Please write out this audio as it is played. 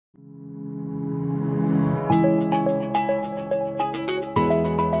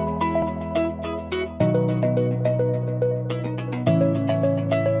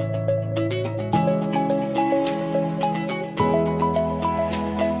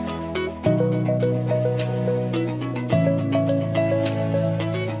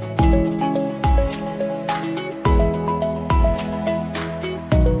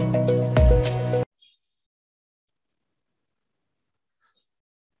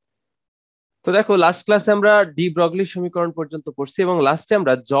তো দেখো, লাস্ট ক্লাসে আমরা ডি ব্রগলির সমীকরণ পর্যন্ত পড়ছি এবং লাস্টে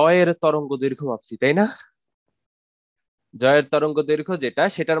আমরা জয়ের তরঙ্গ দৈর্ঘ্য মাপছি, তাই না? জয়ের তরঙ্গ দৈর্ঘ্য যেটা,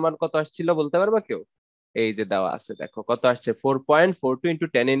 সেটার মান কত আসছিল বলতে পারবা কেউ? এই যে দেওয়া আছে, দেখো কত আসছে, 4.42 ইন্টু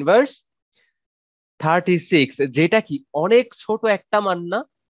 10⁻36, যেটা কি অনেক ছোট একটা মান না?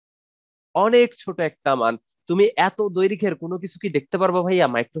 অনেক ছোট একটা মান। তুমি এত দৈর্ঘ্যের কোনো কিছু কি দেখতে পারবা ভাইয়া?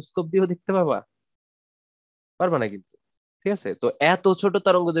 মাইক্রোস্কোপ দিয়েও দেখতে পারবা? পারবা না কিন্তু। ঠিক আছে, তো এত ছোট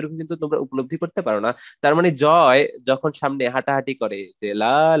তরঙ্গ দৈর্ঘ্য কিন্তু তোমরা উপলব্ধি করতে পারো না। তার মানে জয় যখন সামনে হাঁটাহাঁটি করে, যে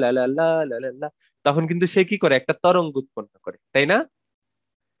লা লা লা লা লা লা লা, তখন কিন্তু সে কি করে, একটা তরঙ্গ উৎপন্ন করে, তাই না?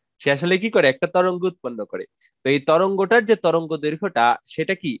 সে আসলে কি করে, একটা তরঙ্গ উৎপন্ন করে। তো এই তরঙ্গটার যে তরঙ্গ দৈর্ঘ্যটা,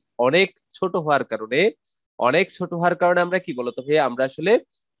 সেটা কি অনেক ছোট হওয়ার কারণে, অনেক ছোট হওয়ার কারণে আমরা কি বলতো ভাইয়া, আমরা আসলে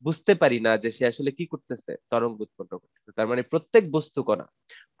বুঝতে পারি না যে সে আসলে কি করতেছে, তরঙ্গ উৎপন্ন করতেছে। তার মানে প্রত্যেক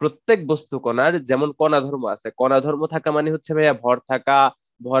বস্তু কণার যেমন কণা ধর্ম আছে, কণা ধর্ম থাকা মানে হচ্ছে ভাইয়া ভর থাকা,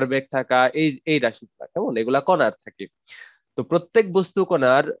 ভরবেগ থাকা, এই এই রাশিগুলা কেমন, এগুলা কণার থাকে। তো প্রত্যেক বস্তু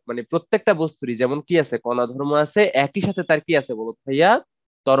কণার মানে প্রত্যেকটা বস্তুরই যেমন কি আছে, কণা ধর্ম আছে, একই সাথে তার কি আছে বলো তো ভাইয়া,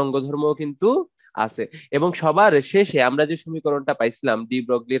 তরঙ্গ ধর্মও কিন্তু আছে। এবং সবার শেষে আমরা যে সমীকরণটা পাইছিলাম ডি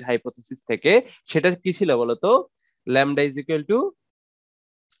ব্রগলির হাইপোথিসিস থেকে, সেটা কি ছিল বলতো? Lambda is equal to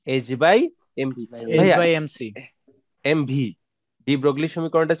H by M V. H ভাইয়া, by MC. M V, D ব্রগলির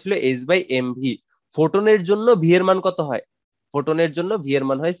সমীকরণটা ছিল এইচ বাই এম ভি। ফোটনের জন্য ভি এর মান কত হয়? ফোটনের জন্য ভি এর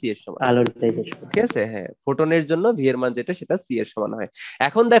মান হয় সি এর সমান। আলোর তেজের সমান। ঠিক আছে, হ্যাঁ, ফোটনের জন্য ভি এর মান যেটা, সেটা সি এর সমান হয়।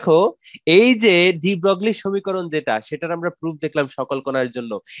 এখন দেখো, এই যে ডি ব্রগলি সমীকরণ যেটা, সেটার আমরা প্রুফ দেখলাম সকল কণার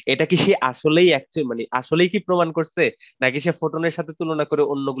জন্য। এটা কি সে আসলেই অ্যাকচুয়ালি মানে আসলেই কি প্রমাণ করছে, নাকি সে ফোটনের সাথে তুলনা করে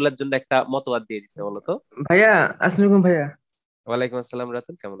অন্যগুলোর জন্য একটা মতবাদ দিয়ে দিচ্ছে বলতো? ভাইয়া, আসসালামু আলাইকুম ভাইয়া। ওয়ালাইকুম আসসালাম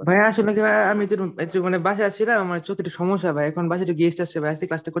রাতুল, কেমন আছো? ভাইয়া আসলে কি ভাইয়া, আমি একটু মানে বাসায় আসছিলাম, আমার চোখে একটু সমস্যা ভাই, এখন বাসায় একটু গেস্ট আসছে ভাই, আজকে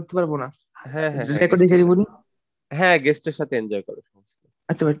ক্লাসটা করতে পারবো না। হ্যাঁ হ্যাঁ হ্যাঁ, রেকর্ডিং গেস্টের খালি সাথে, বলি। হ্যাঁ গেস্টের সাথে এনজয় করো, সমস্যা নেই।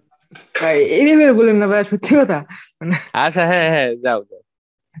 আচ্ছা ভাই। ভাই, এইভাবে বলেন না ভাই, সত্যি কথা মানে। আচ্ছা, হ্যাঁ হ্যাঁ, যাও যাও,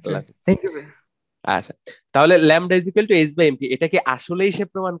 আচ্ছা, আল্লাহ হাফেজ। থ্যাংক ইউ ভাই। আচ্ছা, তাহলে lambda is equal to H by MP, এটা কি আসলেই সে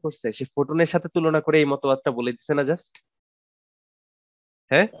প্রমাণ করছে? সে ফোটনের সাথে তুলনা করে এই মতবাদটা বলে দিচ্ছে না জাস্ট?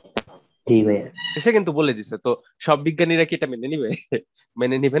 হ্যাঁ, জি ভাইয়া। সে কিন্তু বলে দিছে তো। সব বিজ্ঞানীরা কি এটা মেনে নিবে?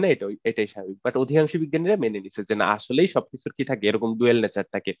 মেনে নিবে না, এটাই স্বাভাবিক। বাট অধিকাংশ বিজ্ঞানীরা মেনে নিছে যে না, আসলেই সবকিছুর কি থাকে, এরকম ডুয়েল নেচার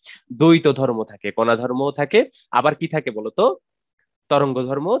থাকে, দ্বৈত ধর্ম থাকে, কণা ধর্মও থাকে, আবার কি থাকে বলতো, তরঙ্গ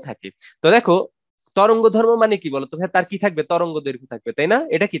ধর্মও থাকে। তো দেখো, তরঙ্গ ধর্ম মানে কি বলতো ভাই, তার কি থাকবে, তরঙ্গ দৈর্ঘ্য থাকবে, তাই না?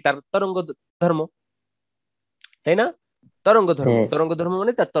 এটা কি তার তরঙ্গ ধর্ম, তাই না? হ্যাঁ। তরঙ্গ ধর্ম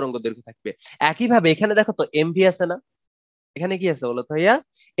মানে তার তরঙ্গ দৈর্ঘ্য থাকবে। একইভাবে এখানে দেখো তো এমভি আছে না? এখানে কি আছে বলতো ভাইয়া?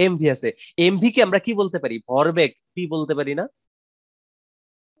 এমভি আছে। এমভি কে আমরা কি বলতে পারি, ভরবেগ পি বলতে পারি না?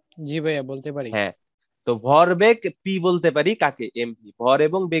 জি ভাইয়া, বলতে পারি। হ্যাঁ, তো ভরবেগ পি বলতে পারি কাকে, এমভি। ভর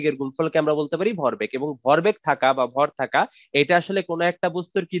এবং বেগের গুণফলকে আমরা বলতে পারি ভরবেগ। এবং ভরবেগ থাকা বা ভর থাকা, এটা আসলে কোনো একটা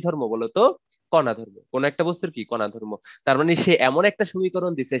বস্তুর কি ধর্ম বলতো, কণা ধর্ম। কোন একটা বস্তুর কি, কণা ধর্ম। তার মানে সে এমন একটা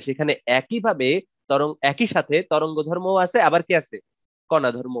সমীকরণ দিছে, সেখানে একইভাবে একই সাথে তরঙ্গ ধর্মও আছে, আবার কি আছে, কণা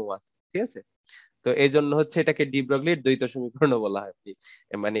ধর্মও আছে। ঠিক আছে, তো এই জন্য হচ্ছে এটাকে ডি ব্রগলির দ্বৈত সমীকরণও বলা হয় আর কি।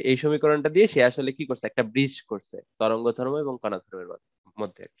 মানে এই সমীকরণটা দিয়ে সে আসলে কি করছে, একটা ব্রিজ করছে তরঙ্গ ধর্ম এবং কণা ধর্মের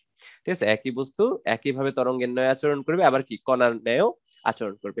মধ্যে আর কি। ঠিক আছে, একই বস্তু একইভাবে তরঙ্গের ন্যায় আচরণ করবে, আবার কি কণার ন্যায়ও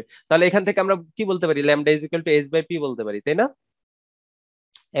আচরণ করবে। তাহলে এখান থেকে আমরা কি বলতে পারি, lambda is equal to H by P বলতে পারি, তাই না?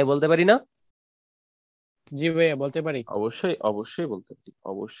 এ বলতে পারি না? জি ভাইয়া, বলতে পারি। অবশ্যই অবশ্যই বলতে পারি,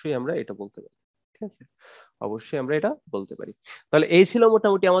 অবশ্যই আমরা এটা বলতে পারি। ঠিক আছে, অবশ্যই আমরা এটা বলতে পারি। তাহলে এই ছিল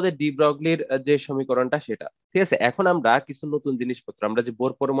মোটামুটি আমাদের ডি ব্রগলির যে সমীকরণটা, সেটা। ঠিক আছে, এখন আমরা কিছু নতুন জিনিসপত্র, আমরা যে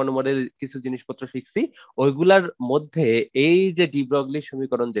বোর পরমাণু মডেল কিছু জিনিসপত্র শিখছি, ওইগুলার মধ্যে এই যে ডি ব্রগলির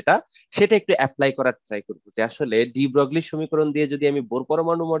সমীকরণ যেটা, সেটা একটু অ্যাপ্লাই করার ট্রাই করবো, যে আসলে ডি ব্রগলির সমীকরণ দিয়ে যদি আমি বোর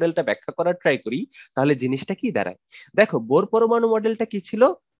পরমাণু মডেলটা ব্যাখ্যা করার ট্রাই করি, তাহলে জিনিসটা কি দাঁড়ায়। দেখো, বোর পরমাণু মডেলটা কি ছিল,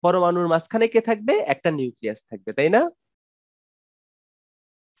 পরমাণুর মাঝখানে কে থাকবে, একটা নিউক্লিয়াস থাকবে, তাই না?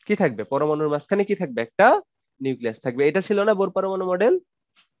 কি থাকবে, পরমাণুর মাঝখানে কি থাকবে, একটা নিউক্লিয়াস থাকবে। এটা ছিল না বোর পরমাণু মডেল?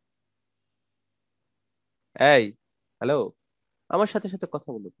 এই, হ্যালো, আমার সাথে সাথে কথা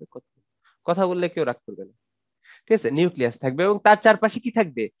বলবে, কথা বললে কেউ রাগ করবে না। ঠিক আছে, নিউক্লিয়াস থাকবে এবং তার চারপাশে কি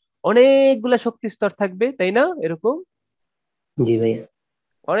থাকবে, অনেকগুলা শক্তি স্তর থাকবে, তাই না? এরকম জি ভাইয়া।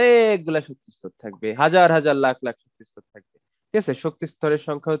 অনেকগুলা শক্তি স্তর থাকবে, হাজার হাজার লাখ লাখ শক্তি স্তর থাকবে। ঠিক আছে, শক্তি স্তরের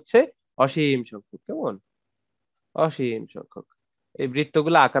সংখ্যা হচ্ছে অসীম সংখ্যক, কেমন, অসীম সংখ্যক। এই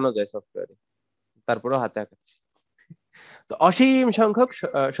বৃত্তগুলো আঁকানো যায় সফটওয়্যারে, তারপরেও হাতে আঁকাচ্ছি। তো অসীম সংখ্যক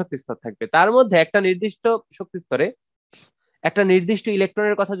শক্তি স্তর থাকবে, তার মধ্যে একটা নির্দিষ্ট শক্তি স্তরে একটা নির্দিষ্ট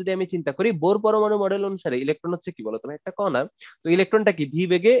ইলেকট্রনের কথা যদি আমি চিন্তা করি, বোর পরমাণু মডেল অনুসারে ইলেকট্রন হচ্ছে কি বলতো, একটা কণা। তো ইলেকট্রনটা কি ভি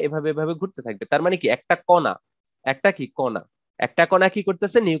বেগে এভাবে এভাবে ঘুরতে থাকবে। তার মানে কি একটা কণা, একটা কি কণা, একটা কণা কি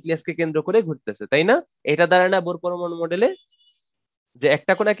করতেছে, নিউক্লিয়াসকে কেন্দ্র করে ঘুরতেছে, তাই না? এটা দ্বারা না বোর পরমাণু মডেলে, যে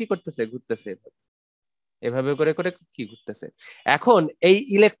একটা কোণা কি করতেছে, ঘুরতেছে, এভাবে করে করে কি ঘুরতেছে। এখন এই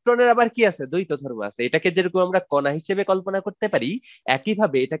ইলেকট্রনের আবার কি আছে, দ্বৈত ধর্ম আছে। এটাকে যেরকম আমরা কণা হিসেবে কল্পনা করতে পারি,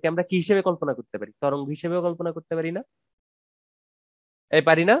 একইভাবে এটাকে আমরা কি হিসেবে কল্পনা করতে পারি, তরঙ্গ হিসেবেও কল্পনা করতে পারি না? এই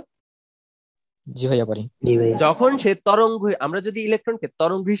পারি না? জি ভাইয়া পারি। জি ভাইয়া। যখন সে তরঙ্গ, আমরা যদি ইলেকট্রনকে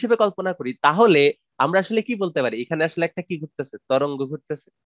তরঙ্গ হিসেবে কল্পনা করি, তাহলে আমরা আসলে কি বলতে পারি, এখানে আসলে একটা কি ঘুরতেছে, তরঙ্গ ঘুরতেছে,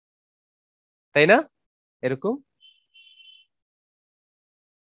 তাই না? এরকম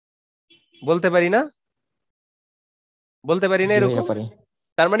বলতে পারি না? বলতে পারি না জি ভাইয়া এরকম? পারি।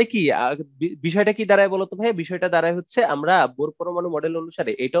 তার মানে কি বিষয়টা কি দাঁড়ায় বলতো ভাই? বিষয়টা দাঁড়ায় হচ্ছে আমরা বোর পরমাণু মডেল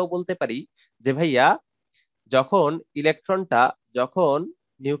অনুসারে এটাও বলতে পারি যে ভাইয়া, যখন ইলেকট্রনটা, যখন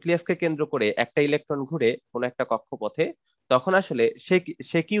নিউক্লিয়াসকে কেন্দ্র করে একটা ইলেকট্রন ঘুরে কোন একটা কক্ষপথে, তখন আসলে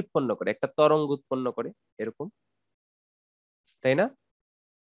সে কি উৎপন্ন করে, একটা তরঙ্গ উৎপন্ন করে, এরকম, তাই না?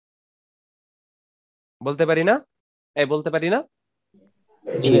 বলতে পারি না? বলতে পারি না?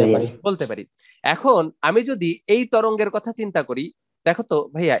 জি জি ভাইয়া ভাইয়া। পারি। বলতে পারি। এখন আমি যদি এই তরঙ্গের কথা চিন্তা করি, দেখো তো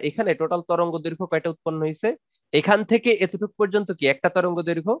ভাইয়া, এখানে টোটাল তরঙ্গ দৈর্ঘ্য কয়টা উৎপন্ন হয়েছে? এখান থেকে এতটুকু পর্যন্ত কি একটা তরঙ্গ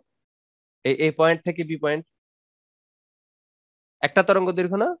দৈর্ঘ্য? এই পয়েন্ট থেকে বি পয়েন্ট একটা তরঙ্গ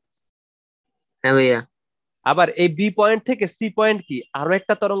দৈর্ঘ্য না? হ্যাঁ ভাইয়া। আবার এই বি পয়েন্ট থেকে সি পয়েন্ট কি আরো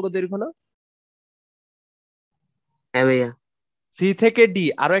একটা তরঙ্গ দৈর্ঘ্য না? হ্যাঁ ভাইয়া। সি থেকে ডি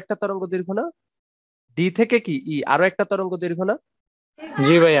আরো একটা তরঙ্গ দৈর্ঘ্য না? ডি থেকে কি ই আরো একটা তরঙ্গ দৈর্ঘ্য না?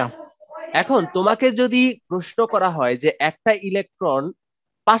 জি ভাইয়া। এখন তোমাকে যদি প্রশ্ন করা হয় যে একটা ইলেকট্রন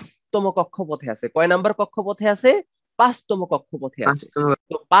 5তম কক্ষপথে আছে, কয় নাম্বার কক্ষপথে আছে? 5তম কক্ষপথে আছে। পাঁচতম।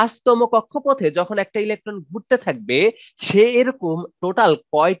 তো 5তম কক্ষপথে যখন একটা ইলেকট্রন ঘুরতে থাকবে, সে এরকম টোটাল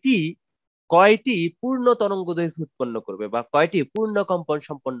কয়টি কয়টি পূর্ণ তরঙ্গ দৈর্ঘ্য উৎপন্ন করবে, বা কয়টি পূর্ণ কম্পন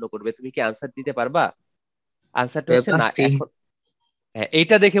সম্পন্ন করবে? তুমি কি আনসার দিতে পারবা? আনসারটা ভাইয়া হচ্ছে না। পাঁচটি। এখন হ্যাঁ,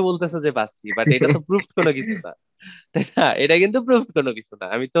 এইটা দেখে বলতেছো যে 5টি, বাট এটা তো প্রুফ কোনো কিছু না, তাই না? এটা কিন্তু প্রুফ কোনো কিছু না,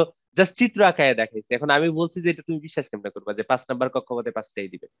 আমি তো জাস্ট চিত্র আঁকায় দেখাইছি। এখন আমি বলছি যে এটা তুমি বিশ্বাস কেমনে করবা যে 5 নাম্বার কক্ষপথে 5টাই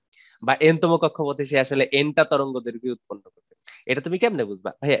দিবে, বা এনতম কক্ষপথে সে আসলে এনটা তরঙ্গ দৈর্ঘ্য উৎপন্ন করবে? এটা তুমি কেমনে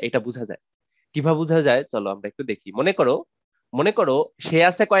বুঝবা ভাইয়া? এটা বোঝা যায়। কিভাবে বোঝা যায়, চলো আমরা একটু দেখি। মনে করো সে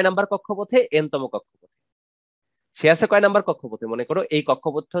আছে কয় নাম্বার কক্ষপথে? এনতম কক্ষপথে। সে আছে কয় নাম্বার কক্ষপথে? মনে করো এই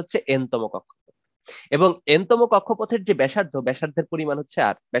কক্ষপথটা হচ্ছে এনতম কক্ষপথ, এবং এনতম কক্ষপথের যে ব্যাসার্ধ, ব্যাসার্ধের পরিমাণ হচ্ছে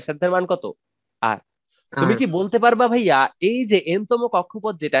আর, ব্যাসার্ধের মান কত? আর। তুমি আর কি বলতে পারবা ভাইয়া, এই যে এনতম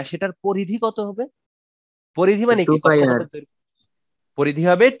কক্ষপথ যেটা, সেটার পরিধি কত হবে? পরিধি মানে টু কি? পাই আর। কক্ষপথের দৈর্ঘ্য। পরিধি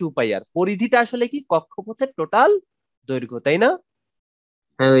হবে 2πr। পরিধিটা আসলে কি? কক্ষপথের টোটাল দৈর্ঘ্য, তাই না?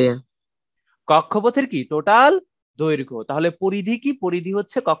 হ্যাঁ ভাইয়া। কক্ষপথের কি? টোটাল দৈর্ঘ্য। তাহলে পরিধি কি? পরিধি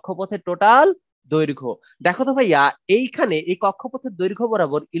হচ্ছে কক্ষপথের টোটাল দৈর্ঘ্য। দেখো তো ভাইয়া, এইখানে এই কক্ষপথের দৈর্ঘ্য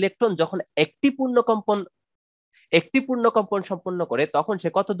বরাবর ইলেকট্রন যখন একটি পূর্ণ কম্পন সম্পন্ন করে, তখন সে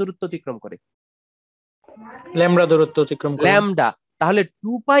কত দূরত্ব অতিক্রম করে? ল্যামডা দূরত্ব অতিক্রম করে। ল্যামডা। তাহলে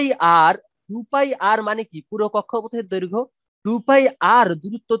 2πr, 2πr মানে কি? পুরো কক্ষপথের দৈর্ঘ্য। 2πr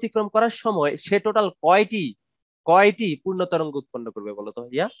দূরত্ব অতিক্রম করার সময় সে টোটাল কয়টি কয়টি পূর্ণ তরঙ্গ উৎপন্ন করবে বলো তো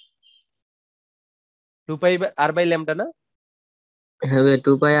ভাইয়া? 2πr/ল্যামডা না? হ্যাঁ ভাইয়া,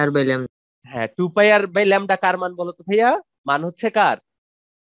 two pi R by lambda. হ্যাঁ, 2πr/ল্যামডা কার মান বলো তো ভাইয়া? মান হচ্ছে কার?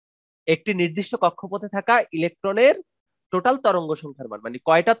 একটি নির্দিষ্ট কক্ষপথে থাকা ইলেকট্রনের টোটাল তরঙ্গ সংখ্যার মান, মানে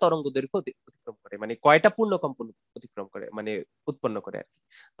কয়টা তরঙ্গ দৈর্ঘ্য অতিক্রম করে, মানে কয়টা পূর্ণ কম্পন অতিক্রম করে, মানে উৎপন্ন করে আর কি।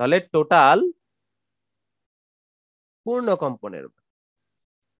 তাহলে টোটাল পূর্ণ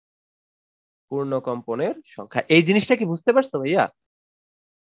কম্পনের সংখ্যা। এই জিনিসটা কি বুঝতে পারছো ভাইয়া?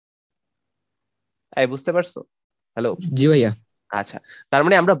 বুঝতে পারছো? হ্যালো? জি ভাইয়া। আচ্ছা, তার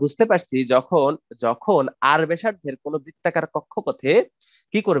মানে আমরা বুঝতে পারছি, যখন যখন আর ব্যাসার্ধের কোন বৃত্তাকার কক্ষপথে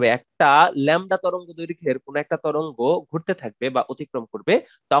কি করবে, একটা ল্যামডা তরঙ্গ দৈর্ঘ্যের কোন একটা তরঙ্গ ঘুরতে থাকবে বা অতিক্রম করবে,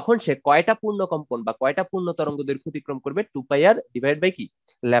 তখন সে কয়টা পূর্ণ কম্পন বা কয়টা পূর্ণ তরঙ্গ দৈর্ঘ্য অতিক্রম করবে? 2πr ডিভাইড বাই কি?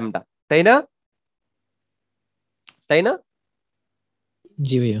 ল্যামডা, তাই না? তাই না?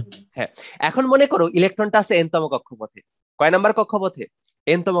 জি ভাইয়া। হ্যাঁ। এখন মনে করো ইলেকট্রনটা আছে এনতম কক্ষপথে। কয় নাম্বার কক্ষপথে?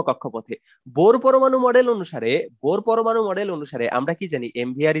 এনতম কক্ষপথে। বোর পরমাণু মডেল অনুসারে আমরা কি জানি?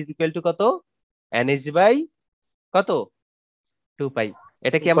 mvr ইজ ইকুয়াল টু কত? nh বাই কত? 2π।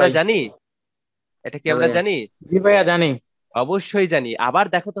 এটা কি 2 আমরা পাই। জানি? এটা কি হ্যাঁ আমরা ভাইয়া। জানি? জি ভাইয়া জানি। অবশ্যই জানি। আবার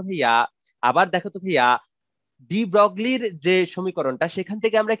দেখো তো ভাইয়া, ডি ব্রগলির যে সমীকরণটা, সেখান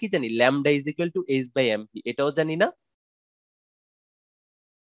থেকে আমরা কি জানি? Lambda is equal to h/mv, এটাও জানি না?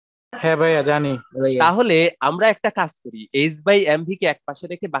 হ্যাঁ ভাইয়া জানি। হ্যাঁ ভাইয়া। তাহলে আমরা একটা কাজ করি, h/mv কে এক পাশে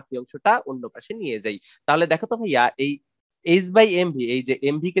রেখে বাকি অংশটা অন্য পাশে নিয়ে যাই। তাহলে দেখো তো ভাইয়া, এই h/mv, এই যে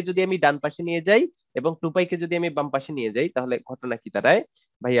mv কে যদি আমি ডান পাশে নিয়ে যাই এবং 2π কে যদি আমি বাম পাশে নিয়ে যাই, তাহলে ঘটনা কি দাঁড়ায়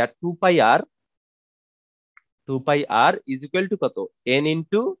ভাইয়া? 2πr ইজ ইকুয়াল টু কত? n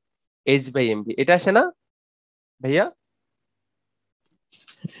ইন্টু h/mv, এটা আসে না ভাইয়া?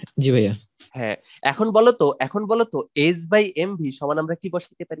 জি ভাইয়া। হ্যাঁ, এখন বলো তো H/mv সমান আমরা কি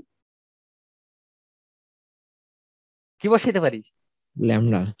বসাইতে পারি? কি বসাইতে পারি?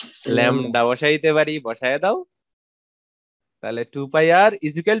 ল্যামডা। ল্যামডা বসাইতে পারি, বসায় দাও। তাহলে 2πr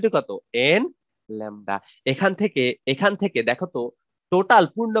ইকুয়াল টু কত? n lambda. এখান থেকে দেখো তো, টোটাল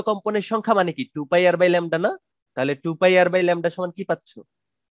পূর্ণ কম্পনের সংখ্যা মানে কি 2πr/ল্যামডা না? তাহলে 2πr/ল্যামডা সমান কি পাচ্ছ?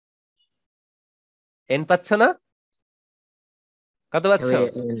 n পাচ্ছ না? কত হ্যাঁ পাচ্ছ? ভাইয়া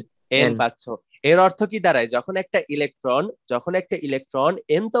n n পাচ্ছ। এর অর্থ কি দাঁড়ায়? যখন একটা ইলেকট্রন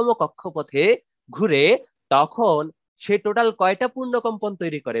n তম কক্ষপথে ঘুরে, তখন সে টোটাল কয়টা পূর্ণ কম্পন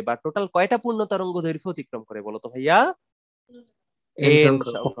তৈরি করে বা টোটাল কয়টা পূর্ণ তরঙ্গ দৈর্ঘ্য অতিক্রম করে বলো তো ভাইয়া? n n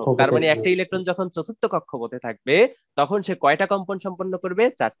সংখ্যক। সংখ্যক। তার মানে একটা ইলেকট্রন যখন চতুর্থ কক্ষপথে থাকবে, তখন সে কয়টা কম্পন সম্পন্ন করবে?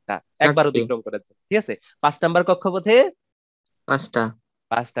 4টা, একবার 4টি, অতিক্রম করেছে, ঠিক আছে। 5 নাম্বার কক্ষপথে 5টা,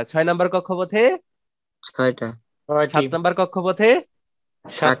 5টা, 6 নাম্বার কক্ষপথে 6টা, 6টি, 7 নাম্বার কক্ষপথে।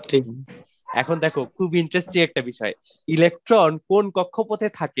 7টি। 7টি। এখন দেখো, খুব ইন্টারেস্টিং একটা বিষয়, ইলেকট্রন কোন কক্ষপথে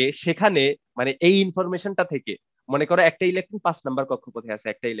থাকে সেখানে, মানে এই ইনফরমেশনটা থেকে, মনে করো একটা ইলেকট্রন 5 নাম্বার কক্ষপথে আছে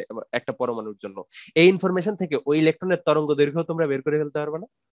একটা পরমাণুর জন্য, এই ইনফরমেশন থেকে ওই ইলেকট্রনের তরঙ্গ দৈর্ঘ্য তোমরা বের করে ফেলতে পারবে না?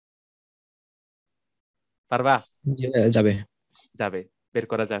 পারবা? জি ভাইয়া, যাবে। যাবে, বের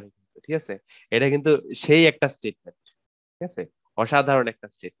করা যাবে কিন্তু, ঠিক আছে। এটা কিন্তু সেই একটা স্টেটমেন্ট, ঠিক আছে, অসাধারণ একটা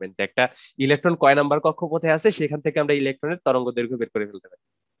স্টেটমেন্ট, একটা ইলেকট্রন কয় নাম্বার কক্ষপথে আছে সেখান থেকে আমরা ইলেকট্রনের তরঙ্গ দৈর্ঘ্য বের করে ফেলতে পারি,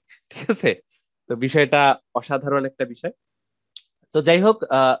 ঠিক আছে। তো বিষয়টা অসাধারণ একটা বিষয়। তো যাই হোক,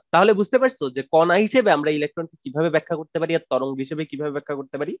 তাহলে বুঝতে পারছো যে কণা হিসেবে আমরা ইলেকট্রনকে কিভাবে ব্যাখ্যা করতে পারি আর তরঙ্গ হিসেবে কিভাবে ব্যাখ্যা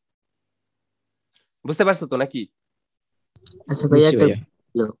করতে পারি? বুঝতে পারছো তো নাকি? আচ্ছা ভাইয়া বুঝছি একটা ভাইয়া।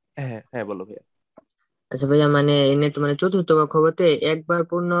 হলো। হ্যাঁ হ্যাঁ, বলো ভাইয়া। আচ্ছা ভাইয়া, মানে এনে তো মানে চতুর্থ কক্ষপথে একবার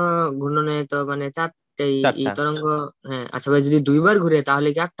পূর্ণ ঘূর্ণনে তো মানে 4টাই ই 4টা। তরঙ্গ। হ্যাঁ, আচ্ছা ভাই, যদি 2বার ঘুরে তাহলে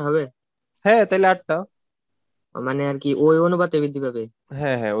কি 8টা হবে? হ্যাঁ, তাহলে 8টা। মানে আর কি ওই অনুপাতে বৃদ্ধি পাবে।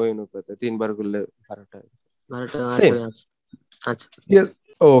 হ্যাঁ হ্যাঁ, ওই অনুপাতে 3বার করলে 12টা। 12টা, আচ্ছা সেম। ভাই, আচ্ছা আচ্ছা।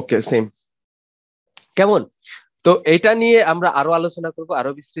 ওকে, সেম। কেমন? তো এটা নিয়ে আমরা আরো আলোচনা করব,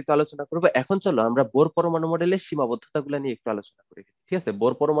 আরো বিস্তৃত আলোচনা করব। এখন চলো আমরা বোর পরমাণু মডেলের সীমাবদ্ধতাগুলো নিয়ে একটু আলোচনা করি, ঠিক আছে।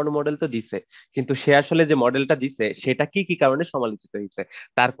 বোর পরমাণু মডেল তো দিছে, কিন্তু সে আসলে যে মডেলটা দিছে সেটা কি কি কারণে সমালোচিত হয়েছে,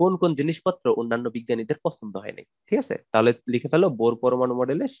 তার কোন কোন জিনিসপত্র অন্যান্য বিজ্ঞানীদের পছন্দ হয়নি, ঠিক আছে। তাহলে লিখে ফেলো বোর পরমাণু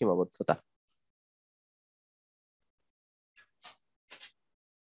মডেলের সীমাবদ্ধতা।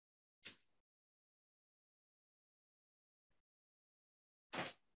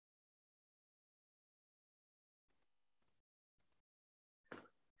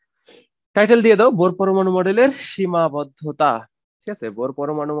 টাইটেল দিয়ে দাও, বোর পরমাণু মডেলের সীমাবদ্ধতা, ঠিক আছে। বোর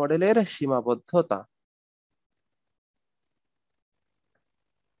পরমাণু মডেলের সীমাবদ্ধতা।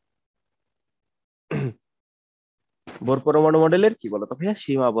 বোর পরমাণু মডেলের কি বলতো ভাইয়া?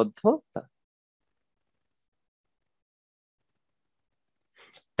 সীমাবদ্ধতা।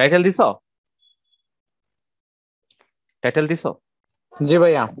 টাইটেল দিছো? টাইটেল দিছো? জি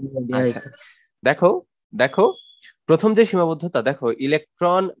ভাইয়া। দেয়া আচ্ছা, হয়েছে। দেখো দেখো, প্রথম যে সীমাবদ্ধতা, দেখো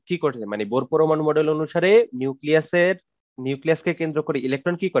ইলেকট্রন কি করছে, মানে বোর পরমাণু মডেল অনুসারে নিউক্লিয়াসকে কেন্দ্র করে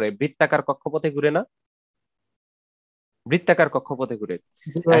ইলেকট্রন কি করে? বৃত্তাকার কক্ষপথে ঘুরে না? বৃত্তাকার কক্ষপথে ঘুরে।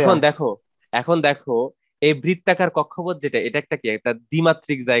 জি ভাইয়া। এখন দেখো, এখন দেখো, এই বৃত্তাকার কক্ষপথ যেটা, এটা একটা কি, একটা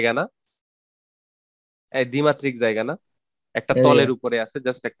দ্বিমাত্রিক জায়গা না? এই দ্বিমাত্রিক জায়গা না? একটা হ্যাঁ ভাইয়া। তলের উপরে আছে,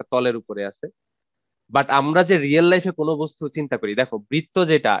 জাস্ট একটা তলের উপরে আছে। বাট আমরা যে রিয়েল লাইফে কোনো বস্তু চিন্তা করি, দেখো বৃত্ত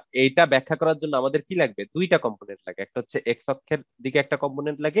যেটা, এইটা ব্যাখ্যা করার জন্য আমাদের কি লাগবে? দুইটা কম্পোনেন্ট লাগে, একটা হচ্ছে এক্স অক্ষের দিকে একটা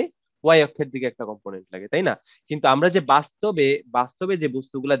কম্পোনেন্ট লাগে, ওয়াই অক্ষের দিকে একটা কম্পোনেন্ট লাগে, তাই না? কিন্তু আমরা যে বাস্তবে বাস্তবে যে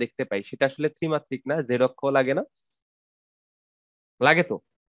বস্তুগুলা দেখতে পাই সেটা আসলে ত্রিমাত্রিক না, জেড অক্ষ লাগে না? লাগে তো।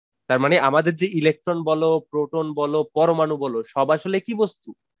 তার মানে আমাদের যে ইলেকট্রন বলো, প্রোটন বলো, পরমাণু বলো, সব আসলে কি বস্তু?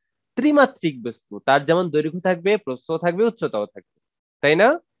 ত্রিমাত্রিক বস্তু। তার যেমন দৈর্ঘ্য থাকবে, প্রস্থ থাকবে, উচ্চতাও থাকবে, তাই না?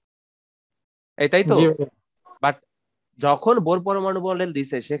 এটাই তো। জি ভাইয়া। বাট যখন বোর পরমাণু মডেল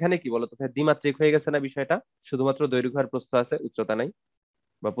দিছে সেখানে কি বলতো ভাই, দ্বিমাত্রিক হয়ে গেছে না বিষয়টা? শুধুমাত্র দৈর্ঘ্য আর প্রস্থ আছে, উচ্চতা নাই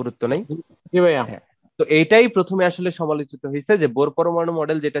বা পুরুত্ব নাই। জি ভাইয়া। হ্যাঁ। তো এইটাই প্রথমে আসলে সমালোচিত হয়েছে যে বোর পরমাণু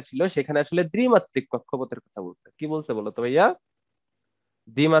মডেল যেটা ছিল সেখানে আসলে দ্বিমাত্রিক কক্ষপথের কথা বলছে। কি বলছে বলতো ভাইয়া?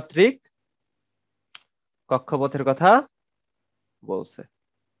 দ্বিমাত্রিক কক্ষপথের কথা বলছে।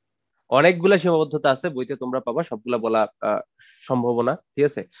 অনেকগুলা সীমাবদ্ধতা আছে, বইতে তোমরা পাবা, সবগুলা বলা সম্ভব না, ঠিক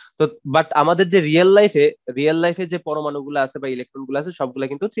আছে। তো বাট আমাদের যে রিয়েল লাইফে যে পরমাণুগুলো আছে বা ইলেকট্রন গুলো আছে সবগুলা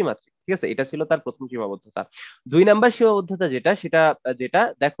কিন্তু ত্রিমাত্রিক, ঠিক আছে। এটা ছিল তার প্রথম সীমাবদ্ধতা। 2 নাম্বার সীমাবদ্ধতা যেটা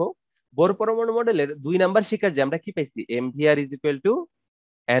দেখো, বোর পরমাণু মডেলের 2 নাম্বার শিকার যে আমরা কি পাইছি? mvr is equal to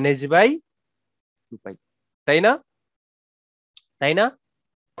nh/2 পাই, তাই না? তাই না?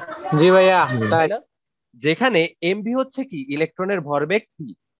 জি ভাইয়া। হুম। তাই তাই। না? যেখানে এমভি হচ্ছে কি? ইলেকট্রনের ভরবেগ পি।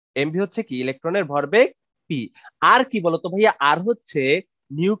 এমভি হচ্ছে কি? ইলেকট্রনের ভরবেগ পি। আর কি বলতো ভাইয়া? আর হচ্ছে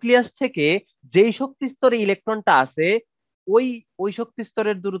নিউক্লিয়াস থেকে যেই শক্তি স্তরে ইলেকট্রনটা আছে ওই ওই শক্তি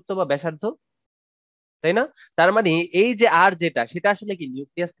স্তরের দূরত্ব বা ব্যাসার্ধ, তাই না? তার মানে এই যে আর যেটা, সেটা আসলে কি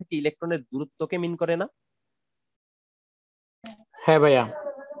নিউক্লিয়াস থেকে ইলেকট্রনের দূরত্বকে মিন করে না? হ্যাঁ ভাইয়া।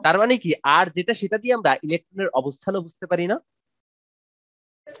 তার মানে কি আর যেটা, সেটা দিয়ে আমরা ইলেকট্রনের অবস্থানও বুঝতে পারি না?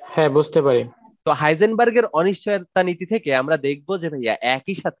 হ্যাঁ, বুঝতে পারি। তো হাইজেনবার্গের অনিশ্চয়তা নীতি থেকে আমরা দেখবো যে ভাইয়া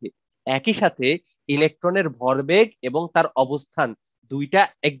একই সাথে ইলেকট্রনের ভরবেগ এবং তার অবস্থান দুইটা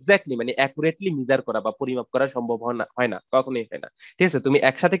এক্স্যাক্টলি মানে অ্যাকুরেটলি মেজার করা বা পরিমাপ করা সম্ভব হয় না, কখনোই হয় না। ঠিক আছে, তুমি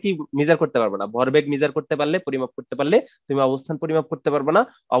একসাথে কি মেজার করতে পারবে না। ভরবেগ মেজার করতে পারলে, পরিমাপ করতে পারলে তুমি অবস্থান পরিমাপ করতে পারবে না।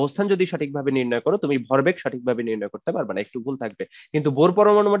 অবস্থান যদি সঠিকভাবে নির্ণয় করো, তুমি ভরবেগ সঠিকভাবে নির্ণয় করতে পারবে না, একটু ভুল থাকবে। কিন্তু বোর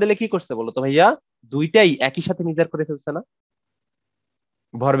পরমাণু মডেলে কি করছে বলো তো ভাইয়া? দুইটাই একই সাথে মেজার করে ফেলছে না,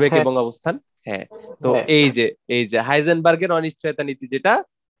 ভরবেগ হ্যাঁ এবং অবস্থান। হ্যাঁ, তো হ্যাঁ এই যে হাইজেনবার্গের অনিশ্চয়তা নীতি যেটা,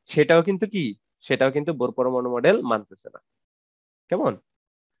 সেটাও কিন্তু কি, সেটাও কিন্তু বোর পরমাণু মডেল মানতেছে না। কেমন?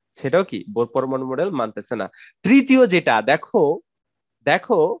 সেটাও কি বোর পরমাণু মডেল মানতেছে না। তৃতীয় যেটা দেখো,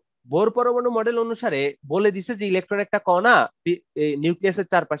 দেখো বোর পরমাণু মডেল অনুসারে বলে দিছে যে ইলেকট্রন একটা কণা নিউক্লিয়াসের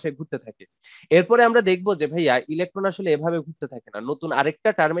চারপাশে ঘুরতে থাকে। এরপরে আমরা দেখবো যে ভাইয়া ইলেকট্রন আসলে এভাবে ঘুরতে থাকে না, নতুন আরেকটা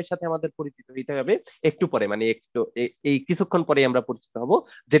টার্মের সাথে আমাদের পরিচিত হইতে হবে একটু পরে, মানে একটু এই কিছুক্ষণ পরে আমরা পরিচিত হব,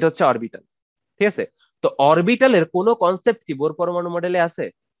 যেটা হচ্ছে অরবিটাল। ঠিক আছে, তো অরবিটালের কোনো কনসেপ্ট কি বোর পরমাণু মডেলে আছে?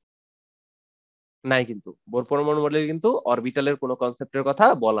 নাই, কিন্তু বোর পরমাণু মডেলে কিন্তু অরবিটালের কোনো কনসেপ্টের কথা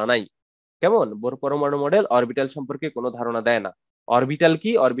বলা নাই। কেমন? বোর পরমাণু মডেল অরবিটাল সম্পর্কে কোনো ধারণা দেয় না। অরবিটাল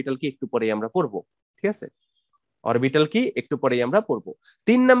কি একটু পরেই আমরা পড়বো। ঠিক আছে, অরবিটাল কি একটু পরেই আমরা পড়বো।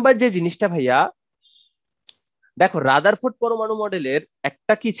 3 নাম্বার যে জিনিসটা ভাইয়া, দেখো রাদারফোর্ড পরমাণু মডেলের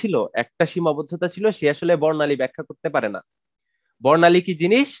একটা কি ছিল, একটা সীমাবদ্ধতা ছিল, সে আসলে বর্ণালী ব্যাখ্যা করতে পারে না। বর্ণালী কি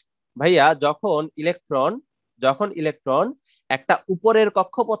জিনিস ভাইয়া? যখন ইলেকট্রন একটা উপরের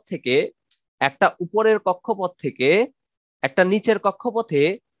কক্ষপথ থেকে একটা নিচের কক্ষপথে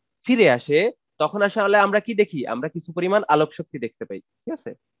ফিরে আসে, তখন আসলে আমরা কি দেখি? আমরা কিছু পরিমাণ আলোক শক্তি দেখতে পাই। ঠিক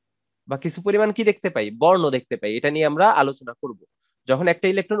আছে, বা কিছু পরিমাণ কি দেখতে পাই? বর্ণ দেখতে পাই। এটা নিয়ে আমরা আলোচনা করব। যখন একটা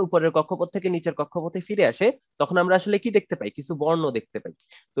ইলেকট্রন উপরের কক্ষপথ থেকে নিচের কক্ষপথে ফিরে আসে, তখন আমরা আসলে কি দেখতে পাই? কিছু বর্ণ দেখতে পাই।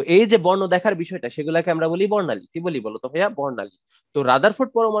 তো এই যে বর্ণ দেখার বিষয়টা, সেগুলোকে আমরা বলি বর্ণালী। কি বলি বলো তো ভাইয়া? বর্ণালী। তো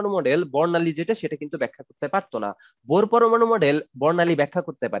রাদারফোর্ড পরমাণু মডেল বর্ণালী যেটা, সেটা কিন্তু ব্যাখ্যা করতে পারতো না। বোর পরমাণু মডেল বর্ণালী ব্যাখ্যা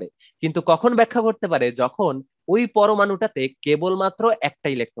করতে পারে। কিন্তু কখন ব্যাখ্যা করতে পারে? যখন ওই পরমাণুটাতে কেবলমাত্র একটা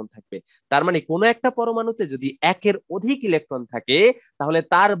ইলেকট্রন থাকবে। তার মানে কোনো একটা পরমাণুতে যদি একের অধিক ইলেকট্রন থাকে, তাহলে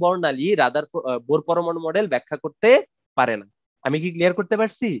তার বর্ণালী বোর পরমাণু মডেল ব্যাখ্যা করতে পারে না। আমি কি ক্লিয়ার করতে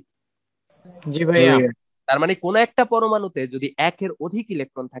পারছি? জি ভাইয়া। তার মানে কোন একটা পরমাণুতে যদি একের অধিক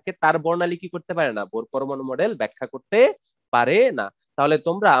ইলেকট্রন থাকে, তার বর্ণালী কি করতে পারে না? বোর পরমাণু মডেল ব্যাখ্যা করতে পারে না। তাহলে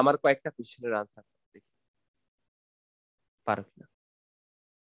তোমরা আমার কয়েকটা কোশ্চেনের আনসার দেখি পারো কিনা।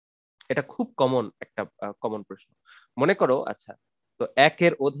 এটা খুব একটা কমন প্রশ্ন। মনে করো, আচ্ছা, তো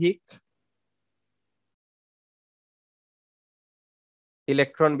একের অধিক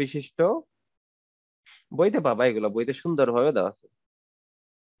ইলেকট্রন বিশিষ্ট, বইতে পাবা এগুলো, বইতে সুন্দরভাবে দেওয়া আছে,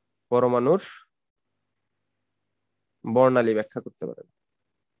 পরমাণুর বর্ণালী ব্যাখ্যা করতে পারে না।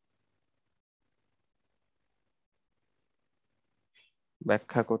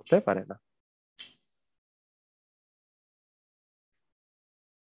 ব্যাখ্যা করতে পারে না,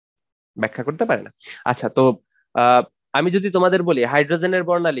 ব্যাখ্যা করতে পারে না। আচ্ছা, তো আহ, আমি যদি তোমাদের বলি হাইড্রোজেনের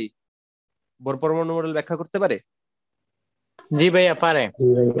বর্ণালী বোর পরমাণু মডেল ব্যাখ্যা করতে পারে? জি ভাইয়া, পারে। জি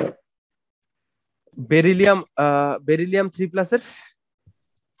ভাইয়া। বেরিলিয়াম 3+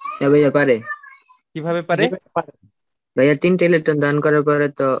 হ্যাঁ ভাইয়া পারে। কিভাবে পারে? জি ভাইয়া, পারে। ভাইয়া 3টে ইলেকট্রন দান করার পরে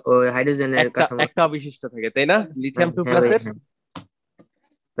তো ওই হাইড্রোজেনের একটা কাঠামো। একটা অবশিষ্ট থাকে, তাই না? লিথিয়াম টু হ্যাঁ ভাইয়া, প্লাসের হ্যাঁ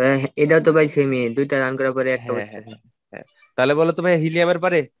ভাইয়া, এটাও তো ভাই সেমই, 2টা দান করার পরে একটা হ্যাঁ অবস্থা হ্যাঁ হ্যাঁ থাকে। হ্যাঁ। তাহলে বলো তো ভাই হিলিয়ামের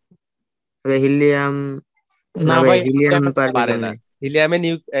পারে? তবে হিলিয়াম, না না ভাই ভাই, হিলিয়াম পারবে পারে না। কেমনে? হিলিয়ামে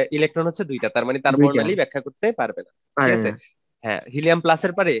ইলেকট্রন হচ্ছে 2টা, তার মানে তার 2টা বর্ণালী ব্যাখ্যা করতে পারবে না। ঠিক পারে আছে, না। হ্যাঁ। হিলিয়াম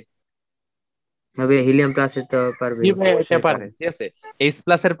প্লাসের পারে? তবে হিলিয়াম প্লাসে তো পারবে। জি ভাইয়া, এটা অবশ্যই পারে। পারে। ঠিক আছে, H+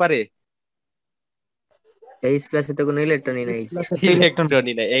 পারে? এইচ প্লাসে তো কোনো ইলেকট্রনই নাই। ইলেকট্রন।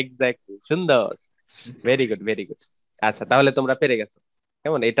 ইলেকট্রনই না, এক্স্যাক্টলি, সুন্দর, ভেরি গুড ভেরি গুড। আচ্ছা, তাহলে তোমরা পেরে গেছো।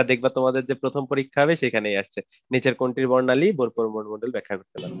 কেমন? এটা দেখবা তোমাদের যে প্রথম পরীক্ষা হবে সেখানেই আসছে, নিচের কোনটির বর্ণালী বোর পরমাণু মডেল ব্যাখ্যা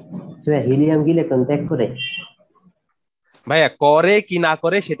করতে পারবে। ভাইয়া হিলিয়াম কি ইলেকট্রন ত্যাগ করে? ভাইয়া করে কি না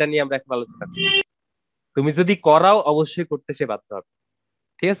করে সেটা নিয়ে আমরা এখন আলোচনা করি। তুমি যদি করাও, অবশ্যই করতে সে বাধ্য হবে।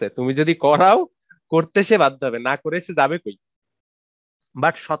 ঠিক আছে, তুমি যদি করাও, করতে সে বাধ্য হবে, না করে সে যাবে কই?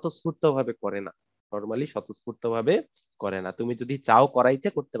 বাট স্বতঃস্ফূর্ত ভাবে করে না, নর্মালি স্বতঃস্ফূর্ত ভাবে করে না। তুমি যদি চাও করাইতে,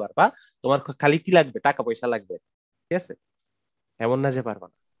 করতে পারবা। তোমার খালি কি লাগবে? টাকা পয়সা লাগবে। ঠিক আছে, এমন না যে পারবা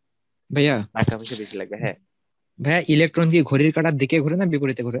না, ভাইয়া, টাকা পয়সা বেশি লাগবে। হ্যাঁ ভাইয়া ইলেকট্রন কি ঘড়ির কাঁটার দিকে ঘুরে না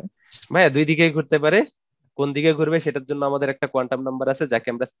বিপরীতে ঘুরে? ভাইয়া, দুই দিকেই ঘুরতে পারে। কোন দিকে ঘুরবে সেটার জন্য আমাদের একটা কোয়ান্টাম নাম্বার আছে যাকে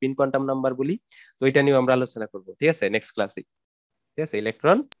আমরা স্পিন কোয়ান্টাম নাম্বার বলি। তো এটা নিয়ে আমরা আলোচনা করব, ঠিক আছে, নেক্সট ক্লাসে। ঠিক আছে,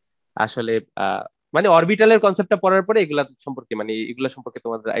 ইলেকট্রন আসলে মানে অরবিটালের কনসেপ্টটা পড়ার পরে এগুলা সম্পর্কে মানে এগুলা সম্পর্কে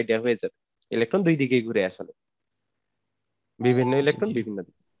তোমাদের আইডিয়া হয়ে যাবে। ইলেকট্রন দুই দিকেই ঘুরে আসলে, বিভিন্ন আচ্ছা ইলেকট্রন ভাইয়া। বিভিন্ন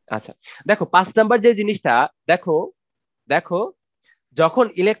দিকে। আচ্ছা, দেখো 5 নাম্বার যে জিনিসটা, দেখো দেখো যখন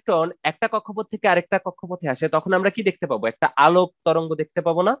ইলেকট্রন একটা কক্ষপথ থেকে আরেকটা কক্ষপথে আসে তখন আমরা কি দেখতে পাবো? একটা আলোক তরঙ্গ দেখতে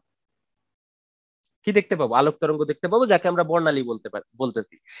পাবো না? কি দেখতে পাবো? আলোক তরঙ্গ দেখতে পাবো, যাকে আমরা বর্ণালী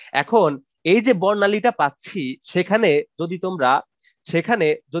বলতেছি। এখন এই যে বর্ণালীটা পাচ্ছি, সেখানে যদি তোমরা সেখানে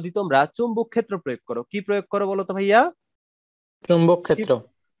যদি তোমরা চুম্বক ক্ষেত্র প্রয়োগ করো, কি প্রয়োগ করো বলো তো ভাইয়া? চুম্বক কি ক্ষেত্র।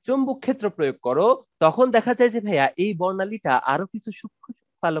 চুম্বক ক্ষেত্র প্রয়োগ করো, তখন দেখা যায় যে ভাইয়া এই বর্ণালীটা আরো কিছু সূক্ষ্ম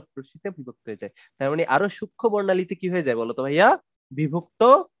সূক্ষ্ম আলোক রশ্মিতে বিভক্ত হয়ে যায়। তার মানে আরো সূক্ষ্ম বর্ণালীতে কি হয়ে যায় বলো তো ভাইয়া? বিভক্ত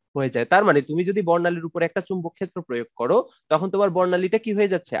হয়ে যায়। তার মানে তুমি যদি বর্ণালীর উপর একটা চুম্বক ক্ষেত্র প্রয়োগ করো, তখন তোমার বর্ণালীটা কি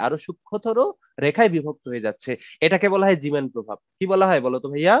হয়ে যাচ্ছে? আরো সূক্ষ্মতর রেখায় বিভক্ত হয়ে যাচ্ছে। এটাকে বলা হয় জিমেন প্রভাব। কি বলা হয় বলো তো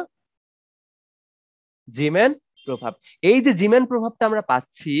ভাইয়া? জিমেন প্রভাব। এই যে জিমেন প্রভাবটা আমরা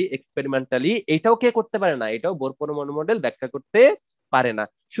পাচ্ছি এক্সপেরিমেন্টালি, এটাও কে করতে পারে না? এটাও বোর পরমাণু মডেল ব্যাখ্যা করতে পারে না।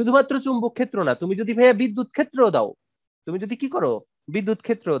 শুধুমাত্র চুম্বক ক্ষেত্র না, তুমি যদি ভাইয়া বিদ্যুৎ ক্ষেত্র দাও, তুমি যদি কি করো, বিদ্যুৎ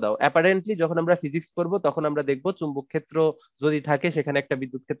ক্ষেত্র দাও, অ্যাপারেন্টলি যখন আমরা ফিজিক্স পড়বো তখন আমরা দেখবো চুম্বক ক্ষেত্র যদি থাকে সেখানে একটা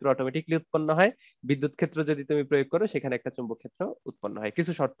বিদ্যুৎ ক্ষেত্র অটোমেটিকলি উৎপন্ন হয়। বিদ্যুৎ ক্ষেত্র যদি তুমি প্রয়োগ করো সেখানে একটা চুম্বক ক্ষেত্র উৎপন্ন হয়।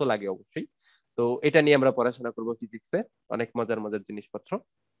 কিছু শর্ত লাগে অবশ্যই। তো এটা নিয়ে আমরা পড়াশোনা করবো ফিজিক্সে, অনেক মজার মজার জিনিসপত্র।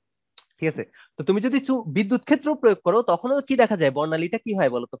 ঠিক আছে, তো তুমি যদি বিদ্যুৎ ক্ষেত্র প্রয়োগ করো তখনও কি দেখা যায়? বর্ণালীটা কি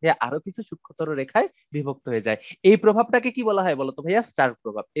হয় বলতো ভাইয়া? আরো কিছু সূক্ষ্মতর রেখায় বিভক্ত হয়ে যায়। এই প্রভাবটাকে কি বলা হয় বলতো ভাইয়া? স্টার্ক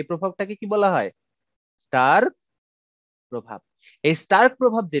প্রভাব। এই প্রভাবটাকে কি বলা হয়? স্টার্ক প্রভাব। এই স্টার্ক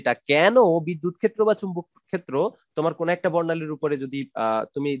প্রভাব যেটা, কেন বিদ্যুৎ ক্ষেত্র বা চুম্বক ক্ষেত্র তোমার কোন একটা বর্ণালীর উপরে যদি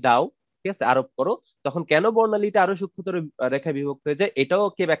তুমি দাও, ঠিক আছে, আরোপ করো, তখন কেন বর্ণালীটা আরো সূক্ষ্মতর রেখায় বিভক্ত হয়ে যায়, এটাও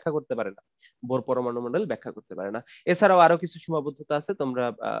কে ব্যাখ্যা করতে পারে না? বোর পরমাণু মণ্ডল ব্যাখ্যা করতে পারে না। এছাড়াও আরো কিছু সীমাবদ্ধতা আছে, তোমরা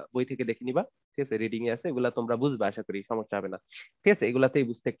বই থেকে দেখে নিবা। ঠিক আছে, রিডিং এ আছে, এগুলা তোমরা বুঝবে, আশা করি সমস্যা হবে না। ঠিক আছে, এগুলাতেই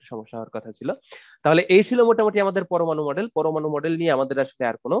বুঝতে একটু সমস্যা হওয়ার কথা ছিল। তাহলে এই ছিল মোটামুটি আমাদের পরমাণু মডেল। পরমাণু মডেল নিয়ে আমাদের আসলে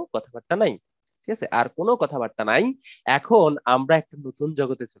আর কোনো কথাবার্তা নাই। ঠিক আছে, আর কোনো কথাবার্তা নাই। এখন আমরা একটা নতুন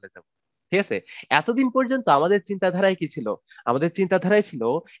জগতে চলে যাব। ঠিক আছে, এতদিন পর্যন্ত আমাদের চিন্তাধারায় কি ছিল? আমাদের চিন্তাধারায় ছিল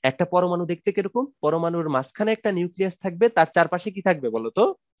একটা পরমাণু দেখতে কিরকম? পরমাণুর মাঝখানে একটা নিউক্লিয়াস থাকবে, তার চারপাশে কি থাকবে বলতো?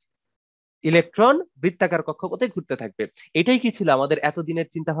 ইলেকট্রন বৃত্তাকার কক্ষপথে ঘুরতে থাকবে। এটাই কি ছিল আমাদের এতদিনের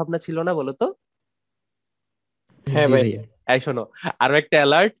চিন্তা ভাবনা, ছিল না বলতো? হ্যাঁ জি ভাই। ভাইয়া। এই শোনো, আরো একটা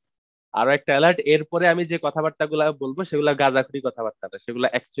অ্যালার্ট, আরো একটা অ্যালার্ট, এরপরে আমি যে কথাবার্তা গুলা বলবো সেগুলা গাঁজাখুরি কথাবার্তা না, সেগুলা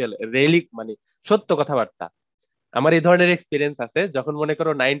অ্যাকচুয়াল রেলিক মানে সত্য কথাবার্তা। আমার এই ধরনের এক্সপিরিয়েন্স আছে, যখন মনে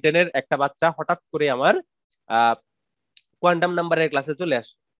করো 9-10-এর একটা বাচ্চা হঠাৎ করে আমার কোয়ান্টাম নাম্বারের ক্লাসে চলে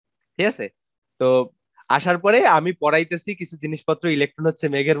আসে। ঠিক আছে, তো আসার পরে আমি পড়াইতেছি কিছু জিনিসপত্র, ইলেকট্রন হচ্ছে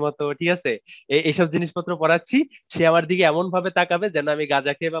মেঘের মতো, ঠিক আছে, এইসব জিনিসপত্র পড়াচ্ছি। সে আমার দিকে এমন ভাবে তাকাবে যেন আমি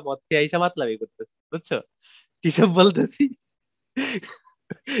গাঁজা খেয়ে বা মদ খেয়ে আইসা মাতলামি করতেছি, বুঝছো কিসব বলতেছি?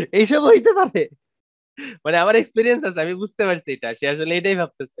 এইসব হইতে পারে, মানে আমার এক্সপিরিয়েন্স আছে, আমি বুঝতে পারছি এটা। সে আসলে এটাই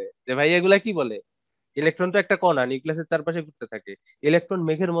ভাবতেছে যে ভাই এগুলা কি বলে, ইলেকট্রন তো একটা কণা, নিউক্লিয়াসের চারপাশে ঘুরতে থাকে, ইলেকট্রন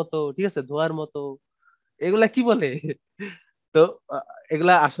মেঘের মতো, ঠিক আছে, ধোঁয়ার মতো, এগুলা কি বলে? তো আহ,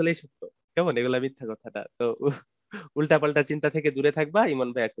 এগুলা আসলেই সত্য। কেমন, এগুলা মিথ্যা কথাটা তো উল্টা পাল্টা চিন্তা থেকে দূরে থাকবা, ইমন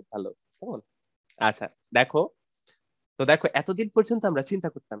ভাই খুব ভালো। কেমন? আচ্ছা, দেখো, তো দেখো এতদিন পর্যন্ত আমরা চিন্তা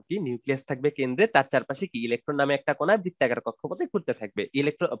করতাম কি, নিউক্লিয়াস থাকবে কেন্দ্রে, তার চারপাশে কি ইলেকট্রন নামে একটা কণা বৃত্তাকার কক্ষপথে ঘুরতে থাকবে।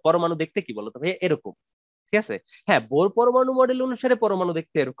 ইলেকট্রন পরমাণু দেখতে কি বলতো ভাই? এরকম। ঠিক আছে, হ্যাঁ, বোর পরমাণু মডেল অনুসারে পরমাণু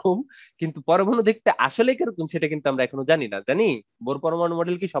দেখতে এরকম, কিন্তু পরমাণু দেখতে আসলে কিরকম সেটা কিন্তু আমরা এখনো জানি না। জানি বোর পরমাণু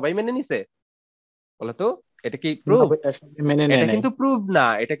মডেল কি সবাই মেনে নিছে বলতো? এটা কি না প্রুফ? ভাই, আসলে মেনে এটা নেয় নাই। কিন্তু প্রুভ না,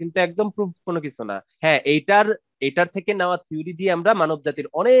 এটা কিন্তু একদম প্রুভ কোনো কিছু না। হ্যাঁ, এটার থেকে নেওয়া থিওরি দিয়ে আমরা মানব জাতির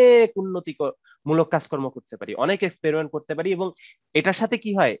অনেক উন্নতি মূলক কাজকর্ম করতে পারি, অনেক এক্সপেরিমেন্ট করতে পারি, এবং এটার সাথে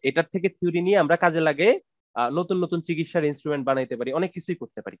কি হয়, এটার থেকে থিওরি নিয়ে আমরা কাজে লাগে নতুন নতুন চিকিৎসার ইনস্ট্রুমেন্ট বানাইতে পারি, অনেক কিছুই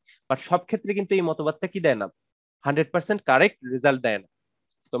করতে পারি। বাট সব ক্ষেত্রে কিন্তু এই মতবাদটা কি দেয় না, 100% কারেক্ট রেজাল্ট দেয় না।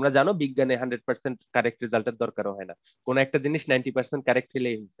 তোমরা জানো বিজ্ঞানে 100% কারেক্ট রেজাল্টের দরকারও হয় না। কোন একটা জিনিস 90% কারেক্ট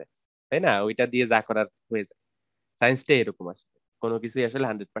হলেই হয়েছে, তাই না? ওইটা দিয়ে যা করার হয়ে যায়। সায়েন্সটাই এরকম আসলে, কোনো কিছুই আসলে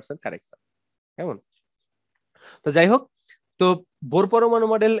 100% কারেক্ট না। কেমন? তো যাই হোক, তো বোর পরমাণু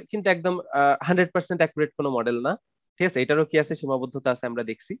মডেল কিন্তু একদম 100% অ্যাকুরেট কোনো মডেল না। ঠিক আছে, এটারও কি আছে, সীমাবদ্ধতা আছে, আমরা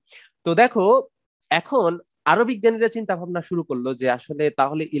দেখছি। তো দেখো, এখন আরো বিজ্ঞানীরা চিন্তা ভাবনা শুরু করলো যে আসলে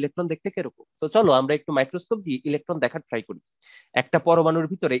তাহলে ইলেকট্রন দেখতে কিরকম। তো চলো আমরা একটু মাইক্রোস্কোপ দিয়ে ইলেকট্রন দেখার ট্রাই করি। একটা পরমাণুর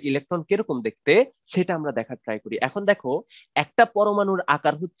ভিতরে ইলেকট্রন কিরকম দেখতে সেটা আমরা দেখার ট্রাই করি। এখন দেখো, একটা পরমাণুর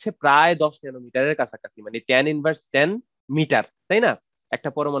আকার হচ্ছে প্রায় 10 ন্যানোমিটারের কাছাকাছি, মানে 10⁻10 মিটার, তাই না? একটা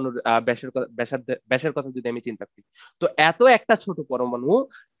পরমাণুর ব্যাসের কথা যদি আমি চিন্তা করি, তো এত একটা ছোট পরমাণু,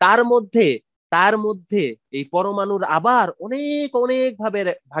 তার মধ্যে তার মধ্যে এই পরমাণুর আবার অনেক অনেক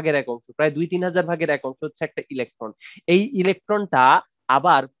ভাগের এক অংশ, প্রায় 2-3 হাজার ভাগের এক অংশ হচ্ছে একটা ইলেকট্রন। এই ইলেকট্রনটা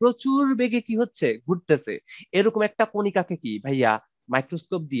আবার প্রচুর বেগে কি হচ্ছে, ঘুরতেছে। এরকম একটা কণিকাকে কি ভাইয়া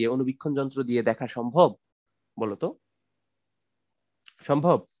মাইক্রোস্কোপ দিয়ে, অনুবীক্ষণ যন্ত্র দিয়ে দেখা সম্ভব? বলতো,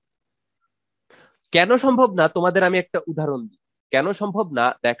 সম্ভব? কেন সম্ভব না তোমাদের আমি একটা উদাহরণ দিই। কেন সম্ভব না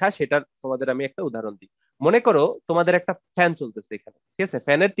দেখা সেটার তোমাদের আমি একটা উদাহরণ দিই। মনে করো তোমাদের একটা ফ্যান চলতেছে এখানে, ঠিক আছে?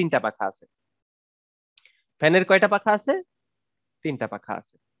 ফ্যানের 3টা পাখা আছে। ফ্যানের কয়টা পাখা আছে? 3টা পাখা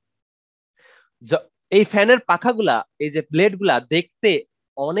আছে। এই ফ্যানের পাখাগুলা, এই যে ব্লেড গুলা দেখতে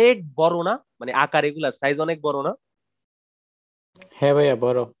অনেক বড় না? মানে আকার, এগুলার সাইজ অনেক বড় না? হ্যাঁ ভাইয়া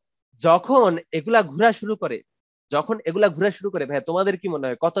বড়। যখন এগুলা ঘোরা শুরু করে, যখন এগুলা ঘোরা শুরু করে ভাই, তোমাদের কি মনে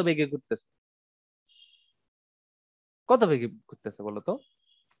হয় কত বেগে ঘুরতেছে? কত বেগে ঘুরতেছে বলো তো?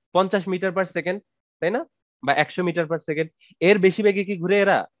 50 মিটার পার সেকেন্ড, তাই না? বা 100 মিটার পার সেকেন্ড। এর বেশি বেগে কি ঘুরে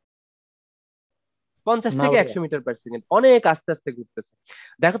এরা? 50 না থেকে ভাইয়া, 100 মিটার পার সেকেন্ড, অনেক আস্তে আস্তে ঘুরতেছে।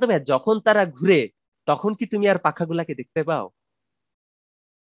 দেখো তো ভাই, যখন তারা ঘুরে তখন কি তুমি আর পাখাগুলাকে দেখতে পাও?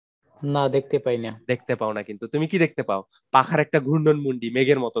 না দেখতে পাই না। দেখতে পাও না। কিন্তু তুমি কি দেখতে পাও? পাখার একটা ঘূর্ণন মুন্ডি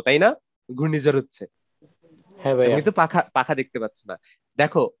মেঘের মতো, তাই না? ঘূর্ণিঝড় হচ্ছে। হ্যাঁ তুমি ভাইয়া। কিন্তু পাখা পাখা দেখতে পাচ্ছ না।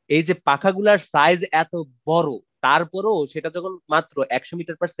 দেখো, এই যে পাখাগুলার সাইজ এত বড়, তারপরেও সেটা যখন মাত্র 100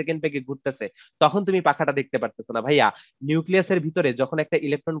 মিটার পার সেকেন্ড বেগে ঘুরতেছে, তখন তুমি পাখাটা দেখতে পারতেছো না ভাইয়া। নিউক্লিয়াসের ভিতরে যখন একটা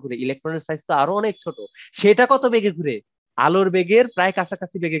ইলেকট্রন ঘুরে, ইলেকট্রনের সাইজ তো আরো অনেক ছোট, সেটা কত বেগে ঘুরে? আলোর বেগের প্রায়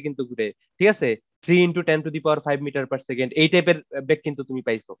কাছাকাছি বেগে কিন্তু ঘুরে, ঠিক আছে? 3 × 10⁵ এই টাইপের বেগ কিন্তু তুমি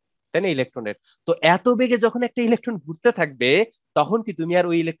পাইছো, তাই না, ইলেকট্রনের? তো এত বেগে যখন একটা ইলেকট্রন ঘুরতে থাকবে, তখন কি তুমি আর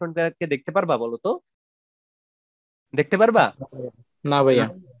ওই ইলেকট্রনটাকে দেখতে পারবা বলো তো? দেখতে পারবা? না ভাইয়া।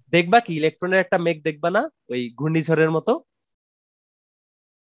 দেখবা কি ইলেকট্রনের একটা মেঘ দেখবা না? ওই ঘূর্ণিঝড়ের মতো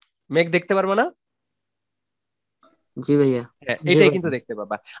মেঘ দেখতে পারবা না? জি ভাইয়া। হ্যাঁ, জি এটাই কিন্তু ভাইয়া। দেখতে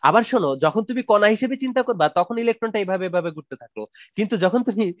পাবা। আবার শোনো, যখন তুমি কণা হিসেবে চিন্তা করবা তখন ইলেকট্রনটা এইভাবে এভাবে ঘুরতে থাকলো, কিন্তু যখন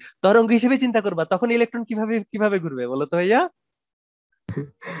তুমি তরঙ্গ হিসেবে চিন্তা করবা তখন ইলেকট্রন কিভাবে কিভাবে ঘুরবে বলো তো ভাইয়া?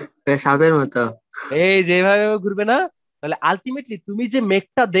 সাপের মতো। এই যে এভাবে এভাবে ঘুরবে না? তাহলে আলটিমেটলি তুমি যে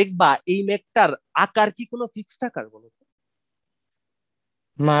মেঘটা দেখবা, এই মেঘটার আকার কি কোনো ফিক্সড আকার বলো তো?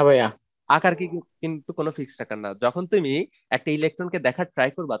 না ভাইয়া। আকার কি কিন্তু কোনো ফিক্সড আকার না। যখন তুমি একটা ইলেকট্রনকে দেখার ট্রাই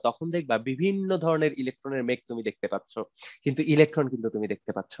করবা, তখন দেখবা বিভিন্ন ধরনের ইলেকট্রনের মেঘ তুমি দেখতে পাচ্ছ, কিন্তু ইলেকট্রন কিন্তু তুমি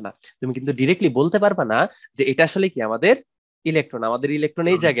দেখতে পাচ্ছ না। তুমি কিন্তু ডিরেক্টলি বলতে পারবা না যে এটা আসলে কি আমাদের ইলেকট্রন, আমাদের ইলেকট্রন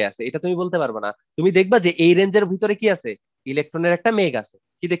এই জায়গায় আছে, এটা তুমি বলতে পারবা না। তুমি দেখবা যে এই রেঞ্জের ভিতরে কি আছে, ইলেকট্রনের একটা মেঘ আছে।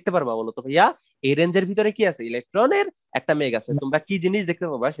 কি দেখতে পারবা বলো তো ভাইয়া? এই রেঞ্জের ভিতরে কি আছে, ইলেকট্রনের একটা মেঘ আছে। তোমরা কি জিনিস দেখতে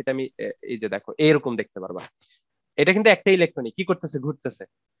পাবা সেটা আমি এই যে দেখো এরকম দেখতে পারবা। এটা কিন্তু একটা ইলেকট্রনই কি করতেছে, ঘুরতেছে,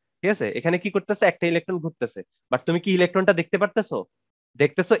 ঠিক আছে? এখানে কি করতেছে, একটা ইলেকট্রন ঘুরতেছে। বাট তুমি কি ইলেকট্রনটা দেখতে পারতেছো?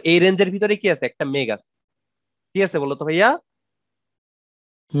 দেখতেছো এই রেঞ্জের ভিতরে কি আছে, একটা মেঘ আছে। কি আছে বলো তো ভাইয়া?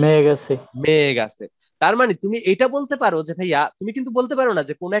 মেঘ আছে। মেঘ আছে। তার মানে তুমি এটা বলতে পারো যে ভাইয়া, তুমি কিন্তু বলতে পারো না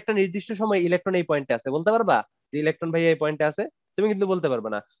যে কোন একটা নির্দিষ্ট সময় ইলেকট্রন এই পয়েন্টে আছে। বলতে পারবা যে ইলেকট্রন ভাইয়া এই পয়েন্টে আছে? তুমি কিন্তু বলতে পারবে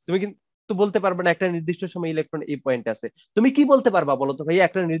না। তুমি কিন্তু বলতে পারবে না একটা নির্দিষ্ট সময় ইলেকট্রন এই পয়েন্টে আছে। তুমি কি বলতে পারবা বলো তো ভাইয়া,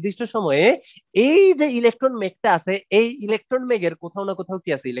 একটা নির্দিষ্ট সময়ে এই যে ইলেকট্রন মেঘটা আছে, এই ইলেকট্রন মেঘের কোথাও না কোথাও কি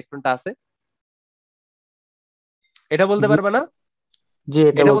আছে, ইলেকট্রনটা আছে? এটা বলতে জি। পারবে না? জি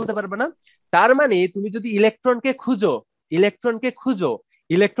এটা এটা বলতে বলতে পারবে না। তার মানে তুমি যদি ইলেকট্রনকে খুঁজো, ইলেকট্রনকে খুঁজো,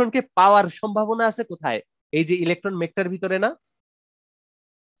 ইলেকট্রনকে পাওয়ার সম্ভাবনা আছে কোথায়? এই যে ইলেকট্রন মেঘটার ভিতরে না?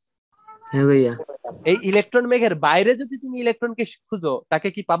 হ্যাঁ ভাইয়া। এই ইলেকট্রন মেঘের বাইরে যদি তুমি ইলেকট্রনকে খুঁজো, তাকে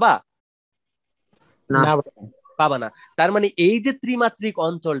কি পাবা? না। না ভাইয়া। পাবা না। তার মানে এই যে ত্রিমাত্রিক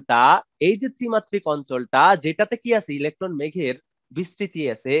অঞ্চলটা, এই যে ত্রিমাত্রিক অঞ্চলটা যেটাতে কি আছে, ইলেকট্রন মেঘের বিস্তৃতি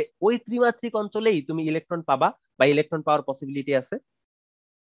আছে, ওই ত্রিমাত্রিক অঞ্চলেই তুমি ইলেকট্রন পাবা বা ইলেকট্রন পাওয়ার পসিবিলিটি আছে,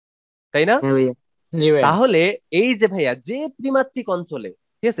 তাই না? হ্যাঁ ভাইয়া। জি ভাইয়া। তাহলে এই যে ভাইয়া, যে ত্রিমাত্রিক অঞ্চলে,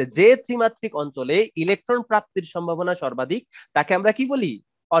 ঠিক আছে, যে ত্রিমাত্রিক অঞ্চলে ইলেকট্রন প্রাপ্তির সম্ভাবনা সর্বাধিক, তাকে আমরা কি বলি?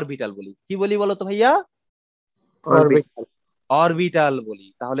 অরবিটাল বলি। কি বলি বলো তো ভাইয়া? অরবিট। অরবিটাল। অরবিটাল বলি।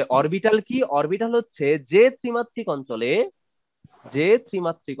 তাহলে অরবিটাল কি? অরবিটাল হচ্ছে যে ত্রিমাত্রিক অঞ্চলে, যে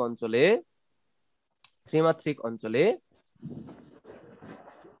ত্রিমাত্রিক অঞ্চলে, ত্রিমাত্রিক অঞ্চলে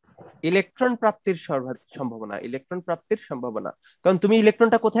ইলেকট্রন প্রাপ্তির সম্ভাবনা, ইলেকট্রন প্রাপ্তির সম্ভাবনা। কারণ তুমি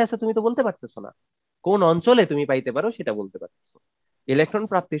ইলেকট্রনটা কোথায় আছে তুমি তো বলতে পারতেছো না, কোন অঞ্চলে তুমি পাইতে পারো সেটা বলতে পারতেছো। ইলেকট্রন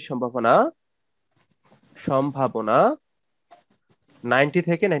প্রাপ্তির সম্ভাবনা, সম্ভাবনা 90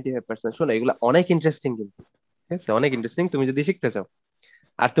 থেকে 95%। শোনো, এগুলো অনেক ইন্টারেস্টিং কিন্তু, ঠিক আছে, অনেক ইন্টারেস্টিং তুমি যদি শিখতে চাও।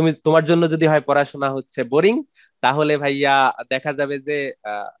 আর তুমি, তোমার জন্য যদি হয় পড়াশোনা হচ্ছে বোরিং, তাহলে ভাইয়া দেখা যাবে যে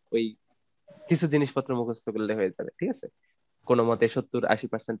ওই কিছু জিনিসপত্র মুখস্থ করলে হয়ে যাবে, ঠিক আছে? কোনো মতে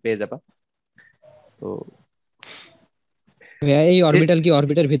 70-80% পেয়ে যাবা। তো ভাইয়া এই এ- অরবিটাল কি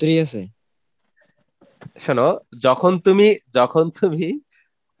অরবিটার ভিতরেই আছে? শোনো, যখন তুমি, যখন তুমি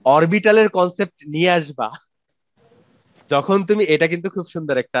অরবিটালের কনসেপ্ট নিয়ে আসবা যখন তুমি, এটা কিন্তু খুব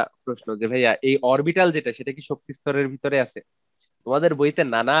সুন্দর একটা প্রশ্ন যে ভাইয়া এই অরবিটাল যেটা সেটা কি শক্তি স্তরের ভিতরে আছে? তোমাদের বইতে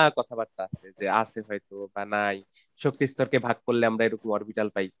নানা কথাবার্তা আছে যে আছে হয়তো বা নাই, শক্তি স্তরকে ভাগ করলে আমরা এরকম অরবিটাল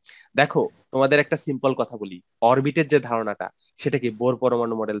পাই। দেখো, তোমাদের একটা সিম্পল কথা বলি, অরবিটের যে ধারণাটা সেটা কি বোর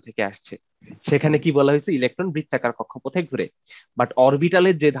পরমাণু মডেল থেকে আসছে। সেখানে কি বলা হয়েছে, ইলেকট্রন বৃত্তাকার কক্ষপথে ঘুরে। বাট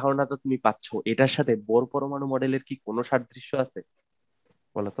অরবিটালের যে ধারণাটা তুমি পাচ্ছ, এটার সাথে বোর পরমাণু মডেলের কি কোনো সাদৃশ্য আছে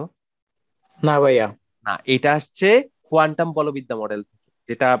বলতো? না ভাইয়া। না, এটা আসছে কোয়ান্টাম বলবিদ্যা মডেল থেকে,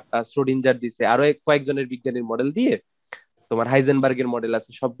 যেটা শ্রোডিঞ্জার দিছে, আরো কয়েকজনের বিজ্ঞানীর মডেল দিয়ে, তোমার হাইজেনবার্গের মডেল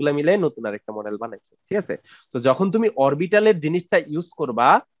আছে, সবগুলা মিলে নতুন আরেকটা মডেল বানাইছে, ঠিক আছে? তো যখন তুমি অরবিটালের জিনিসটা ইউজ করবা,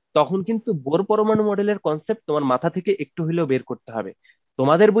 তখন কিন্তু বোর পরমাণু মডেলের কনসেপ্ট তোমার মাথা থেকে একটু হলেও বের করতে হবে।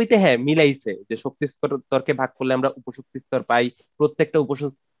 তোমাদের বইতে হ্যাঁ মিলাইছে যে শক্তি স্তরকে ভাগ করলে আমরা উপশক্তি স্তর পাই, প্রত্যেকটা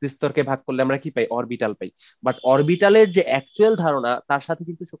উপশক্তি স্তরকে ভাগ করলে আমরা কি পাই, অরবিটাল পাই। বাট অরবিটালের যে অ্যাকচুয়াল ধারণা তার সাথে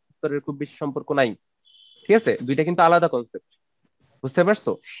কিন্তু শক্তি স্তরের খুব বেশি সম্পর্ক নাই, ঠিক আছে? দুইটা কিন্তু আলাদা কনসেপ্ট, বুঝতে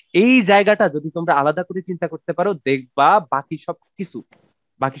পারছো? এই জায়গাটা যদি তোমরা আলাদা করে চিন্তা করতে পারো, দেখবা বাকি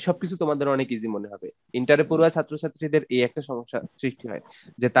সবকিছু তোমাদের অনেক ইজি মনে হবে। ইন্টারে পড়ুয়া ছাত্রছাত্রীদের এই একটা সমস্যা সৃষ্টি হয়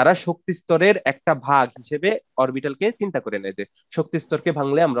যে তারা শক্তি স্তরের একটা ভাগ হিসেবে অরবিটালকে চিন্তা করে নেয়, যে শক্তি স্তরকে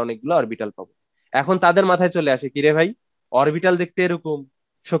ভাঙলে আমরা অনেকগুলো অরবিটাল পাবো। এখন তাদের মাথায় চলে আসে, কিরে ভাই, অরবিটাল দেখতে এরকম,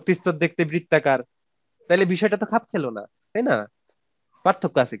 শক্তি স্তর দেখতে বৃত্তাকার, তাহলে বিষয়টা তো খাপ খেলো না, তাই না?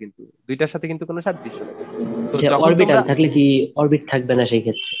 পার্থক্য আছে কিন্তু, দুইটার সাথে কিন্তু কোনো সাদৃশ্য নেই। তো যে যখন অরবিটাল তোমরা, থাকলে কি অরবিট থাকবে না সেই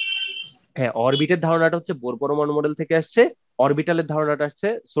ক্ষেত্রে? হ্যাঁ, অরবিটের ধারণাটা হচ্ছে বোর পরমাণু মডেল থেকে আসছে, অরবিটালের ধারণাটা আসছে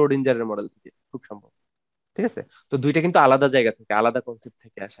শ্রোডিঞ্জারের মডেল থেকে, খুব সম্ভব, ঠিক আছে? তো দুইটা কিন্তু আলাদা জায়গা থেকে, আলাদা কনসেপ্ট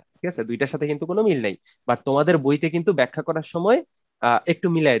থেকে আসা, ঠিক আছে? দুইটার সাথে কিন্তু কোনো মিল নাই। বাট তোমাদের বইতে কিন্তু ব্যাখ্যা করার সময় একটু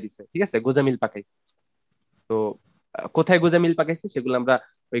মিলাই দিছে, ঠিক আছে, গোজামিল পাকাই। তো কোথায় গোজামিল পাকাইছে সেগুলো আমরা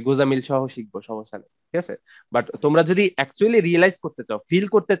ওই গোজামিল সহ শিখবো, সমস্যা নেই, ঠিক আছে? বাট তোমরা যদি অ্যাকচুয়ালি রিয়েলাইজ করতে চাও, ফিল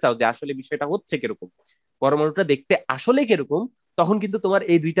করতে চাও যে আসলে বিষয়টা হচ্ছে কিরকম, পরমাণুটা দেখতে আসলে কিরকম, তখন কিন্তু তোমার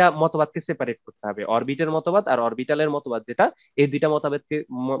এই দুইটা মতবাদকে সেপারেট করতে হবে, অরবিটের মতবাদ আর অরবিটালের মতবাদ যেটা, এই দুইটা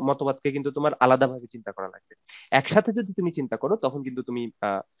মতবাদকে কিন্তু তোমার আলাদাভাবে চিন্তা করা লাগবে। একসাথে যদি তুমি চিন্তা করো তখন কিন্তু তুমি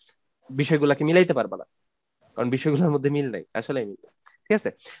বিষয়গুলোকে মিলাইতে পারবা না, কারণ বিষয়গুলোর মধ্যে মিল নাই, আসলে মিল নেই, ঠিক আছে?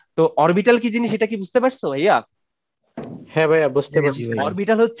 তো অরবিটাল কি জিনিস এটা কি বুঝতে পারছো ভাইয়া? হ্যাঁ ভাইয়া, বুঝতে জি পারছি। ভাইয়া।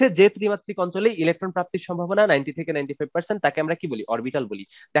 অরবিটাল হচ্ছে যে ত্রিমাত্রিক অঞ্চলে ইলেকট্রন প্রাপ্তির সম্ভাবনা 90 থেকে 95%, তাকে আমরা কি বলি, অরবিটাল বলি।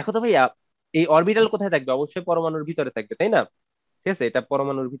 দেখো তো ভাইয়া, এই অরবিটাল কোথায় থাকবে, অবশ্যই পরমাণুর ভিতরে থাকবে, তাই না? ঠিক আছে, এটা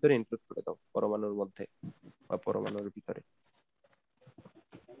পরমাণুর ভিতরে ইনক্লুড করে দাও, পরমাণুর মধ্যে বা পরমাণুর ভিতরে,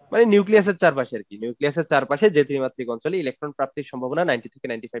 মানে নিউক্লিয়াসের চারপাশে আর কি, নিউক্লিয়াসের চারপাশে যে ত্রিমাত্রিক অঞ্চলে ইলেকট্রন প্রাপ্তির সম্ভাবনা 90 থেকে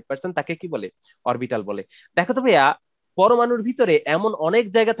 95%, তাকে কি বলে, অরবিটাল বলে। দেখো তো ভাইয়া, পরমাণুর ভিতরে এমন অনেক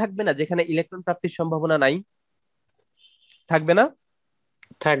জায়গা থাকবে না যেখানে ইলেকট্রন প্রাপ্তির সম্ভাবনা নাই, থাকবে না?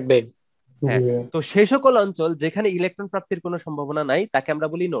 থাকবে। জি হ্যাঁ। তো সেই সকল অঞ্চল যেখানে ইলেকট্রন প্রাপ্তির কোনো সম্ভাবনা নাই তাকে আমরা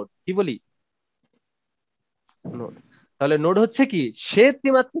বলি নোড। কি বলি, নোড। তাহলে নোড হচ্ছে কি, সে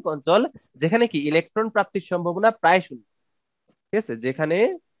ত্রিমাত্রিক অঞ্চল যেখানে কি ইলেকট্রন প্রাপ্তির সম্ভাবনা প্রায় শূন্য, ঠিক আছে? যেখানে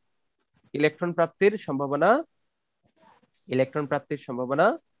ইলেকট্রন প্রাপ্তির সম্ভাবনা ইলেকট্রন প্রাপ্তির সম্ভাবনা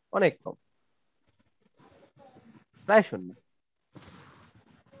অনেক কম, প্রায় শূন্য।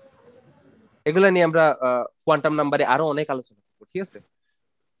 এগুলা নিয়ে আমরা কোয়ান্টাম নাম্বারে আরো অনেক আলোচনা করবো, ঠিক আছে?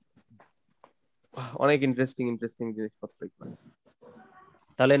 অনেক ইন্টারেস্টিং ইন্টারেস্টিং জিনিসপত্র এগুলো।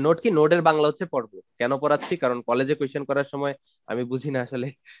 তাহলে নোড কি, নোডের বাংলা হচ্ছে পর্ব। কেন পড়াচ্ছি, কারণ কলেজে কোয়েশ্চেন করার সময় আমি বুঝি না আসলে,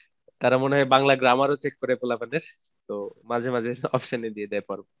 তারা মনে হয় বাংলা গ্রামারও চেক করে পোলাপানের, তো মাঝে মাঝে অপশনে দিয়ে দেয়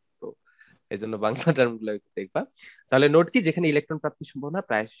পর্ব। তো এই জন্য বাংলা টার্ম গুলো একটু দেখবা। তাহলে নোড কি, যেখানে ইলেকট্রন প্রাপ্তির সম্ভাবনা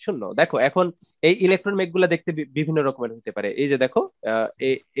প্রায় শূন্য। দেখো এখন এই ইলেকট্রন মেঘ গুলা দেখতে বিভিন্ন রকমের হতে পারে। এই যে দেখো,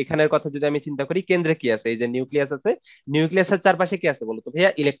 এখানের কথা যদি আমি চিন্তা করি, কেন্দ্রে কি আছে, এই যে নিউক্লিয়াস আছে, নিউক্লিয়াসের চারপাশে কি আছে বলতো ভাইয়া,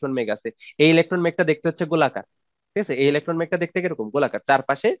 ইলেকট্রন মেঘ আছে। এই ইলেকট্রন মেঘটা দেখতে হচ্ছে গোলাকার, ঠিক আছে? এই ইলেকট্রন মেঘটা দেখতে কিরকম, গোলাকার,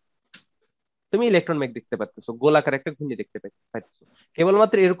 চারপাশে তুমি ইলেকট্রন মেঘ দেখতে পাচ্ছ, গোলাকার একটা ঘূর্ণি দেখতে পাচ্ছ।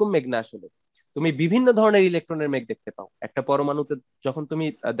 কেবলমাত্র এরকম মেঘ না, আসলে তুমি বিভিন্ন ধরনের ইলেকট্রনের মেঘ দেখতে পাও একটা পরমাণুতে। যখন তুমি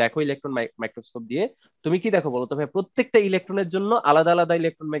দেখো ইলেকট্রন মাইক্রোস্কোপ দিয়ে, তুমি কি দেখো বলো তো ভাই, প্রত্যেকটা ইলেকট্রনের জন্য আলাদা আলাদা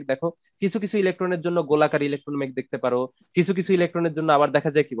ইলেকট্রন মেঘ দেখো। কিছু কিছু ইলেকট্রনের জন্য গোলাকার ইলেকট্রন মেঘ দেখতে পারো, কিছু কিছু ইলেকট্রনের জন্য আবার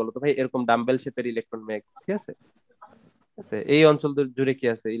দেখা যায় কি বলতো ভাই, এরকম ডাম্বেল শেপের ইলেকট্রন মেঘ, ঠিক আছে? আছে এই অঞ্চল জুড়ে কি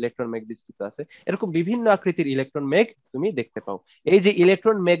আছে, ইলেকট্রন মেঘ বিস্তৃত আছে, এরকম বিভিন্ন আকৃতির ইলেকট্রন মেঘ তুমি দেখতে পাও। এই যে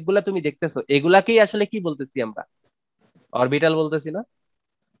ইলেকট্রন মেঘ গুলা তুমি দেখতেছো, এগুলাকেই আসলে কি বলতেছি আমরা, অরবিটাল বলতেছি না?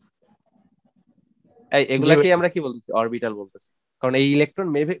 এই জি এগুলাকেই ভাইয়া। আমরা কি বলতেছি, অরবিটাল বলতেছি। কারণ এই ইলেকট্রন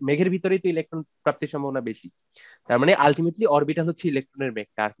মেঘের ভিতরেই তো ইলেকট্রন প্রাপ্তির সম্ভাবনা বেশি। তার মানে আলটিমেটলি অরবিটাল হচ্ছে ইলেকট্রনের মেঘ,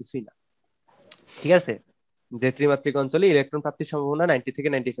 আর কিছুই না, ঠিক আছে? যে ত্রিমাত্রিক অঞ্চলে ইলেকট্রন প্রাপ্তির সম্ভাবনা 90 থেকে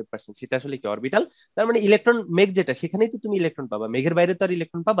 95%, সেটা আসলে কি, অরবিটাল। তার মানে ইলেকট্রন মেঘ যেটা, সেখানেই তো তুমি ইলেকট্রন পাবা, মেঘের বাইরে তো আর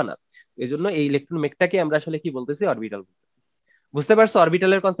ইলেকট্রন পাবা না। এই জন্য এই ইলেকট্রন মেঘটাকে আমরা আসলে কি বলতেছি, অরবিটাল বলতেছি। বুঝতে পারছো?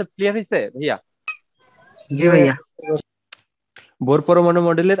 অরবিটালের কনসেপ্ট ক্লিয়ার হয়েছে ভাইয়া? জি ভাইয়া। বোর পরমাণু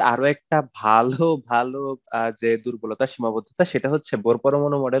মডেলের আরো একটা ভালো ভালো যে দুর্বলতা, সীমাবদ্ধতা, সেটা হচ্ছে বোর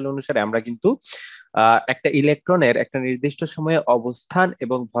পরমাণু মডেল অনুসারে আমরা কিন্তু একটা ইলেকট্রনের একটা নির্দিষ্ট সময়ে অবস্থান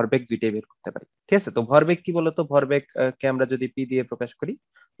এবং ভরবেগ দুইটাই বের করতে পারি। ঠিক আছে, তো ভরবেগ কি বলতো? ভরবেগ কে আমরা যদি পি দিয়ে প্রকাশ করি,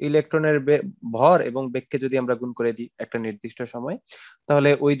 ইলেকট্রনের ভর এবং বেগকে যদি আমরা গুণ করে দিই একটা নির্দিষ্ট সময়, তাহলে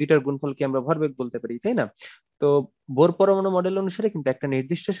ওই দুইটার গুণফলকে আমরা ভরবেগ বলতে পারি, তাই না? তো বোর পরমাণু মডেল অনুসারে কিন্তু একটা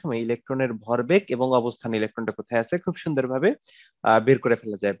নির্দিষ্ট সময় ইলেকট্রনের ভরবেগ এবং অবস্থান, ইলেকট্রনটা কোথায় আছে, খুব সুন্দরভাবে বের করে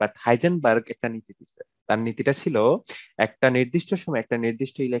ফেলা যায়। বাট হাইজেনবার্গ একটা নীতি দিচ্ছে। তার নীতিটা ছিল একটা নির্দিষ্ট সময় একটা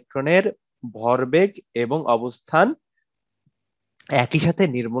নির্দিষ্ট ইলেকট্রনের ভরবেগ এবং অবস্থান একই সাথে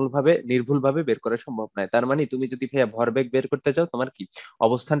নির্ভুলভাবে বের করা সম্ভব নয়। তার মানে তুমি যদি ভাইয়া ভরবেগ বের করতে চাও, তোমার কি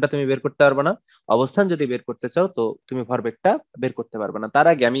অবস্থানটা তুমি বের করতে পারবে না। অবস্থান যদি বের করতে চাও, তো তুমি ভরবেগটা বের করতে পারবে না। তার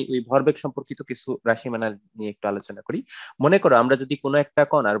আগে আমি ওই ভরবেগ সম্পর্কিত কিছু রাশিমালা নিয়ে একটু আলোচনা করি। মনে করো আমরা যদি কোনো একটা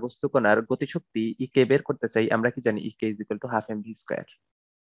কণার, বস্তু কণার গতিশক্তি ইকে বের করতে চাই, আমরা কি জানি ইকে is equal to half M V square,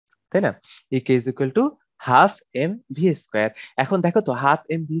 তাই না? ইকে is equal to half M V square. এখন দেখো তো, হাফ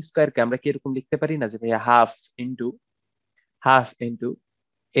এম ভি স্কোয়ার কে আমরা কি এরকম লিখতে পারি না যে ভাইয়া half into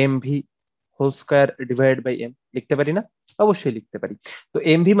M V whole square divide by M, লিখতে পারি না? অবশ্যই লিখতে পারি। তো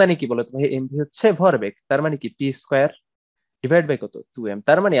এম ভি মানে কি বলতো ভাই? এম ভি হচ্ছে ভরবেগ, তার মানে কি পি স্কোয়ার ডিভাইড বাই কত, 2m।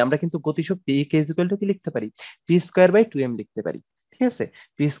 তার মানে আমরা কিন্তু গতিশক্তি কে ইজ ইকুয়াল টু কি লিখতে পারি? পি স্কোয়ার বাই 2m লিখতে পারি। ঠিক আছে,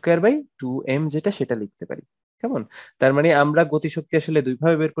 পি স্কোয়ার বাই 2m যেটা, সেটা লিখতে পারি। কেমন? তার মানে আমরা গতিশক্তি আসলে দুই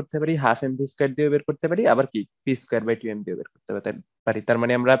ভাবে বের করতে পারি, হাফ এম ভি স্কোয়ার দিয়ে বের করতে পারি, আবার কি পি স্কোয়ার বাই 2m দিয়ে বের করতে পারি। তার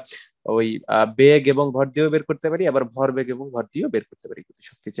মানে আমরা ওই বেগ এবং ভর দিয়েও বের করতে পারি, আবার ভর বেগ এবং ভর দিয়েও বের করতে পারি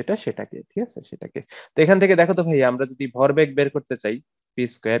গতিশক্তি যেটা, সেটাকে। ঠিক আছে, সেটাকে। তো এখান থেকে দেখো তো ভাই, আমরা যদি ভর বেগ বের করতে চাই, P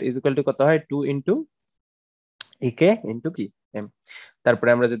square is equal to কত হয়? 2 ইন্টু ইকে ইন্টু কি এম। তারপরে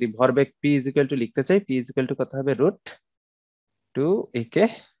আমরা যদি ভরবেগ পি ইজ ইকুয়াল টু লিখতে চাই, পি ইজ ইকুয়াল টু কত হবে? √2 ইকে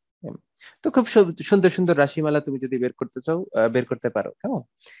এম। তো খুব সুন্দর সুন্দর রাশিমালা তুমি যদি বের করতে চাও, বের করতে পারো। কেমন?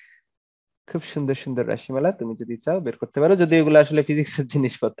 খুব সুন্দর সুন্দর রাশিমালা তুমি যদি চাও বের করতে পারো, যদি এগুলো আসলে ফিজিক্সের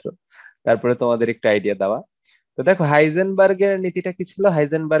জিনিসপত্র। তারপরে তোমাদের একটু আইডিয়া দেওয়া। তো দেখো, হাইজেনবার্গের নীতিটা কি ছিল?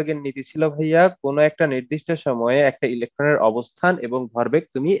 হাইজেনবার্গের নীতি ছিল ভাইয়া, কোনো একটা নির্দিষ্ট সময়ে একটা ইলেকট্রনের অবস্থান এবং ভরবেগ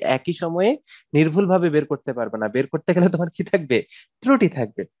তুমি একই সময়ে নির্ভুলভাবে বের করতে পারবে না। বের করতে গেলে তোমার কি থাকবে? ত্রুটি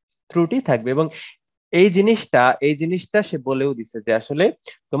থাকবে। ত্রুটি থাকবে। এবং এই জিনিসটা সে বলেও দিছে যে আসলে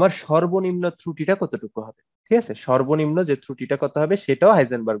তোমার সর্বনিম্ন ত্রুটিটা কতটুকু হবে। ঠিক আছে, সর্বনিম্ন যে ত্রুটিটা কত হবে সেটাও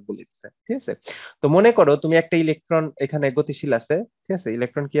হাইজেনবার্গ বলে দিচ্ছে। ঠিক আছে, তো মনে করো তুমি একটা ইলেকট্রন এখানে গতিশীল আছে। ঠিক আছে,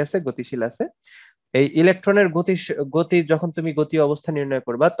 ইলেকট্রন কি আছে? গতিশীল আছে। এই ইলেকট্রনের গতি যখন তুমি গতি অবস্থা নির্ণয়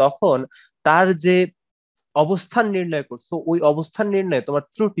করবা, তখন তার যে অবস্থান নির্ণয় করছো, ওই অবস্থান নির্ণয়ে তোমার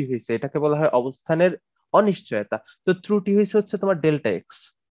ত্রুটি হয়েছে, এটাকে বলা হয় অবস্থানের অনিশ্চয়তা। তো ত্রুটি হয়েছে হচ্ছে তোমার ডেল্টা এক্স।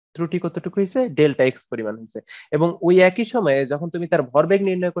 ত্রুটি কতটুকু হয়েছে? ডেল্টা এক্স পরিমাণ হয়েছে। এবং ওই একই সময়ে যখন তুমি তার ভরবেগ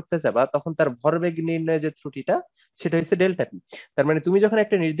নির্ণয় করতে যাবা, তখন তার ভরবেগ নির্ণয়ে যে ত্রুটিটা, সেটা হচ্ছে ডেল্টা পি। তার মানে তুমি যখন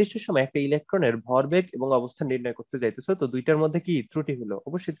একটা নির্দিষ্ট সময় একটা ইলেকট্রনের ভরবেগ এবং অবস্থান নির্ণয় করতে যাইতেছো, তো দুইটার মধ্যে কি ত্রুটি হলো?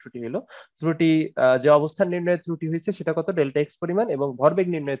 অবশ্যই ত্রুটি হলো। ত্রুটি যে অবস্থান নির্ণয়ের ত্রুটি হয়েছে সেটা কত? ডেল্টা এক্স পরিমাণ। এবং ভরবেগ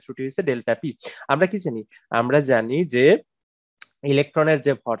নির্ণয়ের ত্রুটি হয়েছে ডেল্টা পি। আমরা কি জানি? আমরা জানি যে ইলেকট্রনের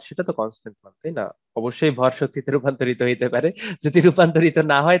যে ভর, সেটা তো কনস্ট্যান্ট মান, তাই না? অবশ্যই ভর শক্তিতে রূপান্তরিত হইতে পারে। যদি রূপান্তরিত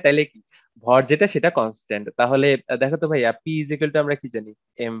না হয় তাহলে কি, ভর যেটা সেটা কনস্ট্যান্ট। তাহলে দেখো তো ভাইয়া, পি ইজ ইকুয়াল টু আমরা কি জানি?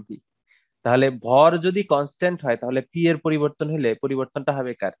 M V. তাহলে ভর যদি কনস্ট্যান্ট হয়, তাহলে পি এর পরিবর্তন হলে পরিবর্তনটা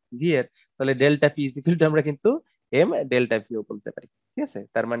হবে কার? ভি এর। তাহলে delta P is equal to আমরা কিন্তু এম ডেল্টা ভিও বলতে পারি। ঠিক আছে,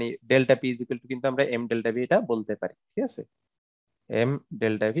 তার মানে delta P is equal to কিন্তু আমরা এম ডেল্টা ভি এটা বলতে পারি। ঠিক আছে, এম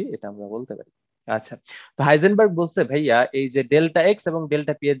ডেল্টা ভি এটা আমরা বলতে পারি। আচ্ছা, তো হাইজেনবার্গ বলছে ভাইয়া, এই যে ডেল্টা এক্স এবং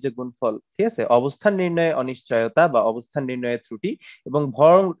ডেল্টা পি এর যে গুণফল, ঠিক আছে, অবস্থান নির্ণয়ে অনিশ্চয়তা বা অবস্থান নির্ণয়ের ত্রুটি এবং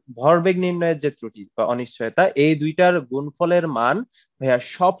ভরবেগ নির্ণয়ের যে ত্রুটি বা অনিশ্চয়তা, এই দুইটার গুণফলের মান ভাইয়া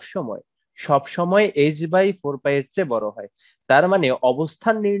সব সময় h/4 পাই এর চেয়ে বড় হয়। তার মানে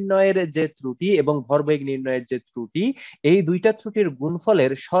অবস্থান নির্ণয়ের যে ত্রুটি এবং ভরবেগ নির্ণয়ের যে ত্রুটি, এই দুইটা ত্রুটির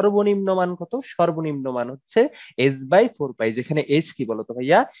গুণফলের সর্বনিম্ন মান কত? সর্বনিম্ন মান হচ্ছে h/4 পাই। যেখানে h কি বলতো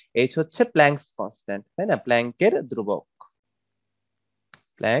ভাইয়া? h হচ্ছে প্ল্যাঙ্কস কনস্ট্যান্ট, তাই না? প্ল্যাঙ্কের ধ্রুবক,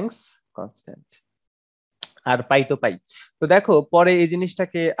 প্ল্যাঙ্কস কনস্ট্যান্ট। আর পাই তো পাই। তো দেখো, পরে এই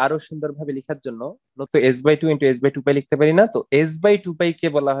জিনিসটাকে আরো সুন্দরভাবে লেখার জন্য তো h/2 ইন্টু h/2 পাই লিখতে পারি না? তো h/2 পাই কে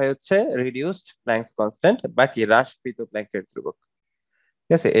বলা হয় হচ্ছে রিডিউসড প্ল্যাঙ্কস কনস্ট্যান্ট, বাকি হ্রাসকৃত প্ল্যাঙ্কের ধ্রুবক।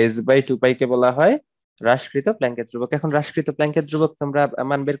 ঠিক আছে, h/2 পাই কে বলা হয় হ্রাসকৃত প্ল্যাঙ্কের ধ্রুবক। এখন হ্রাসকৃত প্ল্যাঙ্কের ধ্রুবক তোমরা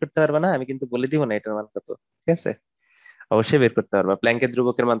মান বের করতে পারবে না, আমি কিন্তু বলে দিব না এটার মান কত। ঠিক আছে, অবশ্যই বের করতে পারবা। প্ল্যাঙ্কের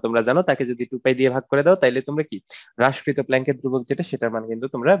ধ্রুবকের মান তোমরা জানো, তাকে যদি 2 পাই দিয়ে ভাগ করে দাও, তাইলে তোমরা কি হ্রাসকৃত প্ল্যাঙ্কের ধ্রুবক যেটা, সেটার মান কিন্তু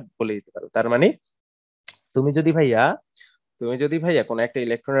তোমরা বলে দিতে পারো। তার মানে তুমি যদি ভাইয়া তুমি যদি ভাইয়া কোনো একটা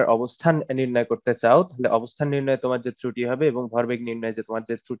ইলেকট্রনের অবস্থান নির্ণয় করতে চাও, তাহলে অবস্থান নির্ণয়ে তোমার যে ত্রুটি হবে এবং ভরবেগ নির্ণয়ে যে তোমার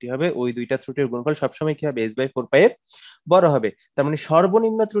যে ত্রুটি হবে, ওই দুইটা ত্রুটির গুণফল সবসময় কি হবে, h/4 পাই এর বড় হবে। তার মানে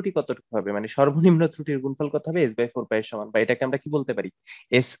সর্বনিম্ন ত্রুটি কতটুকু হবে, মানে সর্বনিম্ন ত্রুটির গুণফল কত হবে, h/4 পাই এর সমান, বা এটাকে আমরা কি বলতে পারি,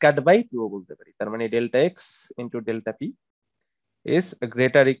 s²/2 ও বলতে পারি। তার মানে delta x into delta P is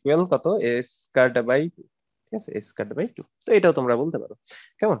greater equal কত, s²/2। ঠিক আছে, s²/2। তো এটাও তোমরা বলতে পারো,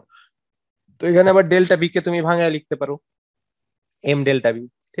 কেমন? তো এখানে আবার ডেল্টা বি কে তুমি ভাঙায় লিখতে পারো এম ডেল্টা বি।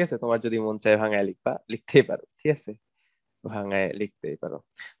 ঠিক আছে, তোমার যদি মন চায় ভাঙায় লিখবা, লিখতেই পারো। ঠিক আছে, ভাঙায় লিখতেই পারো।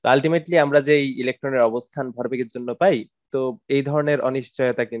 তো আলটিমেটলি আমরা যে এই ইলেকট্রনের অবস্থান ভরবেগের জন্য পাই, তো এই ধরনের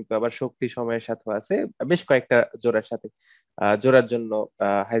অনিশ্চয়তা কিন্তু আবার শক্তি সময়ের সাথে আছে, বেশ কয়েকটা জোড়ার সাথে। জোড়ার জন্য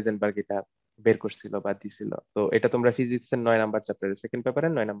হাইজেনবার্গ এটা বের করছিল বা দিছিল। তো এটা তোমরা ফিজিক্সের 9 নাম্বার চ্যাপ্টারের সেকেন্ড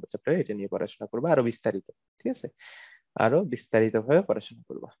পেপারের 9 নাম্বার চ্যাপ্টারে এটা নিয়ে পড়াশোনা করবা আরো বিস্তারিত। ঠিক আছে, আরো বিস্তারিত ভাবে পড়াশোনা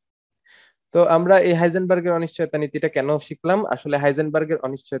করবা। তো আমরা এই হাইজেনবার্গের অনিশ্চয়তা নীতিটা কেন শিখলাম? আসলে হাইজেনবার্গের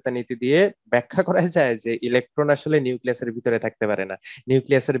অনিশ্চয়তা নীতি দিয়ে ব্যাখ্যা করা যায় যে ইলেকট্রন আসলে নিউক্লিয়াসের ভিতরে থাকতে পারে না।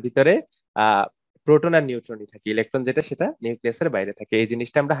 নিউক্লিয়াসের ভিতরে প্রোটন আর নিউট্রনই থাকে, ইলেকট্রন যেটা সেটা নিউক্লিয়াসের বাইরে থাকে। এই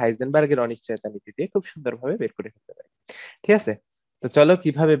জিনিসটা আমরা হাইজেনবার্গের অনিশ্চয়তা নীতি দিয়ে খুব সুন্দরভাবে বের করে ফেলতে পারি। ঠিক আছে, তো চলো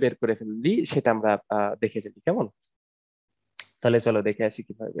কিভাবে বের করে ফেললি সেটা আমরা দেখে ফেলি, কেমন? তাহলে চলো দেখে আসি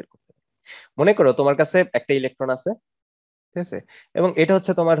কিভাবে বের করতে পারি। মনে করো তোমার কাছে একটা ইলেকট্রন আছে, ঠিক আছে, এবং এটা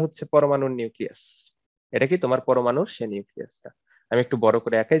হচ্ছে তোমার হচ্ছে পরমাণুর নিউক্লিয়াস। এটা কি তোমার পরমাণুর সে নিউক্লিয়াসটা। আমি একটু বড়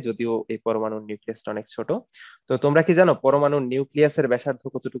করে আঁকাই, যদিও এই পরমাণুর নিউক্লিয়াসটা অনেক ছোট। তো তোমরা কি জানো পরমাণুর নিউক্লিয়াসের ব্যাসার্ধ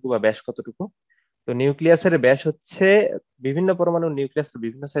কতটুকু বা ব্যাস কতটুকু? তো নিউক্লিয়াসের ব্যাস হচ্ছে, বিভিন্ন পরমাণুর নিউক্লিয়াস তো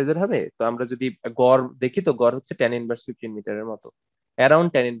বিভিন্ন সাইজের হবে। তো আমরা যদি গড় দেখি, তো গড় হচ্ছে 10⁻15 মিটারের মতো, অ্যারাউন্ড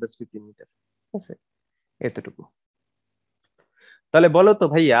 10⁻15 মিটার। ঠিক আছে, এতটুকু। তাহলে বলো তো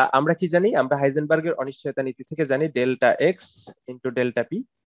ভাইয়া, আমরা কি জানি? আমরা হাইজেনবার্গের অনিশ্চয়তা নীতি থেকে জানি delta x into delta P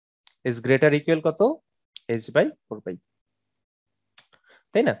is greater equal কত, h/4 পাই,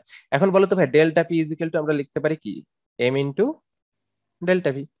 তাই না? এখন বলো তো ভাই, delta P is equal to আমরা লিখতে পারি কি, এম ইন্টু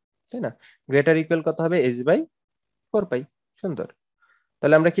ডেল্টা ভি, তাই না? গ্রেটার ইকুয়াল কত হবে, h/4 পাই। সুন্দর।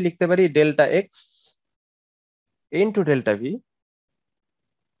 তাহলে আমরা কি লিখতে পারি, delta x into delta V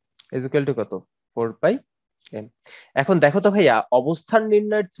is equal to কত, 4 পাই এম। এখন দেখো তো ভাইয়া, অবস্থান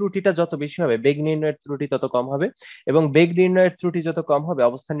নির্ণয়ের ত্রুটিটা যত বেশি হবে, বেগ নির্ণয়ের ত্রুটি তত কম হবে, এবং বেগ নির্ণয়ের ত্রুটি যত কম হবে,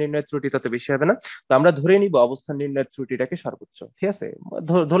 অবস্থান নির্ণয়ের ত্রুটি তত বেশি হবে না। তো আমরা ধরে নিব অবস্থান নির্ণয়ের ত্রুটিটাকে সর্বোচ্চ। ঠিক আছে,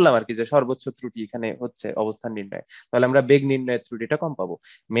 ধরলাম আর কি যে সর্বোচ্চ ত্রুটি এখানে হচ্ছে অবস্থান নির্ণয়। তাহলে আমরা বেগ নির্ণয়ের ত্রুটিটা কম পাবো।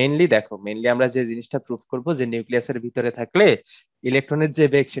 মেইনলি দেখো, মেইনলি আমরা যে জিনিসটা প্রুফ করব যে নিউক্লিয়াসের ভিতরে থাকলে ইলেকট্রনের যে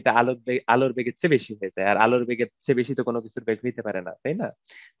বেগ সেটা আলোর বেগের চেয়ে বেশি হয়ে যায়, আর আলোর বেগের চেয়ে বেশি তো কোনো কিছুর বেগ হইতে পারে না, তাই না?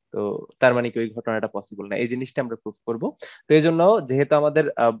 তো তার মানে কি ওই ঘটনাটা পসিবল না, এই জিনিসটা আমরা প্রুফ করব। তো এই জন্য যেহেতু আমাদের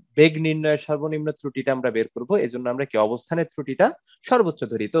বেগ নির্ণয়ের সর্বনিম্ন ত্রুটিটা আমরা বের করব, এই জন্য আমরা কি অবস্থানের ত্রুটিটা সর্বোচ্চ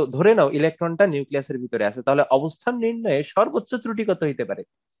ধরি। তো ধরে নাও ইলেকট্রনটা নিউক্লিয়াসের ভিতরে আছে, তাহলে অবস্থান নির্ণয়ে সর্বোচ্চ ত্রুটি কত হইতে পারে?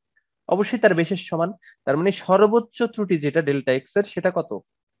 অবশ্যই তার বেশের সমান। তার মানে সর্বোচ্চ ত্রুটি যেটা ডেল্টা এক্স এর, সেটা কত,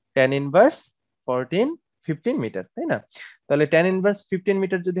 tan−15 মিটার, তাই না? তাহলে tan−15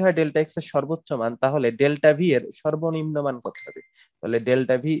 মিটার যদি হয় ডেল্টা এক্স এর সর্বোচ্চ মান, তাহলে ডেল্টা ভি এর সর্বনিম্ন মান কত হবে? তাহলে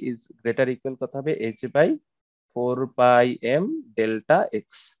delta V is greater equal কত হবে, h/4 পাই এম ডেল্টা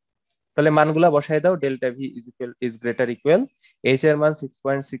এক্স। তাহলে মানগুলা বসায় দাও, delta V is greater equal, H এর মান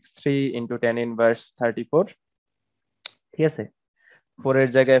 6.63 ইন্টু tan−34। ঠিক আছে, 4 এর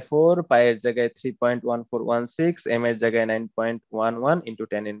জায়গায় 4, পাই এর জায়গায় 3.1416, এম এর জায়গায় 9.11 ইন্টু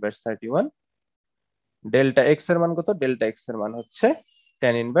tan−31। ডেল্টা এক্স এর মান কত? ডেল্টা এক্স এর মান হচ্ছে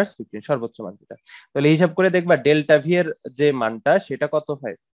tan−15, সর্বোচ্চ মান যেটা। তাহলে হিসাব করে দেখবা ডেল্টা ভি এর যে মানটা সেটা কত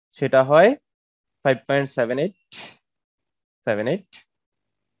হয়, সেটা হয় 5.7878।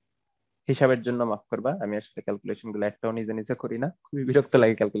 হিসাবের জন্য মাফ করবা, আমি আসলে ক্যালকুলেশন গুলো একটাও নিজে নিজে করি না, খুবই বিরক্ত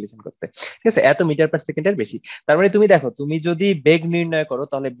লাগে ক্যালকুলেশন করতে। ঠিক আছে, এত মিটার পার সেকেন্ডের বেশি। তার মানে তুমি দেখো, তুমি যদি বেগ নির্ণয় করো,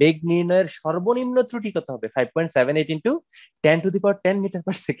 তাহলে বেগ নির্ণয়ের সর্বনিম্ন ত্রুটি কত হবে, 5.78 ইন্টু 10⁻10 মিটার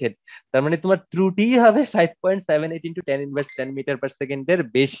পার সেকেন্ড। তার মানে তোমার ত্রুটি হবে 5.78 ইন্টু 10⁻10 মিটার পার সেকেন্ডের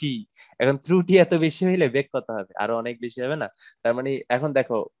বেশি। এখন ত্রুটি এত বেশি হইলে বেগ কত হবে, আরো অনেক বেশি হবে না? তার মানে এখন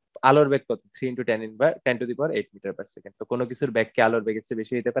দেখো, আলোর বেগ কত, 3 ইন্টু 10⁻8 মিটার পার সেকেন্ড। তো কোনো কিছুর বেগ কি আলোর বেগের চেয়ে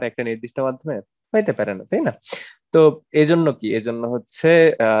বেশি হতে পারে একটা নির্দিষ্ট মাধ্যমে? হইতে পারে না, তাই না? তো এজন্য কি, এজন্য হচ্ছে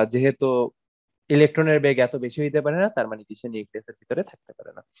যেহেতু ইলেকট্রনের বেগ এত বেশি হইতে পারে না, তার মানে কি সে নিউক্লিয়াসের ভিতরে থাকতে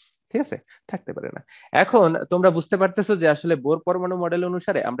পারে না। ঠিক আছে, থাকতে পারে না। এখন তোমরা বুঝতে পারতেছো যে আসলে বোর পরমাণু মডেল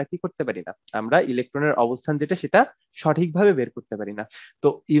অনুসারে আমরা কি করতে পারি না, আমরা ইলেকট্রনের অবস্থান যেটা সেটা সঠিকভাবে বের করতে পারি না। তো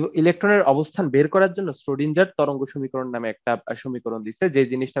ইলেকট্রনের অবস্থান বের করার জন্য শ্রোডিঞ্জার তরঙ্গ সমীকরণ নামে একটা সমীকরণ দিচ্ছে, যে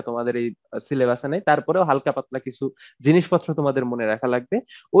জিনিসটা তোমাদের এই সিলেবাসে নেই, তারপরেও হালকা পাতলা কিছু জিনিসপত্র তোমাদের মনে রাখা লাগবে।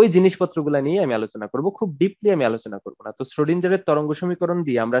 ওই জিনিসপত্রগুলো নিয়ে আমি আলোচনা করব, খুব ডিপলি আমি আলোচনা করব না। তো শ্রোডিঞ্জারের তরঙ্গ সমীকরণ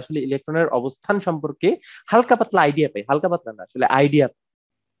দিয়ে আমরা আসলে ইলেকট্রনের অবস্থান সম্পর্কে হালকা পাতলা আইডিয়া পাই, হালকা পাতলা না আসলে আইডিয়া,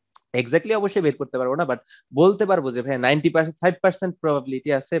 এক্স্যাক্টলি অবশ্যই বের করতে পারবো না, বাট বলতে পারবো যে ভাই 95% প্রবাবিলিটি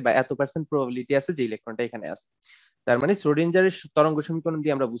আছে বা এত পার্সেন্ট প্রবাবিলিটি আছে যে ইলেকট্রনটা এখানে আছে। তার মানে শ্রোডিঞ্জারের তরঙ্গ সমীকরণ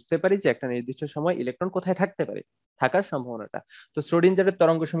দিয়ে আমরা বুঝতে পারি যে একটা নির্দিষ্ট সময় ইলেকট্রন কোথায় থাকতে পারে, থাকার সম্ভাবনাটা। তো শ্রোডিঞ্জারের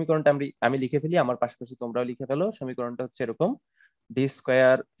তরঙ্গ সমীকরণটা আমি লিখে ফেলি, আমার পাশাপাশি তোমরাও লিখে ফেলো। সমীকরণটা হচ্ছে এরকম, D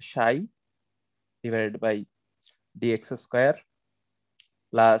square Sai divided by dx square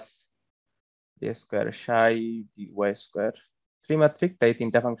plus D square Sai D Y square, ত্রিমাত্রিক তাই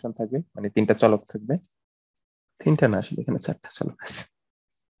তিনটা ফাংশন থাকবে, মানে তিনটা চলক থাকবে, তিনটা না আসলে এখানে চারটা চলক আছে,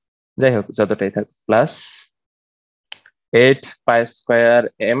 যাই হোক যতটাই থাকবে, plus 8 pi square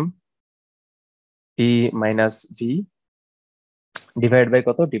M E minus V divide by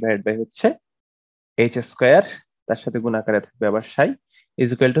কত, ডিভাইড বাই হচ্ছে এইচ স্কোয়ার, তার সাথে গুণ আকারে থাকবে আবার সাই, ইজ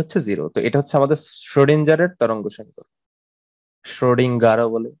ইকুয়াল টু হচ্ছে 0। তো এটা হচ্ছে আমাদের শ্রোডিঞ্জারের তরঙ্গ সমীকরণ, শ্রোডিঞ্জারও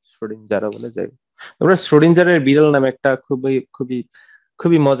বলে যাই। তোমরা শ্রোডিঞ্জারের বিড়াল নামে একটা খুবই খুবই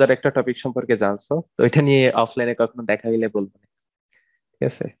খুবই মজার একটা টপিক সম্পর্কে জানছো, তো এটা নিয়ে অফলাইনে কখনো দেখা হইলে বলবো না, ঠিক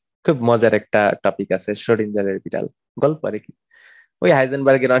আছে? খুব মজার একটা টপিক আছে শ্রোডিঞ্জারের বিড়াল, গল্প আর কি, ওই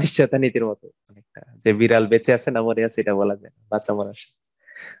হাইজেনবার্গের অনিশ্চয়তা নীতির মতো অনেকটা, যে বিড়াল বেঁচে আছে না মরে আছে এটা বলা যায় না,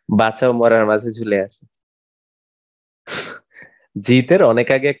 বাঁচা ও মরার মাঝে ঝুলে আছে। জিতের অনেক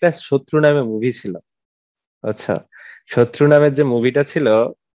আগে একটা শত্রু নামে মুভি ছিল, আচ্ছা, শত্রু নামের যে মুভিটা ছিল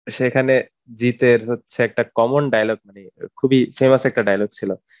সেখানে জিতের হচ্ছে একটা কমন ডায়লগ, মানে খুবই ফেমাস একটা ডায়লগ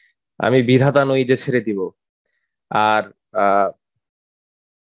ছিল, আমি বিধাতা নই যে ছেড়ে দিব, আর আহ,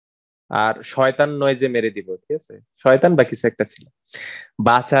 আর শয়তান নয় যে মেরে দিব, ঠিক আছে, শয়তান বা কিছু একটা ছিল,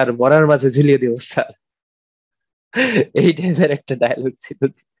 বাঁচার মরার মাঝে ঝুলিয়ে দিব স্যার, এই টাইপের একটা ডায়লগ ছিল।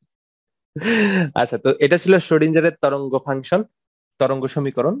 আচ্ছা, তো এটা ছিল শ্রোডিঞ্জারের তরঙ্গ ফাংশন, তরঙ্গ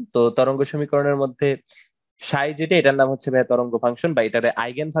সমীকরণ। তো তরঙ্গ সমীকরণের মধ্যে সাই যেটা, এটার নাম হচ্ছে ভাই তরঙ্গ ফাংশন, বা এটারে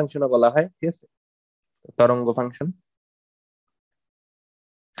আইগেন ফাংশনও বলা হয়, ঠিক আছে, তরঙ্গ ফাংশন।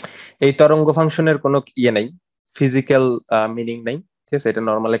 এই তরঙ্গ ফাংশনের কোনো ইয়ে নাই, ফিজিক্যাল মিনিং নাই, ঠিক আছে, এটা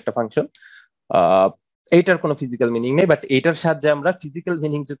নর্মাল একটা ফাংশন, এইটার কোনো ফিজিক্যাল মিনিং নেই, বাট এইটার সাহায্যে আমরা ফিজিক্যাল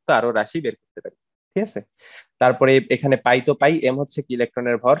মিনিং যুক্ত আরো রাশি বের করতে পারি, ঠিক আছে। তারপরে এখানে পাই তো পাই, এম হচ্ছে কি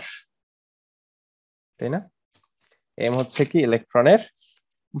ইলেকট্রনের ভর, তাই না, এম হচ্ছে কি ইলেকট্রনের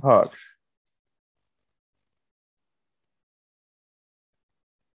ভর,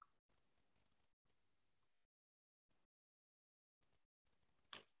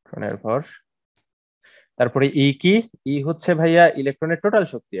 ইলেকট্রনের ভর। তারপরে ই কি, ই হচ্ছে ভাইয়া ইলেকট্রনের টোটাল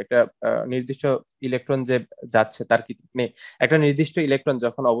শক্তি, একটা নির্দিষ্ট ইলেকট্রন যে যাচ্ছে তার কি, মানে একটা নির্দিষ্ট ইলেকট্রন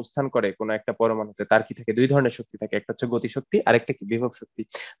যখন অবস্থান করে কোনো একটা পরমাণুতে তার কি থাকে, দুই ধরনের শক্তি থাকে, একটা হচ্ছে গতিশক্তি আর একটা কি বিভব শক্তি।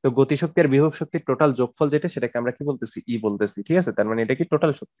 তো গতিশক্তি আর বিভব শক্তির টোটাল যোগফল যেটা, সেটাকে আমরা কি বলতেছি, ই বলতেছি, ঠিক আছে। তার মানে এটা কি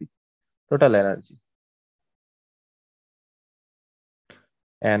টোটাল শক্তি, টোটাল এনার্জি,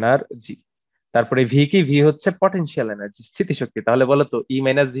 এনার্জি। তারপরে ভি কি, ভি হচ্ছে পটেনশিয়াল এনার্জি, স্থিতিশক্তি। তাহলে বলো তো ই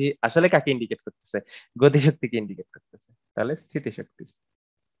মাইনাস ভি আসলে কাকে ইন্ডিকেট করতেছে, গতিশক্তিকে ইন্ডিকেট করতেছে, তাহলে স্থিতিশক্তি।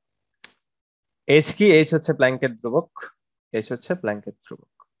 এইচ কি, এইচ হচ্ছে প্ল্যাঙ্কের ধ্রুবক, এইচ হচ্ছে প্ল্যাঙ্কের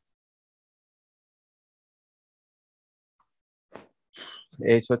ধ্রুবক,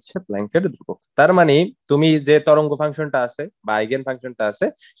 এইচ হচ্ছে প্ল্যাঙ্কের ধ্রুবক। তার মানে তুমি যে তরঙ্গ ফাংশনটা আছে বা আইগেন ফাংশনটা আছে,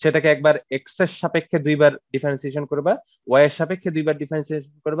 সেটাকে একবার এক্স এর সাপেক্ষে দুইবার ডিফারেন্সিয়েশন করবা, ওয়াই এর সাপেক্ষে দুইবার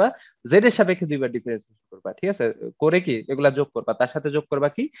ডিফারেন্সিয়েশন করবা, জেড এর সাপেক্ষে দুইবার ডিফারেন্সিয়েশন করবা, ঠিক আছে, করে কি এগুলা যোগ করবা, তার সাথে যোগ করবা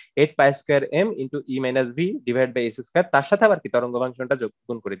কি 8 pi square M into E minus V divide by S square, তার সাথে আবার কি তরঙ্গ ফাংশনটা যোগ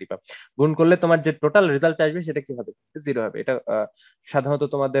গুণ করে দিবা। গুণ করলে তোমার যে টোটাল রেজাল্ট আসবে সেটা কি হবে, 0 হবে। এটা সাধারণত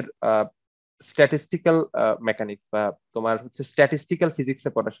তোমাদের স্ট্যাটিস্টিক্যাল মেকানিক্স বা তোমার হচ্ছে স্ট্যাটিস্টিক্যাল ফিজিক্সে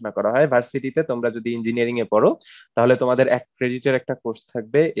পড়াশোনা করা হয় ভার্সিটিতে। তোমরা যদি ইঞ্জিনিয়ারিং এ পড়ো তাহলে তোমাদের এক ক্রেডিটের একটা কোর্স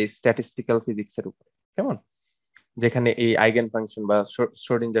থাকবে এই স্ট্যাটিস্টিক্যাল ফিজিক্স এর উপরে, কেমন, যেখানে এই আইগেন ফাংশন বা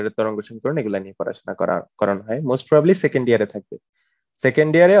শ্রোডিঞ্জারের তরঙ্গ সমীকরণ এগুলা নিয়ে পড়াশোনা করানো হয়। মোস্ট প্রবাবলি সেকেন্ড ইয়ারে থাকবে,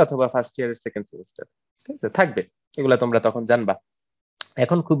 সেকেন্ড ইয়ারে অথবা ফার্স্ট ইয়ারের সেকেন্ড সেমিস্টার, ঠিক আছে, থাকবে। এগুলা তোমরা তখন জানবা,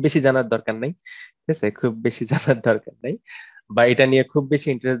 এখন খুব বেশি জানার দরকার নেই, ঠিক আছে, খুব বেশি জানার দরকার নেই, বা এটা নিয়ে খুব বেশি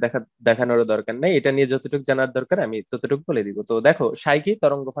ইন্টারেস্ট দেখানোর দরকার নেই। এটা নিয়ে যতটুকু জানার দরকার আমি ততটুকু বলে দিব। তো দেখো সাই কি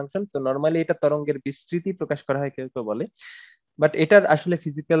তরঙ্গ ফাংশন, তো নর্মালি এটা তরঙ্গের বিস্তৃতি প্রকাশ করা হয় কেউ কেউ বলে, বাট এটার আসলে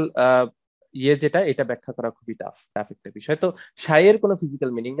ফিজিক্যাল ইয়ে যেটা, এটা ব্যাখ্যা করা খুবই টাফ একটা বিষয়। তো সাই এর কোনো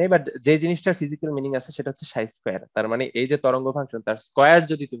ফিজিক্যাল মিনিং নেই, বাট যে জিনিসটার ফিজিক্যাল মিনিং আছে সেটা হচ্ছে সাই স্কোয়ার। তার মানে এই যে তরঙ্গ ফাংশন তার স্কোয়ার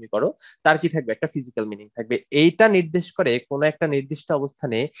যদি তুমি করো, তার কি থাকবে, একটা ফিজিক্যাল মিনিং থাকবে। এইটা নির্দেশ করে কোনো একটা নির্দিষ্ট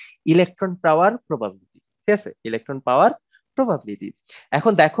অবস্থানে ইলেকট্রন পাওয়ার প্রবাবিলিটি, ঠিক আছে, ইলেকট্রন পাওয়ার প্রবাবিলিটি।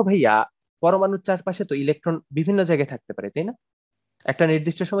 এখন দেখো ভাইয়া, পরমাণুর চারপাশে তো ইলেকট্রন বিভিন্ন জায়গায় থাকতে পারে, তাই না, একটা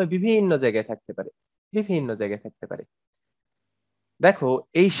নির্দিষ্ট সময় বিভিন্ন জায়গায় থাকতে পারে, বিভিন্ন জায়গায় থাকতে পারে। দেখো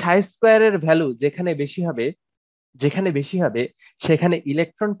এই সাই স্কোয়ারের ভ্যালু যেখানে বেশি হবে যেখানে বেশি হবে সেখানে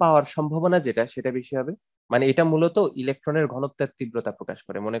ইলেকট্রন পাওয়ার সম্ভাবনা যেটা সেটা বেশি হবে। মানে এটা মূলত ইলেকট্রনের ঘনত্বের তীব্রতা প্রকাশ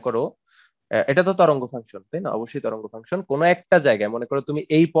করে। মনে করো এটা তো তরঙ্গ ফাংশন, তাই না? অবশ্যই তরঙ্গ ফাংশন। কোনো একটা জায়গায় মনে করো তুমি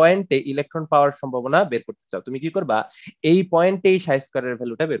এই পয়েন্টে ইলেকট্রন পাওয়ার সম্ভাবনা বের করতে চাও, তুমি কি করবা? এই পয়েন্টে এই সাই স্কয়ারের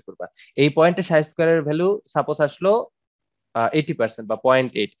ভ্যালুটা বের করবা। এই পয়েন্টে সাই স্কয়ারের ভ্যালু সাপোজ আসলো 80% বা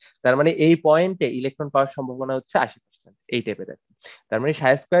 0.8, তার মানে এই পয়েন্টে ইলেকট্রন পাওয়ার সম্ভাবনা হচ্ছে 80%, এই টাইপের আর কি। তার মানে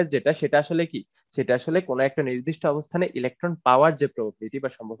সাই স্কয়ার যেটা সেটা আসলে কি, সেটা আসলে কোনো একটা নির্দিষ্ট অবস্থানে ইলেকট্রন পাওয়ার যে প্রবাবিলিটি বা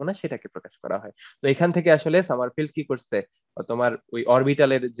সম্ভাবনা সেটাকে প্রকাশ করা হয়। তো এখান থেকে আসলে সামারফিল্ড কি করছে, তোমার ওই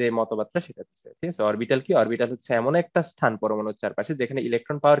অরবিটালের যে মতবাদটা সেটা দিচ্ছে। ঠিক আছে, অরবিটাল কি, অরবিটাল হচ্ছে এমন একটা স্থান পরমাণুর চারপাশে যেখানে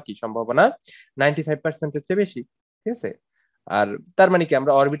ইলেকট্রন পাওয়ার কি সম্ভাবনা 95% এর চেয়ে বেশি। ঠিক আছে, আর তার মানে কি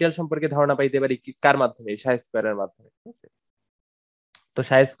আমরা অরবিটাল সম্পর্কে ধারণা পাইতে পারি কি কার মাধ্যমে, সাই স্কয়ারের মাধ্যমে। ঠিক আছে, তো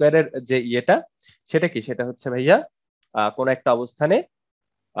সাই স্কয়ারের যে ইয়েটা সেটা কি, সেটা হচ্ছে ভাইয়া কোন একটা অবস্থানে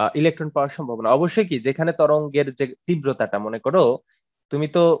ইলেকট্রন পাওয়ার সম্ভাবনা। অবশ্যই কি, যেখানে তরঙ্গের যে তীব্রতাটা, মনে করো তুমি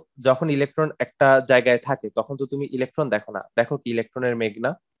তো যখন ইলেকট্রন একটা জায়গায় থাকে তখন তো তুমি ইলেকট্রন দেখো না, দেখো কি ইলেকট্রনের মেঘ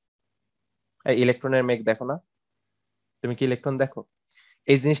না? ইলেকট্রনের মেঘ দেখো না? তুমি কি ইলেকট্রন দেখো?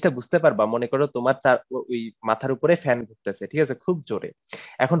 এই জিনিসটা বুঝতে পারবা, মনে করো তোমার ওই মাথার উপরে ফ্যান ঘুরতেছে, ঠিক আছে, খুব জোরে।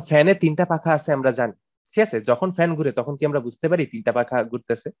 এখন ফ্যানে তিনটা পাখা আছে আমরা জানি। ঠিক আছে, যখন ফ্যান ঘুরে তখন কি আমরা বুঝতে পারি তিনটা পাখা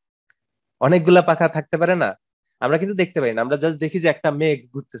ঘুরতেছে? অনেকগুলা পাখা থাকতে পারে না? আমরা কিন্তু দেখতে পাই না, আমরা জাস্ট দেখি যে একটা মেঘ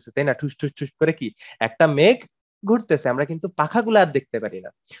ঘুরতেছে, তাই না? ঠুস ঠুস ঠুস করে কি একটা মেঘ ঘুরতেছে, আমরা কিন্তু পাখাগুলো আর দেখতে পারি না।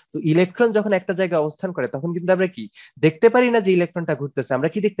 তো ইলেকট্রন যখন একটা জায়গায় অবস্থান করে তখন কিন্তু আমরা কি দেখতে পারি না যে ইলেকট্রনটা ঘুরতেছে, আমরা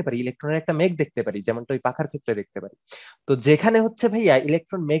কি দেখতে পারি? ইলেকট্রনের একটা মেঘ দেখতে পারি, যেমনটা ওই পাখার ক্ষেত্রে দেখতে পারি। তো যেখানে হচ্ছে ভাইয়া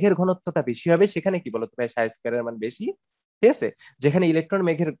ইলেকট্রন মেঘের ঘনত্বটা বেশি হবে সেখানে কি বলতো ভাই, সাই স্কয়ারের মান বেশি। ঠিক আছে, যেখানে ইলেকট্রন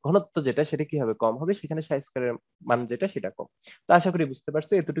মেঘের ঘনত্ব যেটা সেটা কি হবে, কম হবে, সেখানে সাই স্কয়ারের মান যেটা সেটা কম। তো আশা করি বুঝতে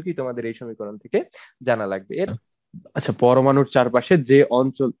পারছো, এতটুকুই তোমাদের এই সমীকরণ থেকে জানা লাগবে। এর আচ্ছা, পরমাণুর চারপাশে যে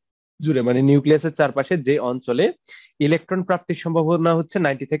অঞ্চল জুড়ে, মানে নিউক্লিয়াসের চারপাশে যে অঞ্চলে ইলেকট্রন প্রাপ্তির সম্ভাবনা হচ্ছে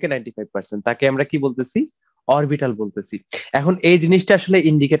 90 থেকে 95%, তাকে আমরা কি বলতেছি? অরবিটাল বলতেছি। এখন এই জিনিসটা আসলে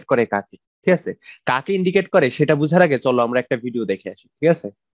ইন্ডিকেট করে কাকে? ঠিক আছে, কাকে ইন্ডিকেট করে সেটা বুঝার আগে চলো আমরা একটা ভিডিও দেখে আসি। ঠিক আছে,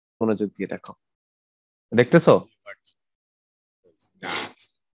 মনোযোগ দিয়ে দেখো, দেখতেছো?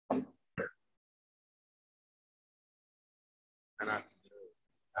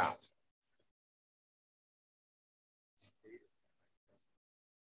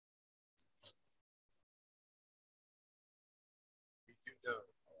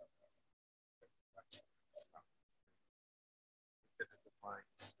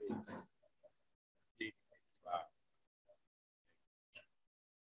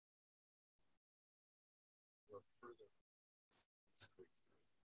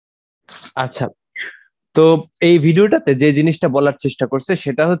 আচ্ছা, তো এই ভিডিওটাতে যে জিনিসটা বলার চেষ্টা করছে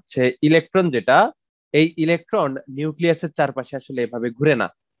সেটা হচ্ছে ইলেকট্রন যেটা, এই ইলেকট্রন নিউক্লিয়াসের চারপাশে আসলে এভাবে ঘুরে না।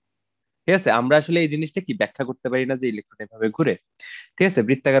 ঠিক আছে, আমরা আসলে এই জিনিসটা কি ব্যাখ্যা করতে পারি না যে ইলেকট্রন এভাবে ঘুরে। ঠিক আছে,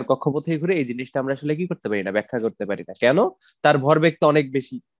 বৃত্তাকার কক্ষপথে ঘুরে, এই জিনিসটা আমরা আসলে কি করতে পারি না, ব্যাখ্যা করতে পারি না। কেন? তার ভরবেগ তো অনেক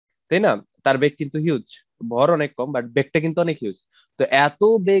বেশি, তাই না? তার বেগ কিন্তু হিউজ, ভর অনেক কম বাট বেগটা কিন্তু অনেক হিউজ। তো এত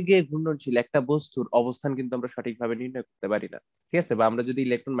বেগে ঘূর্ণনশীল একটা বস্তুর অবস্থান কিন্তু আমরা সঠিকভাবে নির্ণয় করতে পারি না। ঠিক আছে, বা আমরা যদি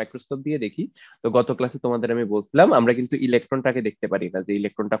ইলেকট্রন মাইক্রোস্কোপ দিয়ে দেখি, তো গত ক্লাসে তোমাদের আমি বলছিলাম আমরা কিন্তু ইলেকট্রনটাকে দেখতে পারি না যে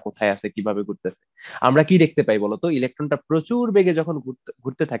ইলেকট্রনটা কোথায় আছে, কিভাবে ঘুরতেছে। আমরা কি দেখতে পাই বলতো? ইলেকট্রনটা প্রচুর বেগে যখন ঘুরতে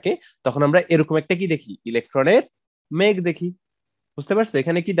ঘুরতে থাকে তখন আমরা এরকম একটা কি দেখি, ইলেকট্রনের মেঘ দেখি। বুঝতে পারছো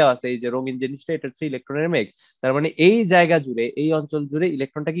এখানে কি দেওয়া আছে? এই যে রঙিন জিনিসটা, এটা হচ্ছে ইলেকট্রনের মেঘ। তার মানে এই জায়গা জুড়ে, এই অঞ্চল জুড়ে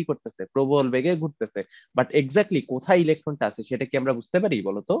ইলেকট্রনটা কি করতেছে, প্রবল বেগে ঘুরতেছে। বাট এক্স্যাক্টলি কোথায় ইলেকট্রনটা আছে সেটা কি আমরা বুঝতে পারি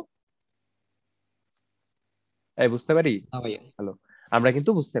বলতো? এই বুঝতে পারি? না ভাইয়া, হ্যালো, আমরা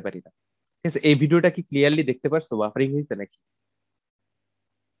কিন্তু বুঝতে পারি না। ঠিক আছে, এই ভিডিওটা কি ক্লিয়ারলি দেখতে পারছো, বাফারিং হয়েছে নাকি?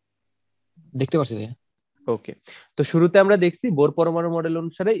 দেখতে পারছি ভাইয়া। ওকে, তো শুরুতে আমরা দেখছি বোর পরমাণু মডেল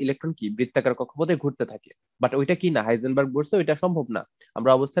অনুসারে ইলেকট্রন কি বৃত্তাকার কক্ষপথে ঘুরতে থাকে। বাট ওইটা কি না, হাইজেনবার্গ বলছে ওইটা সম্ভব না,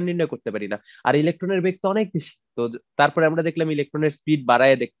 আমরা অবস্থান নির্ণয় করতে পারি না। আর ইলেকট্রনের বেগ তো অনেক বেশি। তো তারপরে আমরা দেখলাম ইলেকট্রনের স্পিড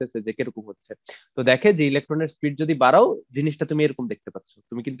বাড়ায় দেখতেছে যে কিরকম হচ্ছে। তো দেখে যে ইলেকট্রনের স্পিড যদি বাড়াও, জিনিসটা তুমি এরকম দেখতে পাচ্ছ,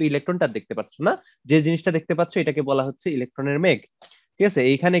 তুমি কিন্তু ইলেকট্রনটা দেখতে পাচ্ছ না। যে জিনিসটা দেখতে পাচ্ছ এটাকে বলা হচ্ছে ইলেকট্রনের মেঘ। ঠিক আছে,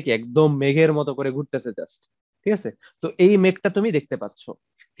 এইখানে কি একদম মেঘের মতো করে ঘুরতেছে জাস্ট। ঠিক আছে, তো এই মেঘটা তুমি দেখতে পাচ্ছ।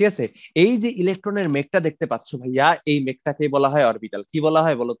 ঠিক আছে, এই যে ইলেকট্রনের মেঘটা দেখতে পাচ্ছ ভাইয়া, এই মেঘটাকে বলা হয় অরবিটাল। কি বলা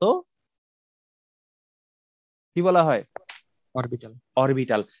হয় বলতো? কি বলা হয়? অরবিটাল।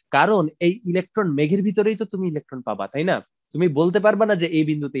 অরবিটাল। কারণ এই ইলেকট্রন মেঘের ভিতরেই তো তুমি ইলেকট্রন পাবা, তাই না? তুমি বলতে পারবা না যে এই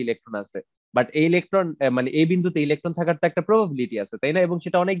বিন্দুতে ইলেকট্রন আছে। বাট এই ইলেকট্রন, মানে এই বিন্দুতে ইলেকট্রন থাকার তো একটা প্রবাবিলিটি আছে, তাই না? এবং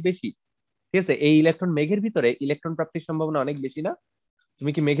সেটা অনেক বেশি। ঠিক আছে, এই ইলেকট্রন মেঘের ভিতরে ইলেকট্রন প্রাপ্তির সম্ভাবনা অনেক বেশি না?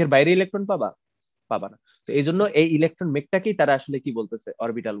 তুমি কি মেঘের বাইরে ইলেকট্রন পাবা? পাবা না। তো এই জন্য এই ইলেকট্রন মেঘটাকেই তারা আসলে কি বলতেছে,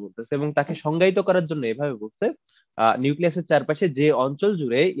 অরবিটাল বলতেছে। এবং তাকে সংজ্ঞায়িত করার জন্য এভাবে বলছে, নিউক্লিয়াসের চারপাশে যে অঞ্চল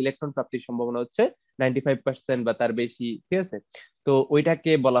জুড়ে ইলেকট্রন প্রাপ্তির সম্ভাবনা হচ্ছে 95% বা তার বেশি, ঠিক আছে? তো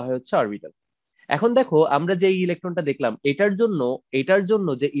ওইটাকে বলা হয় হচ্ছে অরবিটাল। এখন দেখো আমরা যে ইলেকট্রনটা দেখলাম, এটার জন্য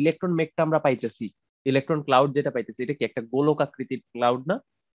যে ইলেকট্রন মেঘটা আমরা পাইতেছি, ইলেকট্রন ক্লাউড যেটা পাইতেছি, এটা কি একটা গোলক আকৃতির ক্লাউড না?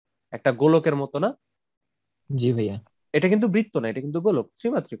 একটা গোলকের মতো না? জি ভাইয়া। এটা কিন্তু বৃত্ত না, এটা কিন্তু গোলক,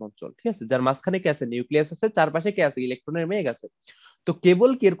 ত্রিমাত্রিক অঞ্চল, ঠিক আছে? যার মাঝখানে কি আছে? নিউক্লিয়াস আছে, চারপাশে কি আছে? ইলেকট্রনের মেঘ আছে। তো কেবল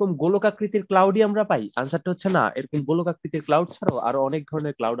কি এরকম গোলক আকৃতির ক্লাউডই আমরা পাই? আনসারটা হচ্ছে না, এরকম গোলক আকৃতির ক্লাউড ছাড়াও আরো অনেক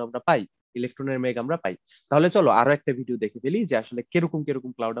ধরনের ক্লাউড আমরা পাই, ইলেকট্রনের মেঘ আমরা পাই। তাহলে চলো আরো একটা ভিডিও দেখে ফেলি যে আসলে কিরকম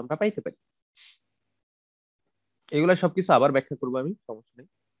কিরকম ক্লাউড আমরা পাইতে পারি। এগুলা সবকিছু আবার ব্যাখ্যা করবো আমি, সমস্যা নেই।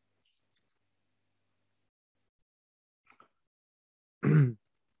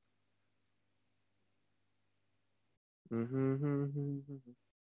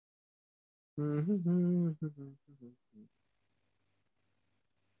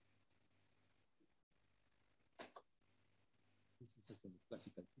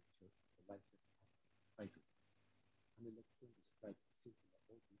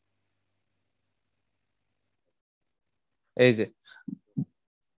 এই যে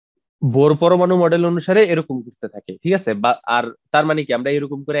বোর পরমাণু মডেল অনুসারে এরকম ঘুরতে থাকে, ঠিক আছে? বা আর তার মানে কি আমরা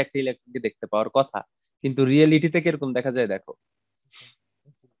এরকম করে একটা ইলেকট্রনকে দেখতে পাওয়ার কথা, কিন্তু রিয়েলিটিতে কিরকম দেখা যায় দেখো।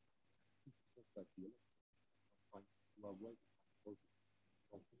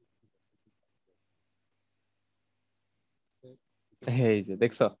 এই যে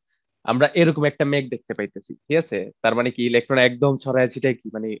দেখছো, আমরা এরকম একটা মেঘ দেখতে পাইতেছি, ঠিক আছে? তার মানে কি ইলেকট্রন একদম ছড়ায় ছিটায় কি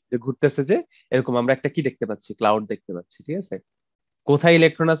মানে যে ঘুরতেছে, যে এরকম আমরা একটা কি দেখতে পাচ্ছি? ক্লাউড দেখতে পাচ্ছি, ঠিক আছে? কোথায়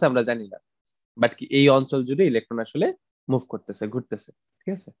ইলেকট্রন আছে আমরা জানি না, বাট কি এই অঞ্চল জুড়ে ইলেকট্রন আসলে মুভ করতেছে, ঘুরতেছে,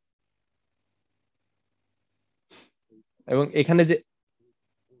 ঠিক আছে? এবং এখানে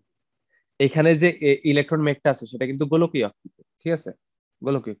যে ইলেকট্রন মেঘটা আছে সেটা কিন্তু গোলকীয় আকৃতির, ঠিক আছে?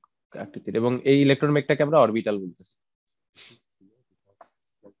 গোলকীয় আকৃতির, এবং এই ইলেকট্রন মেঘটাকে আমরা অরবিটাল বলতেছি।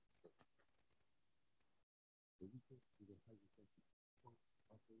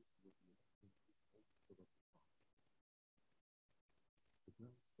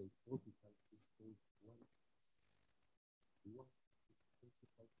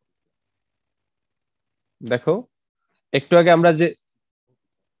 দেখো একটু আগে আমরা যে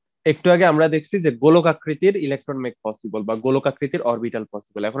একটু আগে আমরা দেখছি যে গোলক আকৃতির ইলেকট্রন মেক পসিবল বা গোলক আকৃতির অরবিটাল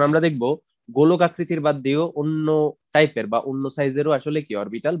পসিবল। এখন আমরা দেখব গোলক আকৃতির বাদ দিয়েও অন্য টাইপের বা অন্য সাইজেরও আসলে কি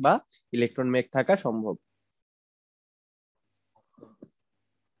অরবিটাল বা ইলেকট্রন মেক থাকা সম্ভব।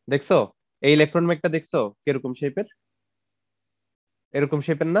 দেখছো এই ইলেকট্রন মেকটা, দেখছো কিরকম শেপের? এরকম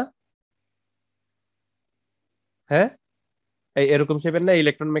শেপের না? হ্যাঁ, এই এরকম শেপের না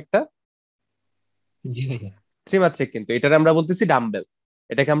ইলেকট্রন মেকটা? জি ভাইয়া। ত্রিমাত্রিক, কিন্তু এটার আমরা বলতেছি ডাম্বেল।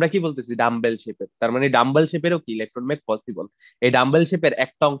 এটাকে আমরা কি বলতেছি? ডাম্বেল শেপের। তার মানে ডাম্বেল শেপেরও কি ইলেকট্রন মেক পসিবল। এই ডাম্বেল শেপের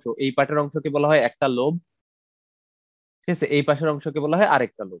একটা অংশ, এই পাটের অংশকে বলা হয় একটা লোব, ঠিক আছে? এই পাশের অংশকে বলা হয়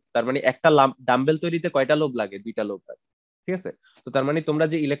আরেকটা লোব। তার মানে একটা ডাম্বেল তৈরিতে কয়টা লোব লাগে? দুইটা লোব লাগে, ঠিক আছে? তো তার মানে তোমরা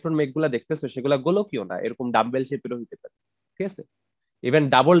যে ইলেকট্রন মেঘ গুলা দেখতেছো সেগুলা গোলকীয় না, এরকম ডাম্বেল শেপেরও হইতে পারে, ঠিক আছে? ইভেন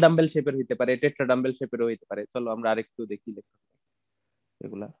ডাবল ডাম্বেল শেপের হইতে পারে, টেট্রা ডাম্বেল শেপেরও হইতে পারে। চলো আমরা আরেকটু দেখি ইলেকট্রন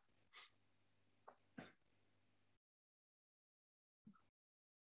এগুলা।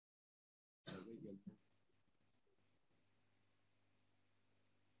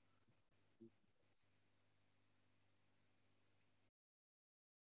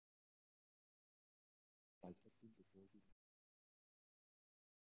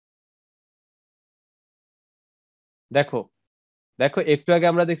 দেখো দেখো একটু আগে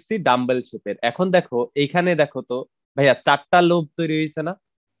আমরা দেখছি ডাম্বেল শেপের, এখন দেখো এইখানে দেখো তো ভাইয়া, চারটা লোব তৈরি হয়েছে না?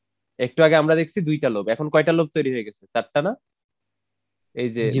 একটু আগে আমরা দেখছি দুইটা লোব, এখন কয়টা লোব তৈরি হয়ে গেছে? চারটা না? এই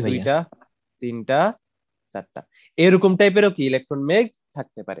যে জি ভাইয়া। দুইটা, তিনটা, চারটা। এরকম টাইপেরও কি ইলেকট্রন মেঘ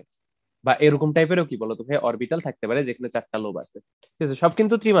থাকতে পারে, বা এরকম টাইপেরও কি বলতো ভাই অরবিটাল থাকতে পারে যেখানে চারটা লোব আছে, ঠিক আছে? সব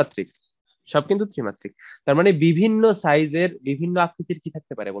কিন্তু ত্রিমাত্রিক, সব কিন্তু ত্রিমাত্রিক। তার মানে বিভিন্ন সাইজের বিভিন্ন আকৃতির কি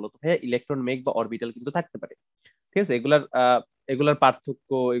থাকতে পারে বলতো ভাইয়া? ইলেকট্রন মেঘ বা অরবিটাল কিন্তু থাকতে পারে, ঠিক আছে? এগুলার পার্থক্য,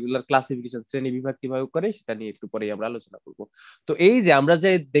 এগুলার ক্লাসিফিকেশন, শ্রেণী বিভাগ কিভাবে করে সেটা নিয়ে একটু পরেই আমরা আলোচনা করব। তো এই যে আমরা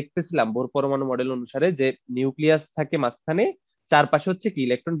যে দেখতেছিলাম বোর পরমাণু মডেল অনুসারে যে নিউক্লিয়াস থাকে মাঝখানে, চারপাশে হচ্ছে কি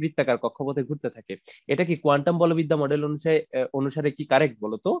ইলেকট্রন বৃত্তাকার কক্ষপথে ঘুরতে থাকে, এটা কি কোয়ান্টাম বলবিদ্যা মডেল অনুসারে কি কারেক্ট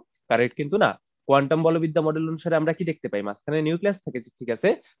বলতো? কারেক্ট কিন্তু না। কোয়ান্টাম বলবিদ্যা মডেল অনুসারে আমরা কি দেখতে পাই? মাঝখানে নিউক্লিয়াস থাকে, ঠিক আছে,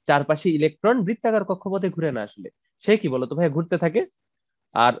 চারপাশে ইলেকট্রন বৃত্তাকার কক্ষপথে ঘুরে না আসলে, সে কি বলতো ভাই ঘুরতে থাকে।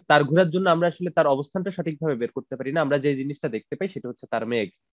 আর তার ঘোরার জন্য আমরা আসলে তার অবস্থানটা সঠিকভাবে বের করতে পারি না, আমরা যে জিনিসটা দেখতে পাই সেটা হচ্ছে তার মেঘ,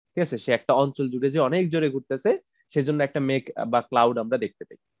 ঠিক আছে? সে একটা অঞ্চল জুড়ে যে অনেক জোরে ঘুরতেছে, সেজন্য একটা মেঘ বা ক্লাউড আমরা দেখতে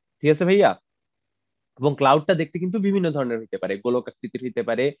পাই, ঠিক আছে ভাইয়া? এবং ক্লাউডটা দেখতে কিন্তু বিভিন্ন ধরনের হতে পারে, গোলক আকৃতির হতে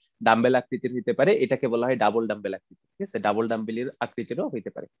পারে, ডাম্বেল আকৃতির হতে পারে, এটাকে বলা হয় ডাবল ডাম্বেল আকৃতি, ঠিক আছে? ডাবল ডাম্বেলের আকৃতিরও হতে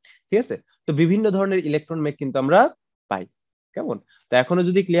পারে, ঠিক আছে? তো বিভিন্ন ধরনের ইলেকট্রন মেঘ কিন্তু আমরা পাই। কেমন? তো এখনো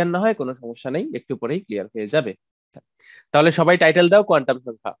যদি ক্লিয়ার না হয় কোনো সমস্যা নেই, একটু পরেই ক্লিয়ার হয়ে যাবে। তাহলে সবাই টাইটেল দাও কোয়ান্টাম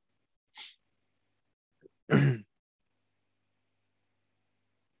সংখ্যা।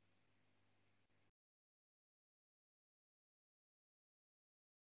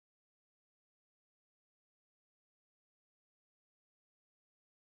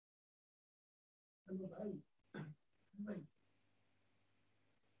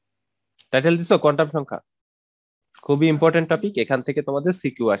 টাইটেল দিছো কোয়ান্টাম সংখ্যা, খুবই ইম্পর্টেন্ট টপিক, এখান থেকে তোমাদের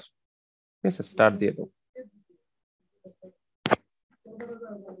সিকিউ আসবে। ঠিক আছে, স্টার্ট দিয়ে দাও।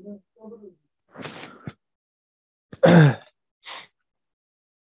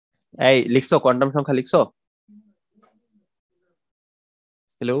 এই লিখছো কোয়ান্টাম সংখ্যা লিখছো?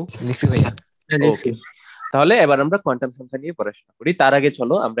 হ্যালো, লিখছি ভাইয়া। দেখছি। ওকে। তাহলে এবার আমরা কোয়ান্টাম সংখ্যা নিয়ে পড়াশোনা করি। তার আগে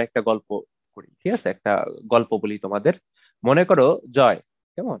চলো আমরা একটা গল্প করি, ঠিক আছে? একটা গল্প বলি তোমাদের। মনে করো জয়,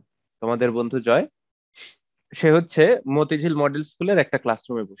 কেমন, তোমাদের বন্ধু জয়, সে হচ্ছে মতিঝিল মডেল স্কুলের একটা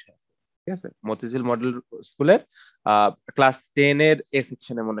ক্লাসরুমে বসে আছে। ঠিক আছে, মতিঝিল মডেল স্কুলের ক্লাস 10 এর এ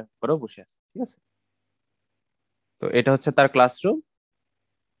সেকশনে মনে করো বসে আছে। ঠিক আছে, তো এটা হচ্ছে তার ক্লাসরুম।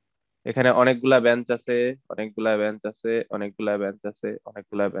 এখানে অনেকগুলা বেঞ্চ আছে, অনেকগুলা বেঞ্চ আছে, অনেকগুলা বেঞ্চ আছে,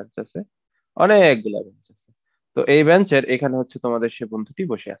 অনেকগুলা বেঞ্চ আছে, অনেকগুলা বেঞ্চ আছে। তো এই বেঞ্চের এখানে হচ্ছে তোমাদের সে বন্ধুটি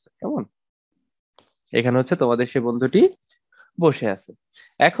বসে আছে। কেমন, এখানে হচ্ছে তোমাদের সে বন্ধুটি বসে আছে।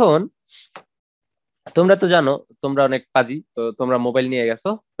 এখন তোমরা তো জানো তোমরা অনেক পাজি, তো তোমরা মোবাইল নিয়ে গেছো।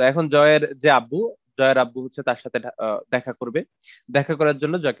 তো এখন জয়ের যে আব্বু, জয়ের আব্বু হচ্ছে তার সাথে দেখা করবে। দেখা করার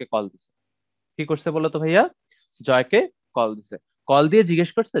জন্য জয়কে কল দিছে। কি করছে বলো তো ভাইয়া? জয়কে কল দিছে। কল দিয়ে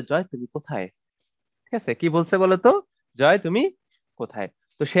জিজ্ঞেস করছে, জয় তুমি কোথায়? ঠিক আছে, কি বলছে বলো তো? জয় তুমি কোথায়?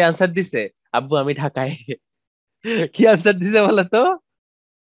 তো সে আনসার দিছে, আব্বু আমি ঢাকায়। কি আনসার দিছে বলো তো?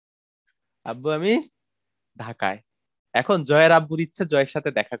 আব্বু আমি ঢাকায়। এখন জয়ের আব্বুর ইচ্ছে জয়ের সাথে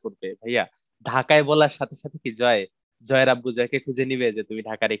দেখা করবে ভাইয়া। ঢাকায় বলার সাথে সাথে কি জয়ের আব্বু জয়কে খুঁজে নিবে যে তুমি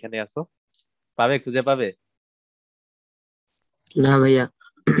ঢাকার এখানে আছো? পাবে? খুঁজে পাবে? না ভাইয়া।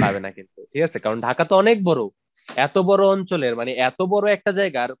 পাবে না কিন্তু। ঠিক আছে, কারণ ঢাকা তো অনেক বড়, এত বড় অঞ্চলের মানে এত বড় একটা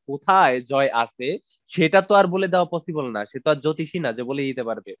জায়গার কোথায় জয় আছে সেটা তো আর বলে দেওয়া পসিবল না। সে তো আর জ্যোতিষী না যে বলে দিতে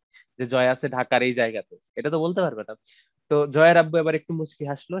পারবে যে জয় আছে ঢাকার এই জায়গাতে, এটা তো বলতে পারবে না। তো জয়ের আব্বু এবার একটু মুচকি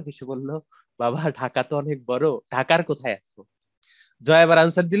হাসলো, হেসে বললো, বাবা ঢাকা তো অনেক বড়, ঢাকার কোথায় আছো? জয় এবার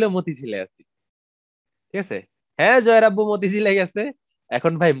আনসার দিল, মতিঝিলে আছি। ঠিক আছে, হ্যাঁ জয়ের আব্বু মতিঝিলে গেছে।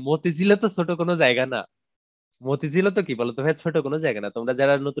 এখন ভাই মতিঝিলে তো ছোট কোনো জায়গা না। মতিঝিল তো কি বলতো ভাই, ছোট কোনো জায়গা না। তোমরা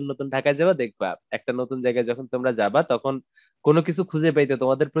যারা নতুন নতুন ঢাকায় যাবা দেখবা একটা নতুন জায়গায় যখন তোমরা যাবা তখন কোনো কিছু খুঁজে পাইতে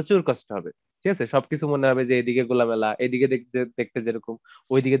তোমাদের প্রচুর কষ্ট হবে। ঠিক আছে, সবকিছু মনে হবে যে এদিকে গোলামেলা, এদিকে দেখতে দেখতে যেরকম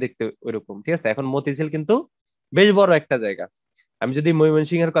ওইদিকে দেখতে ওইরকম। ঠিক আছে, এখন মতিঝিল কিন্তু বেশ বড় একটা জায়গা। আমি যদি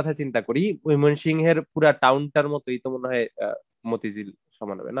ময়মনসিংহ এর কথা চিন্তা করি, ময়মনসিংহের পুরা টাউনটার মতোই তো মনে হয় মতিঝিল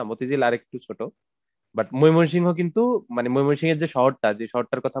সমান হবে না, মতিঝিল আর একটু ছোট। বাট ময়মনসিংহ কিন্তু মানে ময়মনসিংহের যে শহরটা, যে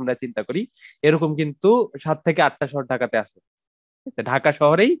শহরটার কথা আমরা চিন্তা করি, এরকম কিন্তু 7 থেকে 8টা শহর ঢাকাতে আছে। ঠিক আছে? ঢাকা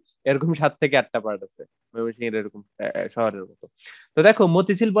শহরেই এরকম 7 থেকে 8টা পার্ট আছে, ময়মনসিংহের এরকম শহরের মতো। তো দেখো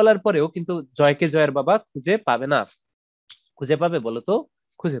মতিঝিল বলার পরেও কিন্তু জয়কে জয়ের বাবা খুঁজে পাবে না। খুঁজে পাবে বলো তো?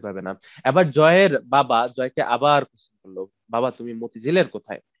 খুঁজে পাবে না। এবার জয়ের বাবা জয়কে আবার কোশ্চেন করলো, বাবা তুমি মতিঝিলের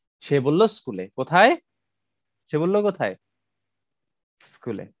কোথায়? সে বলল স্কুলে। কোথায়? সে বলল কোথায়?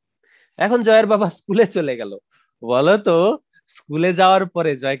 স্কুলে। এখন জয়ের বাবা স্কুলে চলে গেল। বলো তো, স্কুলে যাওয়ার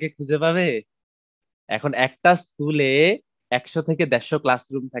পরে জয়কে খুঁজে পাবে? এখন একটা স্কুলে 100 থেকে 150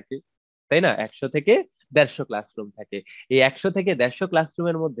 ক্লাসরুম থাকে, তাই না? 100 থেকে 150 ক্লাসরুম থাকে। এই 100 থেকে 150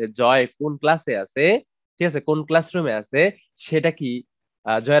 ক্লাসরুমের মধ্যে জয় কোন ক্লাসে আছে, ঠিক আছে, কোন ক্লাসরুমে আছে, সেটা কি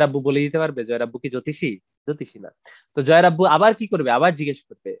জয়ের আব্বু বলে দিতে পারবে? জয়ের আব্বু কি জ্যোতিষী? জ্যোতিষী না। তো জয়ের আব্বু আবার কি করবে? আবার জিজ্ঞেস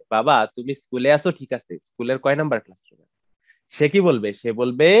করবে, বাবা তুমি স্কুলে আছো, ঠিক আছে, স্কুলের কয় নাম্বার ক্লাসরুমে? সে কি বলবে? সে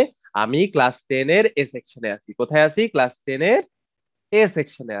বলবে, আমি ক্লাস 10 এর এ সেকশনে আছি। কোথায় আছি? ক্লাস 10 এর এ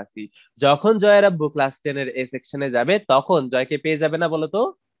সেকশনে আছি। যখন জয়ের আব্বু ক্লাস 10 এর এ সেকশনে যাবে তখন জয়কে পেয়ে যাবে না বলো তো?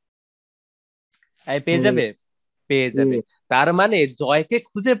 পেয়ে যাবে? পেয়ে যাবে। তার মানে জয়কে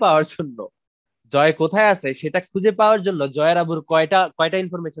খুঁজে পাওয়ার জন্য, জয় কোথায় আছে সেটা খুঁজে পাওয়ার জন্য জয়ের আব্বুর কয়টা কয়টা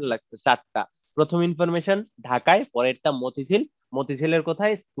ইনফরমেশন লাগছে? 4টা। প্রথম ইনফরমেশন ঢাকায়, পরেরটা মতিঝিল, মতিঝিলের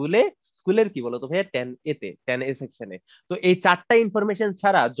কোথায়? স্কুলে। স্কুলের কি বলতো ভাইয়া? 10 এ সেকশনে। তো এই 4টা ইনফরমেশন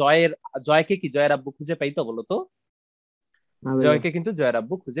ছাড়া জয়কে কি জয়ের আব্বু খুঁজে পাইতো বলো তো? না ভাইয়া। জয়কে কিন্তু জয়ের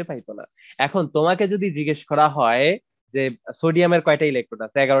আব্বু খুঁজে পাইতো না। এখন তোমাকে যদি জিজ্ঞেস করা হয় যে সোডিয়ামের কয়টা ইলেকট্রন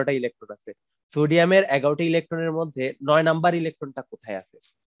আছে? 11টা ইলেকট্রন আছে। সোডিয়ামের 11টা ইলেকট্রনের মধ্যে 9 নাম্বার ইলেকট্রনটা কোথায় আছে?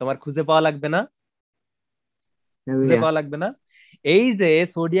 তোমার খুঁজে পাওয়া লাগবে না? না খুঁজে ভাইয়া। পাওয়া লাগবে না? এই যে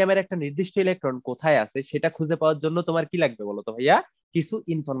সোডিয়ামের একটা নির্দিষ্ট ইলেকট্রন কোথায় আছে সেটা খুঁজে পাওয়ার জন্য তোমার কি লাগবে বলো তো ভাইয়া? কিছু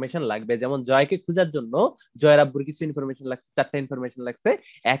ইনফরমেশন লাগবে। যেমন জয়কে খোঁজার জন্য জয়ের আব্বুর কিছু ইনফরমেশন লাগছে, 4টা ইনফরমেশন লাগছে।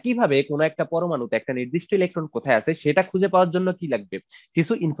 একইভাবে কোনো একটা পরমাণুতে একটা নির্দিষ্ট ইলেকট্রন কোথায় আছে সেটা খুঁজে পাওয়ার জন্য কি লাগবে,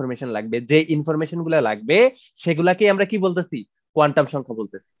 কিছু ইনফরমেশন লাগবে। যে ইনফরমেশন গুলা লাগবে সেগুলাকে আমরা কি বলতেছি, কোয়ান্টাম সংখ্যা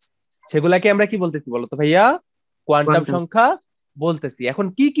বলতেছি। সেগুলাকে আমরা কি বলতেছি বলতো ভাইয়া, কোয়ান্টাম কোয়ান্টাম। সংখ্যা বলতেছি। এখন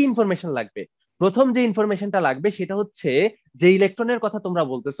কি কি ইনফরমেশন লাগবে? প্রথম যে ইনফরমেশনটা লাগবে সেটা হচ্ছে যে ইলেকট্রনের কথা তোমরা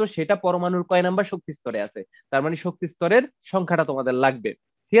বলতেছো সেটা পরমাণুর কয় নাম্বার শক্তি স্তরে আছে, তার মানে শক্তি স্তরের সংখ্যাটা তোমাদের লাগবে।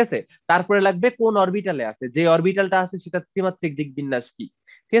 ঠিক আছে, তারপরে লাগবে কোন অরবিটালে আছে, যে অরবিটালটা আছে সেটা ত্রিমাত্রিক দিক বিন্যাস কি।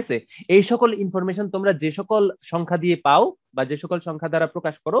 ঠিক আছে, এই সকল ইনফরমেশন তোমরা যে সকল সংখ্যা দিয়ে পাও বা যে সকল সংখ্যা দ্বারা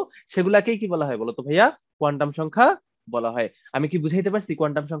প্রকাশ করো সেগুলাকেই কি বলা হয় বলো তো ভাইয়া, কোয়ান্টাম সংখ্যা বলা হয়। আমি কি বুঝাইতে পারছি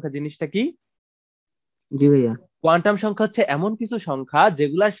কোয়ান্টাম সংখ্যা জিনিসটা কি? জি ভাইয়া। কোয়ান্টাম সংখ্যা হচ্ছে এমন কিছু সংখ্যা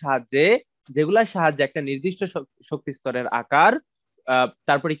যেগুলার সাহায্যে একটা নির্দিষ্ট শক্তি স্তরের আকার,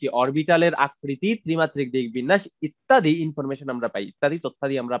 তারপরে কি অরবিটালের আকৃতি, ত্রিমাত্রিক দিক বিন্যাস ইত্যাদি ইনফরমেশন আমরা পাই, ইত্যাদি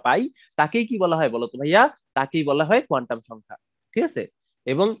তথ্যাদি আমরা পাই। তাকেই কি বলা হয় বলতো ভাইয়া, তাকেই বলা হয় কোয়ান্টাম সংখ্যা। ঠিক আছে,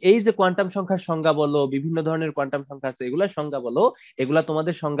 এবং এই যে কোয়ান্টাম সংখ্যার সংজ্ঞা বলো, বিভিন্ন ধরনের কোয়ান্টাম সংখ্যা আছে এগুলার সংজ্ঞা বলো, এগুলা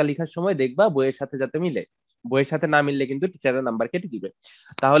তোমাদের সংজ্ঞা লেখার সময় দেখবা বইয়ের সাথে যাতে মিলে। বইয়ের সাথে না মিললে কিন্তু টিচারের নাম্বার কেটে দিবে।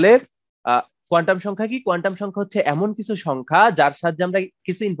 তাহলে কোয়ান্টাম সংখ্যা কি? কোয়ান্টাম সংখ্যা হচ্ছে এমন কিছু সংখ্যা যার সাহায্যে আমরা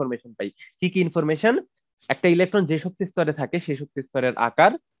কিছু ইনফরমেশন পাই। কি কি ইনফরমেশন? একটা ইলেকট্রন যে শক্তি স্তরে থাকে সেই শক্তি স্তরের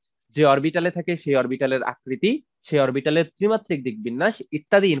আকার, যে অরবিটালে থাকে সেই অরবিটালের আকৃতি, সেই অরবিটালের ত্রিমাত্রিক দিক বিন্যাস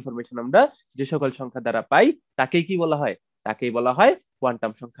ইত্যাদি ইনফরমেশন আমরা যে সকল সংখ্যা দ্বারা পাই তাকেই কি বলা হয়, তাকেই বলা হয়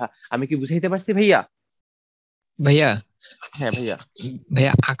কোয়ান্টাম সংখ্যা। আমি কি বুঝাইতে পারছি ভাইয়া? ভাইয়া, হ্যাঁ ভাইয়া।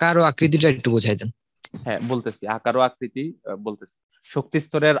 ভাইয়া আকার ও আকৃতিটা একটু বোঝাই দেন। হ্যাঁ বলতেছি, আকার ও আকৃতি বলতেছি। শক্তি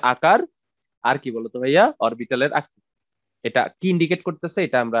স্তরের আকার আর কি বলতো ভাইয়া, অরবিটালের আকৃতি। এটা কি ইন্ডিকেট করতেছে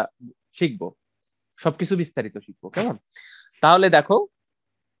এটা আমরা শিখবো, সবকিছু বিস্তারিত শিখবো। কেমন? তাহলে দেখো,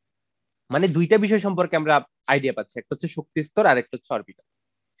 মানে দুইটা বিষয় সম্পর্কে আমরা আইডিয়া পাচ্ছি, একটা হচ্ছে শক্তি স্তর আর একটা হচ্ছে অরবিটাল।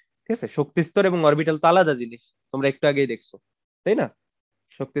 ঠিক আছে, শক্তি স্তর এবং অরবিটাল তো আলাদা জিনিস, তোমরা একটু আগেই দেখছো, তাই না?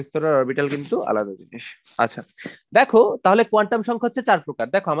 শক্তি স্তর আর অরবিটাল কিন্তু আলাদা জিনিস। আচ্ছা দেখো, তাহলে কোয়ান্টাম সংখ্যা হচ্ছে 4 প্রকার।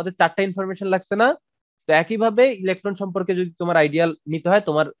 দেখো আমাদের 4টা ইনফরমেশন লাগছে না? তো একইভাবে ইলেকট্রন সম্পর্কে যদি তোমার আইডিয়াল নিতে হয়,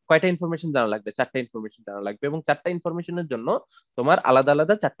 তোমার কয়টা ইনফরমেশন জানা লাগবে? 4টা ইনফরমেশন জানা লাগবে, এবং 4টা ইনফরমেশনের জন্য তোমার আলাদা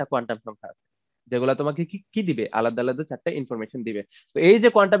আলাদা 4টা কোয়ান্টাম সংখ্যা আছে, যেগুলা তোমাকে কি কি দিবে, আলাদা আলাদা 4টা ইনফরমেশন দিবে। তো এই যে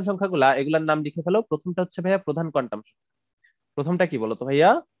কোয়ান্টাম সংখ্যাগুলা, এগুলার নাম লিখে ফেলো। প্রথমটা হচ্ছে ভাইয়া প্রধান কোয়ান্টাম সংখ্যা। প্রথমটা কি বলো তো ভাইয়া?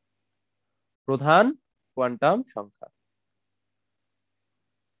 প্রধান কোয়ান্টাম সংখ্যা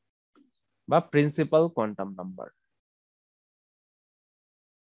বা প্রিন্সিপাল কোয়ান্টাম নাম্বার।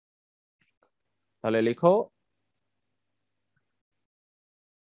 তাহলে লিখো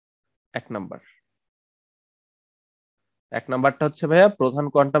 1 নাম্বার। 1 নাম্বারটা হচ্ছে ভাইয়া প্রধান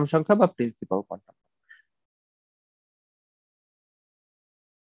কোয়ান্টাম সংখ্যা বা principal quantum.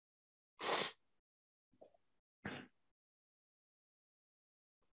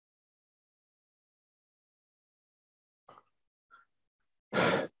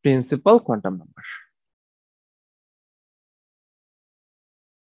 'Principal quantum number.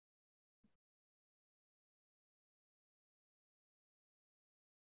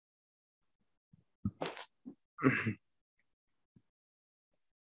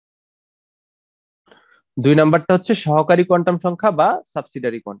 2 নাম্বারটা হচ্ছে সহকারী কোয়ান্টাম সংখ্যা বা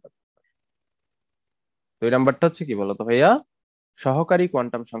সাবসিডারি কোয়ান্টাম। 2 নাম্বারটা হচ্ছে কি বলতো ভাইয়া? সহকারী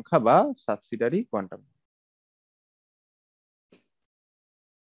কোয়ান্টাম সংখ্যা বা subsidiary quantum.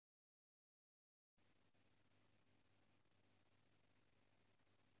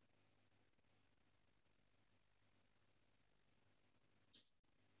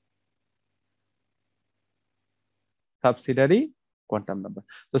 Subsidiary quantum number.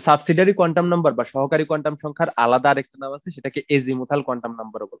 তো সাবসিডারি কোয়ান্টাম নাম্বার বা সহকারী কোয়ান্টাম সংখ্যার আলাদা আরেকটা নাম আছে, সেটাকে এজিমুথাল কোয়ান্টাম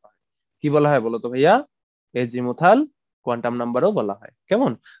নাম্বারও বলা হয়। কি বলা হয় বলতো ভাইয়া? এজিমুথাল কোয়ান্টাম নাম্বারও বলা হয়।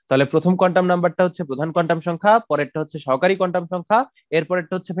 কেমন? তাহলে প্রথম কোয়ান্টাম নাম্বারটা হচ্ছে প্রধান কোয়ান্টাম সংখ্যা, পরেরটা হচ্ছে সহকারী কোয়ান্টাম সংখ্যা,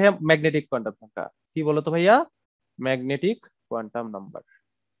 এরপরেরটা হচ্ছে ভাইয়া ম্যাগনেটিক কোয়ান্টাম সংখ্যা। কি বলতো ভাইয়া? Magnetic quantum number.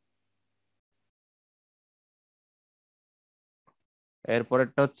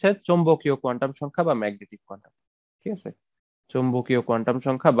 এরপরেরটা হচ্ছে চৌম্বকীয় কোয়ান্টাম সংখ্যা বা ম্যাগনেটিক কোয়ান্টাম। ঠিক আছে, চুম্বকীয় কোয়ান্টাম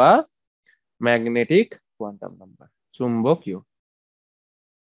সংখ্যা বা ম্যাগনেটিক কোয়ান্টাম নাম্বার। চুম্বকীয়,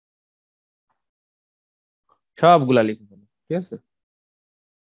 সবগুলা লিখে ফেলো। ঠিক আছে,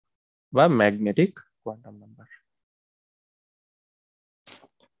 বা ম্যাগনেটিক কোয়ান্টাম নাম্বার।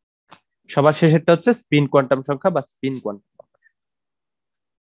 সবার শেষেরটা হচ্ছে স্পিন কোয়ান্টাম সংখ্যা বা স্পিন কোয়ান্টাম নাম্বার।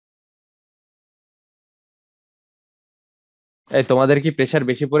 এই তোমাদের কি প্রেসার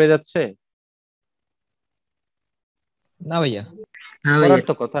বেশি পড়ে যাচ্ছে? না ভাইয়া। হ্যাঁ ভাইয়া। পড়ার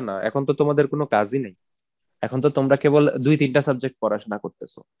তো কথা না, এখন তো তোমাদের কোনো কাজই নেই। এখন তো তোমরা কেবল 2-3টা সাবজেক্ট পড়াশোনা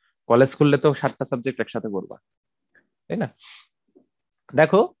করতেছো। কলেজ খুললে তো 7টা সাবজেক্ট একসাথে করবা, তাই না?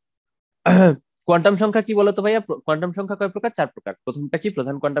 দেখো কোয়ান্টাম সংখ্যা কি বলতো ভাইয়া? কোয়ান্টাম সংখ্যা কয় প্রকার? 4 প্রকার। প্রথমটা কি?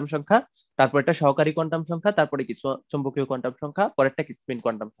 প্রধান কোয়ান্টাম সংখ্যা, তারপর এটা সহকারী কোয়ান্টাম সংখ্যা, তারপরে কি চৌম্বকীয় কোয়ান্টাম সংখ্যা, পরেরটা কি স্পিন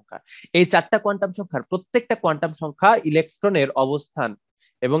কোয়ান্টাম সংখ্যা। এই 4টা কোয়ান্টাম সংখ্যার প্রত্যেকটা কোয়ান্টাম সংখ্যা ইলেকট্রনের অবস্থান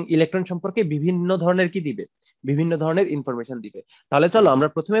এবং ইলেকট্রন সম্পর্কে বিভিন্ন ধরনের কি দিবে, বিভিন্ন ধরনের ইনফরমেশন দিবে। তাহলে চলো আমরা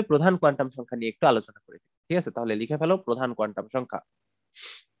প্রথমে প্রধান কোয়ান্টাম সংখ্যা নিয়ে একটু আলোচনা করি, ঠিক আছে? তাহলে লিখে ফেলো প্রধান কোয়ান্টাম সংখ্যা।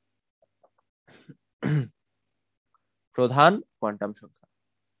 প্রধান কোয়ান্টাম সংখ্যা।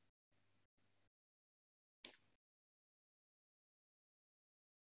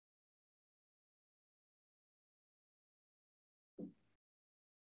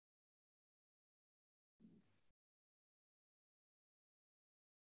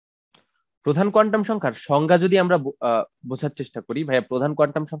 প্রধান কোয়ান্টাম সংখ্যার সংজ্ঞা যদি আমরা বোঝার চেষ্টা করি ভাইয়া, প্রধান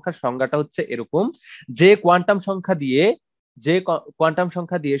কোয়ান্টাম সংখ্যার সংজ্ঞাটা হচ্ছে এরকম, যে কোয়ান্টাম সংখ্যা দিয়ে যে কোয়ান্টাম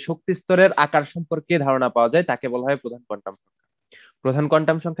সংখ্যা দিয়ে শক্তি স্তরের আকার সম্পর্কে ধারণা পাওয়া যায় তাকে বলা হয় প্রধান কোয়ান্টাম সংখ্যা। প্রধান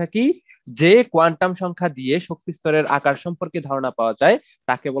কোয়ান্টাম সংখ্যা কি? যে কোয়ান্টাম সংখ্যা দিয়ে শক্তি স্তরের আকার সম্পর্কে ধারণা পাওয়া যায়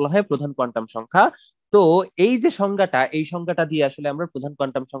তাকে বলা হয় প্রধান কোয়ান্টাম সংখ্যা। তো এই যে সংজ্ঞাটা, এই সংজ্ঞাটা দিয়ে আসলে আমরা প্রধান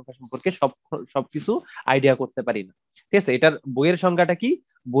কোয়ান্টাম সংখ্যা সম্পর্কে সবকিছু আইডিয়া করতে পারি না, ঠিক আছে? এটার বইয়ের সংজ্ঞাটা কি?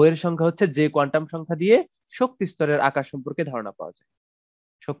 বইয়ের সংখ্যা হচ্ছে যে কোয়ান্টাম সংখ্যা দিয়ে শক্তি স্তরের আকার সম্পর্কে ধারণা পাওয়া যায়,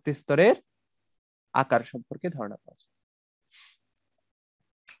 শক্তি স্তরের আকার সম্পর্কে ধারণা পাওয়া যায়,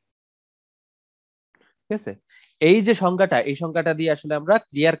 ঠিক আছে? এই যে সংজ্ঞাটা, এই সংজ্ঞাটা দিয়ে আসলে আমরা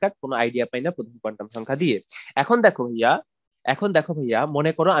ক্লিয়ার কাট কোনো আইডিয়া পাই না প্রধান কোয়ান্টাম সংখ্যা দিয়ে। এখন দেখো ভাইয়া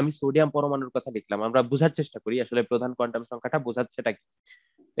মনে করো আমি সোডিয়াম পরমাণুর কথা লিখলাম, আমরা বোঝার চেষ্টা করি আসলে প্রধান কোয়ান্টাম সংখ্যাটা বোঝাচ্ছেটা কি।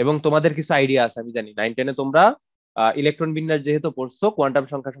 এবং তোমাদের কিছু আইডিয়া আছে, আমি জানি 9-10-এ তোমরা ইলেকট্রন বিন্যাস যেহেতু পড়ছো, কোয়ান্টাম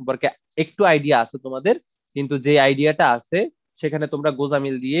সংখ্যা সম্পর্কে একটু আইডিয়া আছে তোমাদের, কিন্তু যে আইডিয়াটা আছে সেখানে তোমরা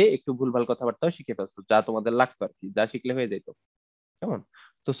গোজামিল দিয়ে একটু ভুলভাল কথাবার্তাও শিখে ফেলছো, যা তোমাদের লাগতো আর কি, যা শিখলে হয়ে যেত। কেমন?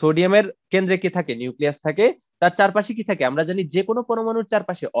 তো সোডিয়ামের কেন্দ্রে কি থাকে? নিউক্লিয়াস থাকে। তার চারপাশে কি থাকে? আমরা জানি যে কোনো পরমাণুর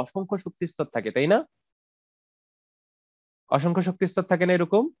চারপাশে অসংখ্য শক্তি স্তর থাকে, তাই না? অসংখ্য শক্তি স্তর থাকে না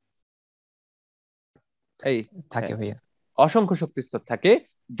এরকম? এই থাকে হ্যাঁ, ভাইয়া। অসংখ্য শক্তি স্তর থাকে,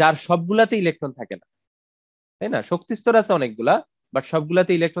 যার সবগুলাতে ইলেকট্রন থাকে না, তাই না? শক্তি স্তর আছে অনেকগুলা, বাট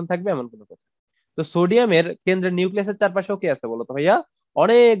সবগুলাতে ইলেকট্রন থাকবে এমন কোনো কথা। তো সোডিয়ামের কেন্দ্রের নিউক্লিয়াসের চারপাশেও কি আছে বলতো ভাইয়া?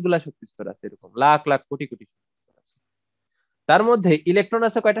 অনেকগুলা শক্তি স্তর আছে, এরকম লাখ লাখ কোটি কোটি শক্তি স্তর আছে। তার মধ্যে ইলেকট্রন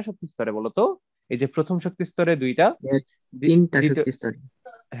আছে কয়টা শক্তি স্তরে বলতো? এই যে প্রথম শক্তি স্তরে 2টা, এর 3টা দ্বিতীয়, শক্তি স্তর।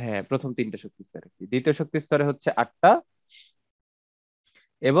 হ্যাঁ প্রথম 3টা শক্তি স্তরে, দ্বিতীয় শক্তি স্তরে হচ্ছে 8টা,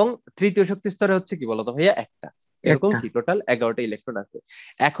 এবং তৃতীয় শক্তি স্তরে হচ্ছে কি বলতো ভাইয়া? একটা। এরকম একটা। কি টোটাল 11টা ইলেকট্রন আছে।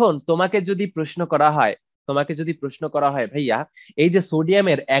 এখন তোমাকে যদি প্রশ্ন করা হয়, ভাইয়া এই যে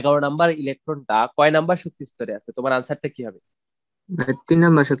সোডিয়ামের 11 নাম্বার ইলেকট্রনটা কয় নাম্বার শক্তি স্তরে আছে, তোমার আনসারটা কি হবে? 3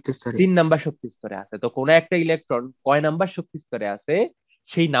 নাম্বার শক্তি স্তরে। 3 নাম্বার শক্তি স্তরে আছে। তো কোন একটা ইলেকট্রন কয় নাম্বার শক্তি স্তরে আছে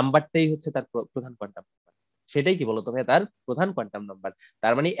সেই নাম্বারটাই হচ্ছে তার প্রধান কোয়ান্টাম নাম্বার। সেটাই কি বলতো ভাই? তার প্রধান কোয়ান্টাম নাম্বার।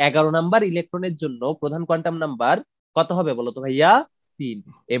 তার মানে 11 নাম্বার ইলেকট্রনের জন্য প্রধান কোয়ান্টাম নাম্বার কত হবে বলতো ভাইয়া? 3।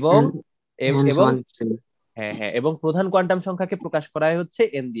 এবং n এবং সমান 3। হ্যাঁ হ্যাঁ, এবং প্রধান কোয়ান্টাম সংখ্যাকে প্রকাশ করা হয় হচ্ছে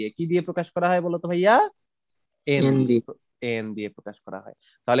এন দিয়ে। কি দিয়ে প্রকাশ করা হয় বলতো ভাইয়া? এন n দিয়ে। দিয়ে। এন দিয়ে প্রকাশ করা হয়।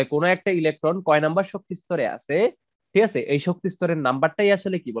 তাহলে কোন একটা ইলেকট্রন কয় নাম্বার শক্তি স্তরে আছে, ঠিক আছে, এই শক্তি স্তরের নাম্বারটাই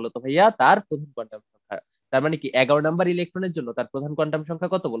আসলে কি বলতো ভাইয়া? তার প্রধান কোয়ান্টাম সংখ্যা। তার মানে কি 11 নাম্বার ইলেকট্রনের জন্য তার প্রধান কোয়ান্টাম সংখ্যা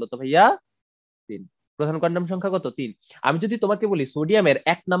কত বলতো ভাইয়া? 3। প্রধান কোয়ান্টাম সংখ্যা কত? 3। আমি যদি তোমাকে বলি সোডিয়ামের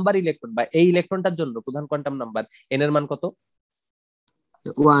 1 নাম্বার ইলেকট্রন বা এই ইলেকট্রনটার জন্য প্রধান কোয়ান্টাম নাম্বার এন এর মান কত?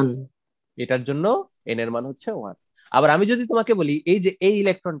 1। এটার জন্য এন এর মান হচ্ছে 1। আবার আমি যদি তোমাকে বলি এই যে এই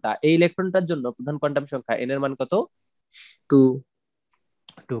ইলেকট্রনটার জন্য প্রধান কোয়ান্টাম সংখ্যা এন এর মান কত? 2।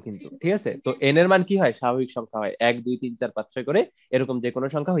 2 কিন্তু, ঠিক আছে? তো এন এর মান কি হয়? স্বাভাবিক সংখ্যা হয়, 1 2 3 4 5 6 করে এরকম যে কোনো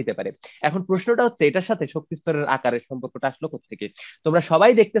সংখ্যা হইতে পারে। এখন প্রশ্নটা হচ্ছে এটার সাথে শক্তি স্তরের আকারের সম্পর্কটা আসলো কোত্থেকে? তোমরা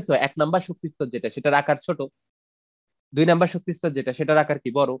সবাই দেখতেছো 1 নাম্বার শক্তি স্তর যেটা সেটার আকার ছোট, 2 নাম্বার শক্তি স্তর যেটা সেটার আকার কি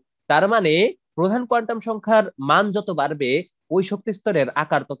বড়। তার মানে প্রধান কোয়ান্টাম সংখ্যার মান যত বাড়বে ওই শক্তি স্তরের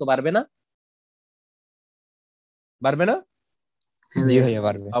আকার তত বাড়বে না? বাড়বে না? হ্যাঁ জি ভাইয়া। ভাইয়া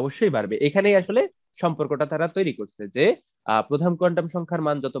পারবে। অবশ্যই বাড়বে। এখানেই আসলে সম্পর্কটা তারা তৈরি করছে যে প্রধান কোয়ান্টাম সংখ্যার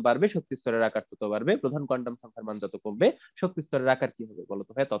মান যত বাড়বে শক্তি স্তরের আকার তত বাড়বে, প্রধান কোয়ান্টাম সংখ্যার মান যত কমবে শক্তি স্তরের আকার কি হবে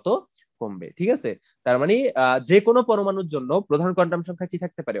বলতো ভাই? তত কমবে, ঠিক আছে? তার মানে যে কোনো পরমাণুর জন্য প্রধান কোয়ান্টাম সংখ্যা কি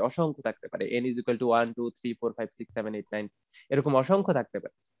থাকতে পারে? অসংখ্য থাকতে পারে। n = 1 2 3 4 5 6 7 8 9 এরকম অসংখ্য থাকতে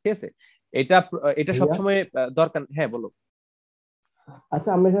পারে, ঠিক আছে? এটা এটা ভাইয়া, সবসময় দরকার। হ্যাঁ বলো। আচ্ছা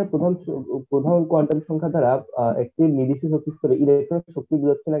আমরা এখানে প্রধান কোয়ান্টাম সংখ্যা দ্বারা একটি নির্দিষ্ট শক্তি স্তরে ইলেকট্রনের শক্তি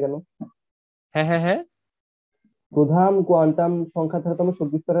বোঝাচ্ছি না কেন? হ্যাঁ হ্যাঁ হ্যাঁ, প্রধান কোয়ান্টাম সংখ্যা দ্বারা তো আমরা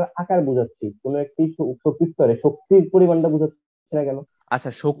শক্তি স্তরের আকার বোঝাচ্ছি, কোন একটি শক্তি স্তরে শক্তির পরিমাণটা বোঝাচ্ছি না কেন?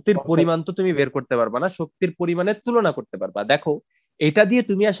 আচ্ছা শক্তির অর্থাৎ পরিমাণ তো তুমি বের করতে পারবা না, শক্তির পরিমাণের তুলনা করতে পারবা। দেখো এটা দিয়ে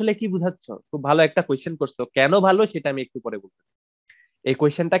তুমি আসলে কি বুঝাচ্ছ? খুব ভালো একটা কোয়েশ্চেন করছো, কেন ভালো সেটা আমি একটু পরে বলবো। এই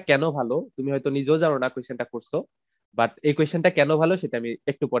কোয়েশ্চেনটা কেন ভালো তুমি হয়তো নিজেও জানো না কোয়েশ্চেনটা করছো, বাট এই কোয়েশ্চেনটা কেন ভালো সেটা আমি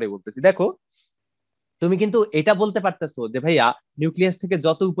একটু পরে বলতেছি। দেখো তুমি কিন্তু এটা বলতে পারতেছো যে ভাইয়া নিউক্লিয়াস থেকে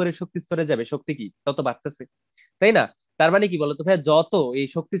যত উপরে শক্তি স্তরে যাবে শক্তি কি তত বাড়তেছে, তাই না? তার মানে কি বলতো ভাইয়া, যত এই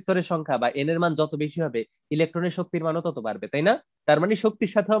শক্তি স্তরের সংখ্যা বা এন এর মান যত বেশি হবে ইলেকট্রনের শক্তির মানও তত বাড়বে, তাই না? তার মানে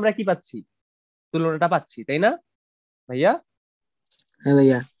শক্তির সাথে আমরা কি পাচ্ছি, তুলনাটা পাচ্ছি, তাই না ভাইয়া? হ্যাঁ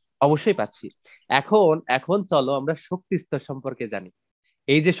ভাইয়া। অবশ্যই পাচ্ছি। এখন এখন চলো আমরা শক্তি স্তর সম্পর্কে জানি।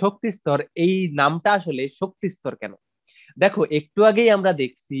 এই যে শক্তি স্তর, এই নামটা আসলে শক্তি স্তর কেন? দেখো একটু আগেই আমরা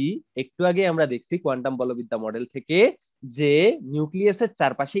দেখছি কোয়ান্টাম বলবিদ্যা মডেল থেকে যে নিউক্লিয়াসের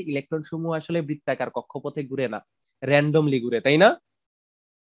চারপাশে ইলেকট্রন সমূহ আসলে বৃত্তাকার কক্ষপথে ঘুরে না, র্যান্ডমলি ঘুরে, তাই না?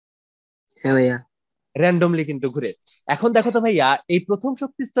 হ্যাঁ ভাইয়া। র্যান্ডমলি কিন্তু ঘুরে। এখন দেখো তো ভাইয়া, এই প্রথম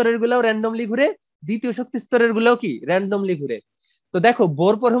শক্তি স্তরের গুলাও র্যান্ডমলি ঘুরে, দ্বিতীয় শক্তি স্তরের গুলাও কি র্যান্ডমলি ঘুরে। তো দেখো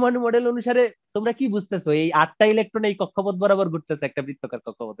বোর পরমাণু মডেল অনুসারে তোমরা কি বুঝতেছো, এই 8টা ইলেকট্রন এই কক্ষপথ বরাবর ঘুরতেছে একটা বৃত্তাকার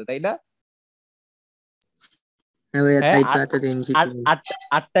কক্ষপথে, তাই না? হ্যাঁ ভাইয়া, হ্যাঁ, তাই তো এতদিন শিখতে।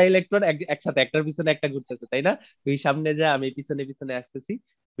 8টা ইলেকট্রন একসাথে একটার পিছনে একটা ঘুরতেছে, তাই না? তুই সামনে যা, আমি পিছনে পিছনে আসতেছি।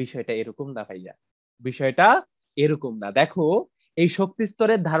 বিষয়টা এরকম না ভাইয়া, বিষয়টা এরকম না। দেখো এই শক্তি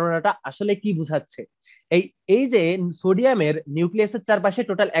স্তরের ধারণাটা আসলে কি বুঝাচ্ছে, এই এই যে সোডিয়ামের নিউক্লিয়াসের চারপাশে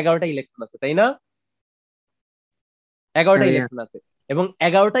টোটাল 11টা ইলেকট্রন আছে, তাই না? হ্যাঁ 11টা ভাইয়া। ইলেকট্রন আছে, এবং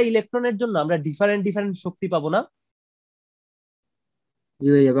 11টা ইলেকট্রনের জন্য আমরা ডিফারেন্ট ডিফারেন্ট শক্তি পাবো না? জি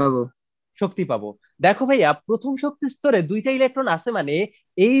ভাইয়া, পাবো। শক্তি পাবো। দেখো ভাইয়া, প্রথম শক্তি স্তরে 2টা ইলেকট্রন আছে মানে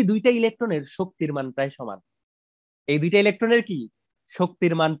এই 2টা ইলেকট্রনের শক্তির মান প্রায় সমান। এই 2টা ইলেকট্রনের কি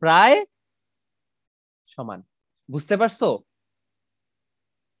শক্তির মান প্রায় সমান। বুঝতে পারছো?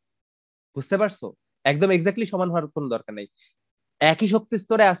 বুঝতে পারছো? একদম এক্স্যাক্টলি সমান হওয়ার কোনো দরকার নাই। একই শক্তি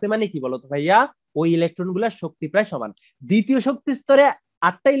স্তরে আছে মানে কি বলতো ভাইয়া, ওই ইলেকট্রন গুলার শক্তি প্রায় সমান। দ্বিতীয় শক্তি স্তরে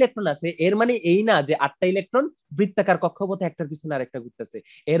 8টা ইলেকট্রন আছে, এর মানে এই না যে 8টা ইলেকট্রন বৃত্তাকার কক্ষপথে একটার পিছনে আরেকটা ঘুরতেছে।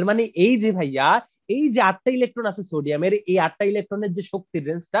 এর মানে এই যে ভাইয়া, এই যে 8টা ইলেকট্রন আছে সোডিয়ামের, এই 8টা ইলেকট্রনের যে শক্তির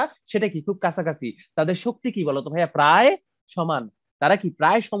রেঞ্জটা সেটা কি খুব কাছাকাছি। তাদের শক্তি কি বলতো ভাইয়া, প্রায় সমান। তারা কি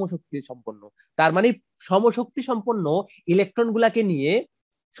প্রায় সমশক্তি সম্পন্ন। তার মানে সমশক্তি সম্পন্ন ইলেকট্রন গুলাকে নিয়ে,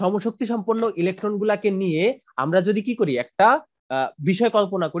 সমশক্তি সম্পন্ন ইলেকট্রন গুলাকে নিয়ে আমরা যদি কি করি, একটা বিষয়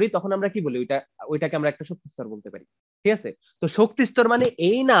কল্পনা করি, তখন আমরা কি বলি, ওইটাকে আমরা একটা শক্তি স্তর বলতে পারি। ঠিক আছে? তো শক্তি স্তর মানে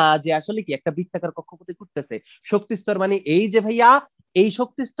এই না যে আসলে কি একটা বৃত্তাকার কক্ষপথে ঘুরতেছে। শক্তি স্তর মানে এই যে ভাইয়া, এই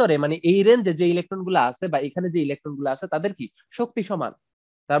শক্তি স্তরে মানে এই রেঞ্জে যে ইলেকট্রন গুলো আছে বা এখানে যে ইলেকট্রন গুলো আছে তাদের কি শক্তি সমান।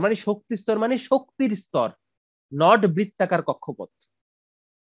 তার মানে শক্তি স্তর মানে শক্তির স্তর, নট বৃত্তাকার কক্ষপথ।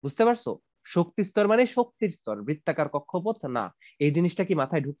 বুঝতে পারছো? শক্তি স্তর মানে শক্তির স্তর, বৃত্তাকার কক্ষপথ না। এই জিনিসটা কি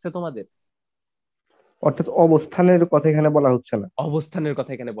মাথায় ঢুকছে তোমাদের? অর্থাৎ অবস্থানের কথা এখানে বলা হচ্ছে না। অবস্থানের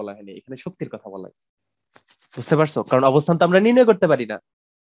কথা এখানে বলা হয়নি, এখানে শক্তির কথা বলা হয়েছে। বুঝতে পারছো? কারণ অবস্থান তো আমরা নির্ণয় করতে পারি না।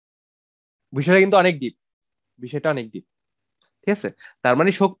 বিষয়টা কিন্তু অনেক ডিপ, বিষয়টা অনেক ডিপ। ঠিক আছে? তার মানে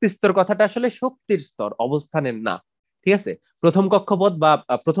শক্তি স্তর কথাটা আসলে শক্তির স্তর, অবস্থানের না। ঠিক আছে? প্রথম কক্ষপথ বা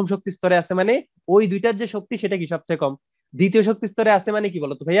প্রথম শক্তি স্তরে আছে মানে ওই দুইটার যে শক্তি সেটা কি সবচেয়ে কম। দ্বিতীয় শক্তি স্তরে আছে মানে কি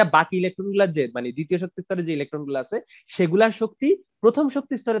বলতো ভাইয়া, বাকি ইলেকট্রন গুলার যে মানে দ্বিতীয় শক্তি স্তরে যে ইলেকট্রন গুলো আছে সেগুলার শক্তি প্রথম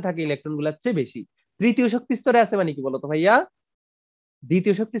শক্তি স্তরে থাকে ইলেকট্রন গুলার চেয়ে বেশি। তৃতীয় শক্তি স্তরে আছে মানে কি বলতো ভাইয়া,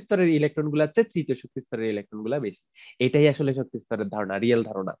 দ্বিতীয় শক্তি স্তরের ইলেকট্রন গুলা হচ্ছে তৃতীয় শক্তি স্তরের ইলেকট্রন গুলা বেশি। এটাই আসলে শক্তি স্তরের ধারণা, রিয়েল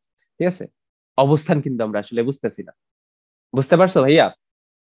ধারণা। ঠিক আছে? অবস্থান কিন্তু আমরা আসলে বুঝতেছি না। বুঝতে পারছো ভাইয়া,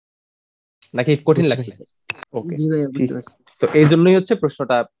 নাকি কঠিন বুঝছি ভাইয়া। লাগতেছে? ওকে। জি ভাইয়া, জি। বুঝতে পারছি। তো এই জন্যই হচ্ছে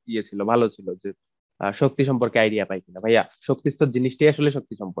প্রশ্নটা ইয়ে ছিল, ভালো ছিল যে শক্তি সম্পর্কে আইডিয়া পাই কিনা। ভাইয়া শক্তি স্তর জিনিসটাই আসলে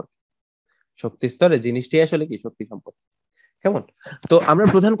শক্তি সম্পর্কে, শক্তি স্তরে জিনিসটাই আসলে কি শক্তি সম্পর্কে। কেমন? তো আমরা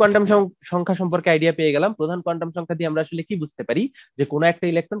প্রধান কোয়ান্টাম সংখ্যা সম্পর্কে আইডিয়া পেয়ে গেলাম। প্রধান কোয়ান্টাম সংখ্যা দিয়ে আমরা আসলে কি বুঝতে পারি, যে কোন একটা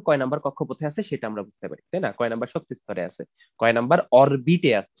ইলেকট্রন কয় নাম্বার কক্ষপথে আছে সেটা আমরা বুঝতে পারি, তাই না? কয় নাম্বার শক্তি স্তরে আছে, কয় নাম্বার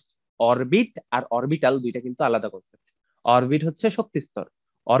অরবিটে আছে। অরবিট আর অরবিটাল দুইটা কিন্তু আলাদা কনসেপ্ট। অরবিট হচ্ছে শক্তি স্তর,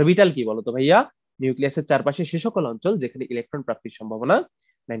 অরবিটাল কি বলতো ভাইয়া, নিউক্লিয়াসের চারপাশে সে সকল অঞ্চল যেখানে ইলেকট্রন প্রাপ্তির সম্ভাবনা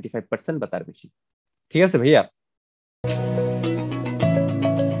 95% বা তার বেশি। ঠিক আছে ভাইয়া?